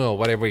disclaimer or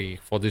whatever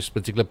for this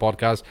particular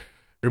podcast,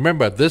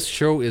 remember, this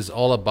show is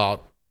all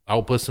about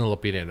our personal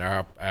opinion.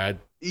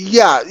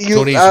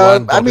 Tony's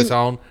one,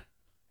 sound,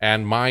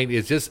 and mine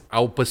is just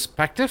our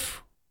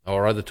perspective,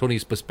 or rather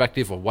Tony's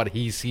perspective of what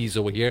he sees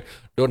over here.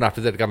 Don't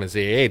after that come and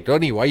say, "Hey,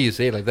 Tony, why you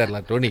say like that?"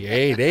 Like, Tony,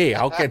 hey,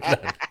 how can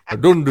that?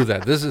 Don't do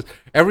that.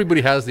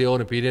 Everybody has their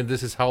own opinion.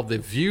 This is how they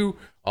view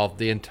of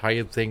the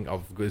entire thing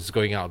is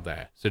going out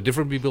there. So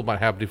different people might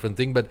have different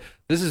things, but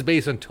this is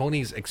based on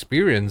Tony's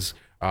experience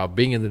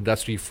being in the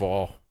industry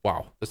for,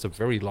 wow, that's a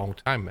very long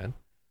time, man.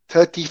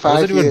 35 years.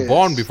 I wasn't even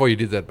born before you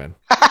did that, man.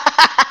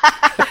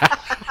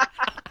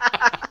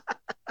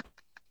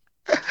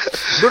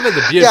 Don't let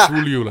the beard Yeah.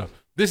 fool you, lah.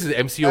 This is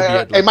MCO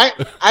beard. And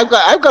I've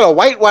got a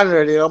white one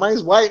already.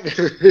 Mine's white.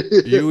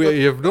 You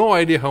have no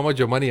idea how much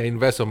of money I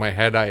invest on my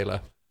hair dye, lah.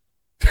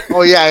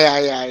 Oh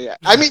yeah.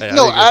 I mean, Yeah,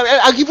 no, I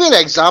think I'll give you an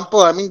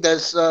example. I mean,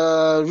 there's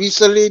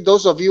recently,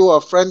 those of you who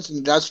are friends in the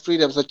industry,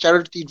 there was a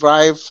charity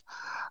drive,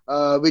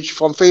 which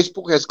from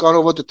Facebook has gone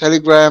over to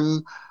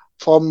Telegram,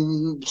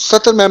 from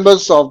certain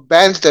members of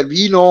bands that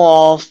we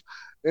know of,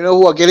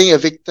 who are getting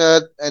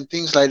evicted and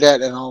things like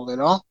that, and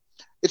all.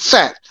 It's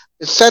sad.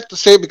 It's sad to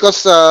say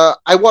because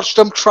I watched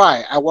them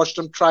try. I watched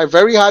them try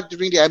very hard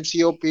during the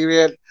MCO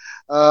period.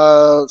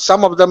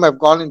 Some of them have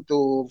gone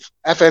into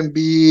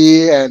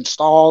F&B and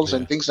stalls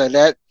and things like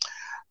that.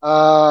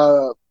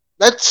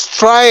 Let's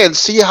try and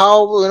see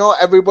how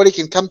everybody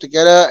can come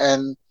together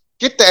and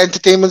get the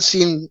entertainment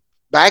scene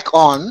back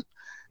on.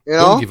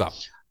 Don't give up.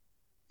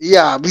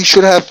 Yeah, we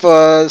should have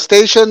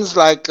stations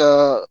like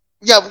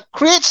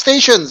create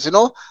stations.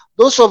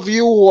 Those of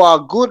you who are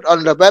good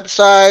on the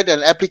website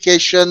and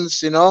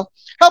applications,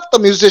 help the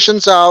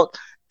musicians out.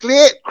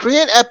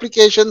 Create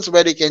applications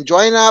where they can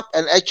join up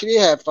and actually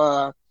have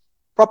a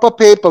proper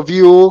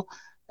pay-per-view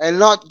and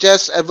not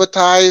just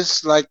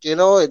advertise like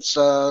it's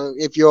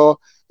if you're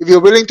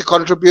willing to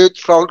contribute,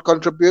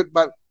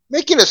 but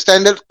make it a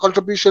standard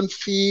contribution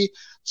fee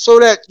so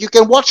that you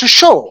can watch a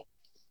show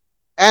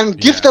and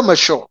give them a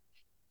show.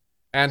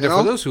 And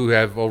for those who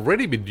have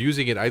already been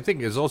using it, I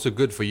think it's also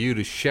good for you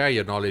to share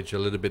your knowledge a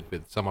little bit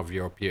with some of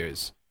your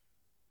peers.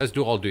 Let's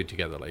all do it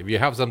together. Like if you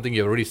have something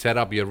you're already set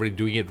up, you're already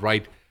doing it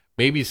right.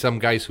 Maybe some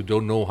guys who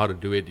don't know how to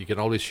do it, you can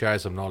always share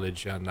some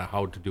knowledge on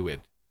how to do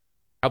it.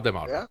 Help them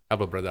out. Yeah.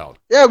 Help a brother out.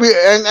 Yeah,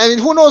 and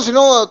who knows,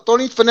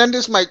 Tony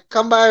Fernandez might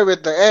come by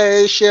with the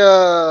Air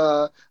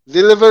Asia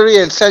delivery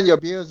and send your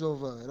beers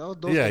over.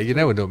 You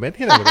never know, man.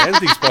 You never know.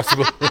 Anything's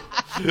possible.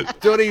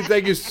 Tony,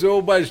 thank you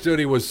so much,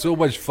 Tony. It was so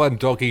much fun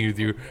talking with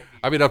you.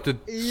 I mean, after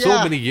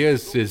so many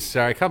years,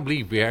 I can't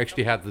believe we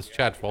actually had this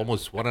chat for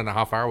almost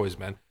 1.5 hours,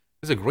 man.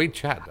 It's a great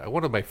chat.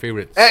 One of my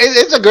favorites.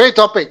 It's a great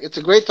topic.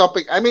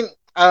 I mean,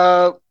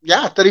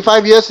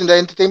 35 years in the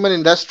entertainment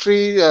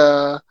industry.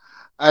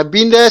 I've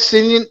been there,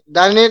 seen it,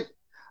 done it.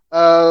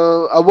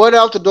 A word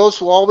out to those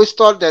who always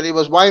thought that it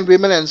was wine,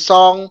 women, and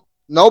song.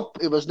 Nope,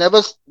 it was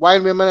never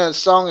wine, women, and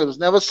song. It was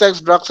never sex,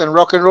 drugs, and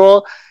rock and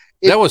roll.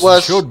 That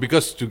was showed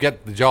because to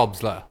get the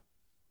jobs, lah.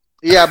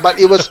 Yeah, but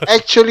it was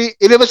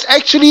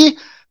actually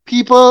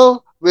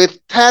people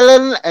with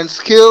talent and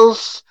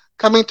skills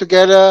coming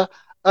together,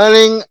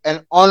 earning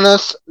an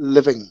honest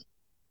living.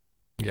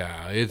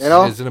 Yeah, it's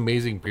an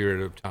amazing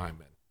period of time,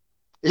 man.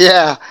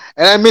 Yeah,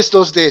 and I miss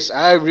those days.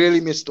 I really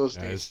miss those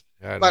days.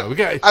 But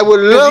I would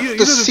love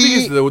to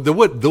see the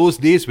word "those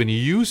days" when you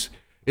use.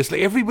 It's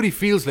like everybody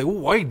feels like, oh,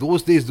 why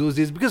those days?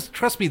 Because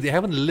trust me, they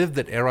haven't lived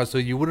that era, so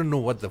you wouldn't know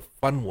what the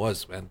fun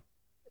was, man.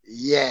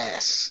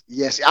 Yes.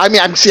 I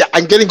mean, I'm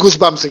getting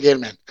goosebumps again,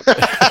 man.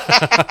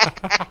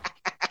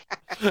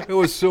 It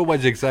was so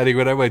much exciting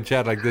whenever I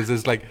chat like this.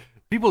 It's like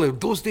people have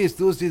those days.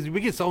 You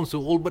make it sound so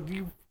old, but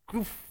you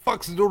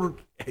fucks don't.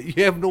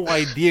 You have no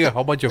idea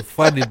how much of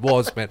fun it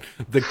was, man.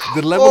 The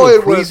level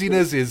of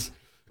craziness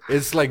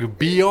is like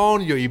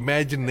beyond your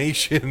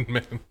imagination,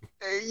 man.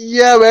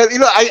 Yeah, man.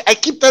 I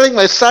keep telling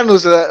my son,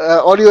 who's an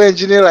audio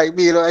engineer like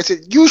me, I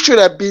said, you should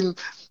have been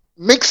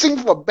mixing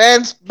for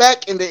bands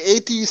back in the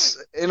 80s,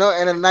 and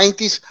the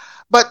 90s.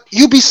 But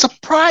you'd be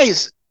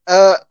surprised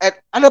at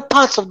other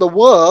parts of the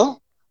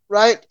world,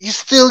 right? You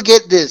still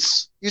get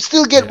this. You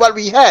still get what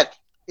we had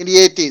in the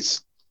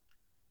 80s.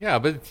 Yeah,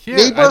 but here,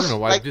 neighbors, I don't know.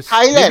 like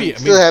Thailand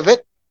still have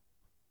it.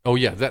 Oh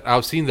yeah,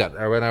 I've seen that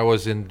when I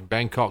was in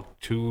Bangkok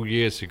 2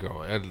 years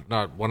ago,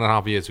 not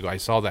 1.5 years ago. I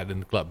saw that in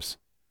the clubs.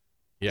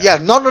 Yeah,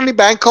 not only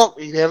Bangkok,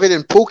 you have it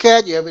in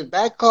Phuket, you have it in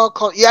Bangkok.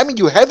 Yeah, I mean,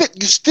 you have it.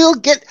 You still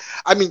get.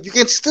 I mean, you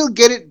can still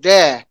get it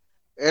there,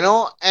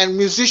 And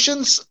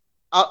musicians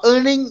are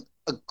earning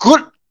a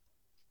good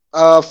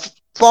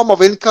form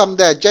of income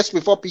there just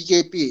before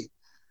PKP.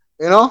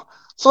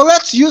 So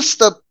let's use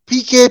the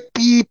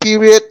PKP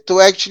period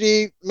to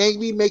actually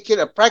maybe make it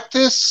a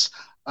practice,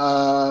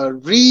 a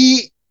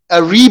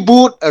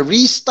reboot, a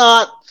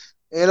restart.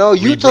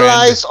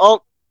 Utilize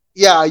all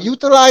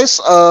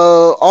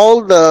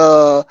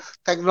the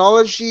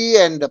technology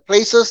and the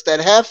places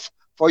that have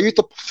for you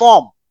to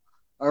perform.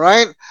 All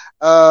right.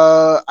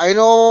 I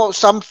know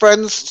some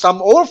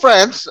old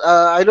friends.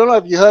 I don't know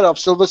if you heard of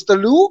Sylvester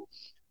Liu.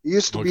 He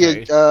used to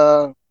be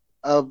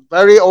a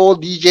very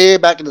old DJ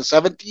back in the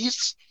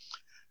 70s.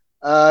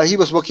 He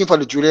was working for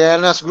the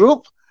Juliana's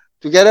group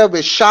together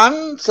with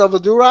Shan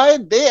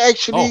Salvadurai. They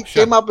actually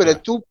came up with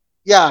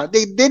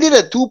they did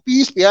a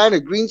 2-piece behind a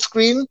green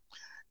screen,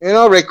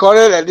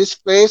 recorded at this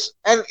place,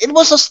 and it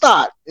was a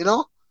start,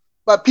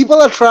 But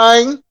people are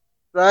trying,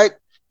 right?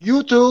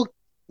 You two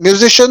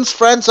musicians,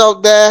 friends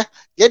out there,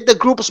 get the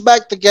groups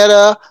back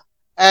together,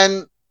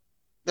 and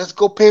let's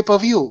go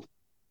pay-per-view.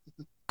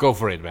 Go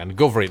for it, man.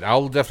 Go for it.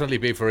 I'll definitely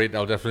pay for it.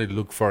 I'll definitely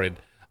look for it.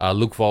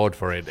 Look forward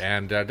for it,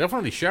 and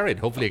definitely share it.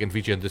 Hopefully, I can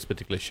feature in this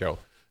particular show.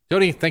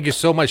 Tony, thank you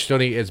so much,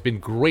 Tony. It's been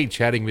great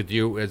chatting with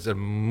you. It's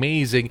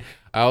amazing.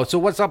 So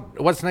what's up?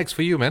 What's next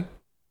for you, man?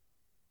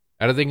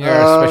 Anything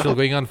special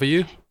going on for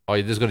you? Or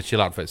you're just going to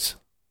chill out first?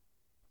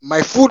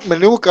 My food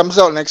menu comes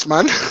out next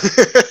month.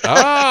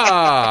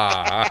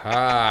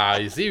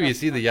 You see, we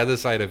see the other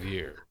side of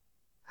you.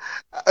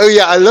 Oh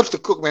yeah, I love to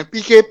cook, man.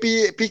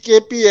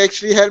 PKP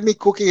actually had me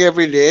cooking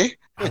every day.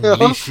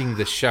 Unleashing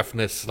the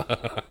chefness.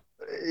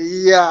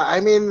 Yeah, I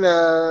mean,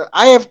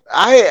 I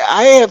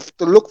have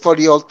to look for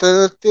the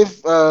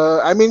alternative.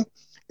 I mean,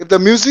 if the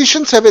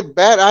musicians have it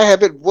bad, I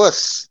have it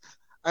worse.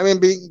 I mean,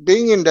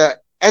 being in the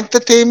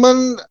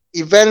entertainment,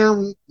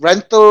 event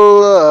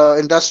rental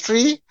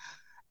industry,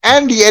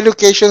 and the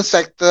education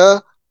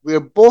sector, we're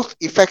both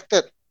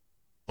affected.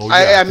 Oh,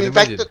 yeah, I'm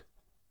affected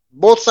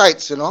both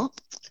sides, you know.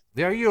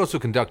 There, you also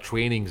conduct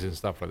trainings and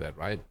stuff like that,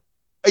 right?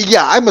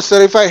 Yeah, I'm a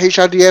certified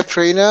HRDF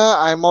trainer.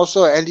 I'm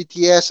also an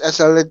NDTS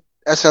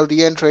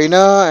SLDN trainer,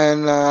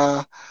 and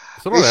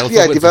basically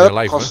I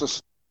develop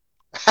courses.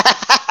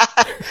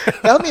 Huh?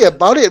 Tell me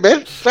about it,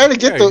 man. Trying to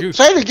get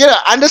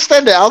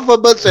understand the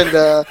alphabets and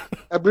the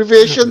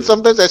abbreviations.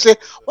 Sometimes I say,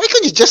 why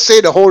can't you just say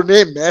the whole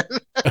name, man?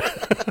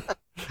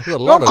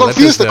 Don't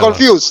confuse the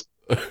confused.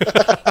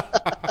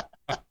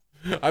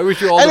 I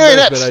wish you all the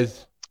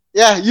best,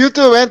 yeah, you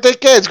too, man.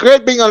 Take care. It's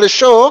great being on the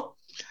show.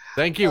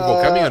 Thank you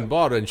for coming on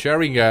board and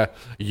sharing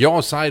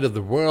your side of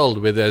the world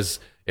with us.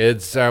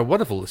 It's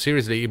wonderful.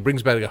 Seriously, it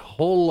brings back a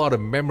whole lot of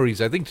memories.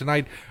 I think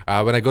tonight,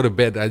 when I go to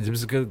bed, I'm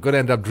just going to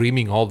end up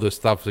dreaming all those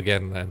stuff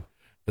again. And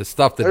the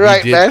stuff that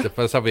we did, man. The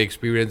first time we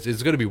experienced,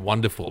 it's going to be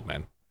wonderful,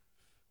 man.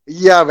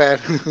 Yeah, man.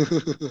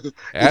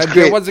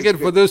 And once again,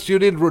 for those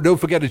tuned in, don't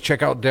forget to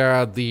check out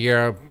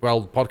the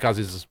podcast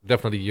is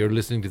definitely, you're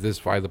listening to this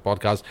via the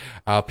podcast.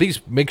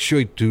 Please make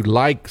sure to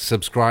like,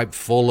 subscribe,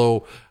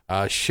 follow,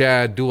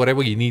 share, do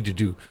whatever you need to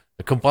do.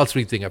 The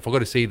compulsory thing, I forgot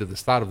to say it at the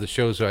start of the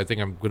show, so I think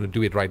I'm going to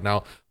do it right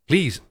now.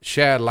 Please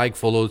share, like,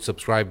 follow,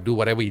 subscribe, do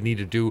whatever you need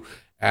to do,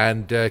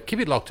 and keep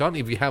it locked on.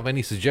 If you have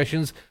any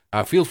suggestions,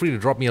 feel free to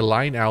drop me a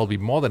line. I'll be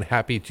more than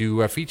happy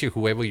to feature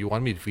whoever you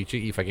want me to feature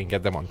if I can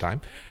get them on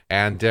time.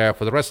 And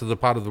for the rest of the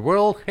part of the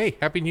world, hey,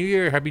 Happy New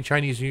Year, Happy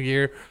Chinese New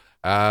Year.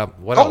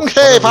 What else? Kong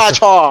Hei Fa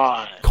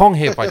Choi. Kong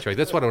Hei Fa Choi.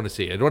 That's what I want to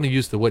say. I don't want to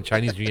use the word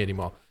Chinese New Year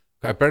anymore.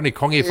 Apparently,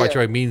 Kong Hei Fa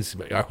Choi means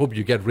I hope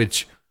you get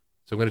rich.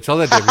 So I'm going to tell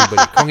that to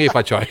everybody. Kong Hei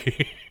Fa Choi.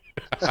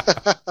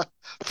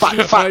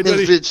 Fat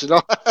means rich, you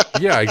know?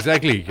 Yeah,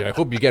 exactly. I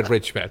hope you get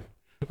rich, man.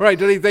 All right,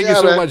 Tony, thank you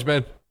so much,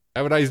 man.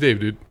 Have a nice day,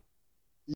 dude.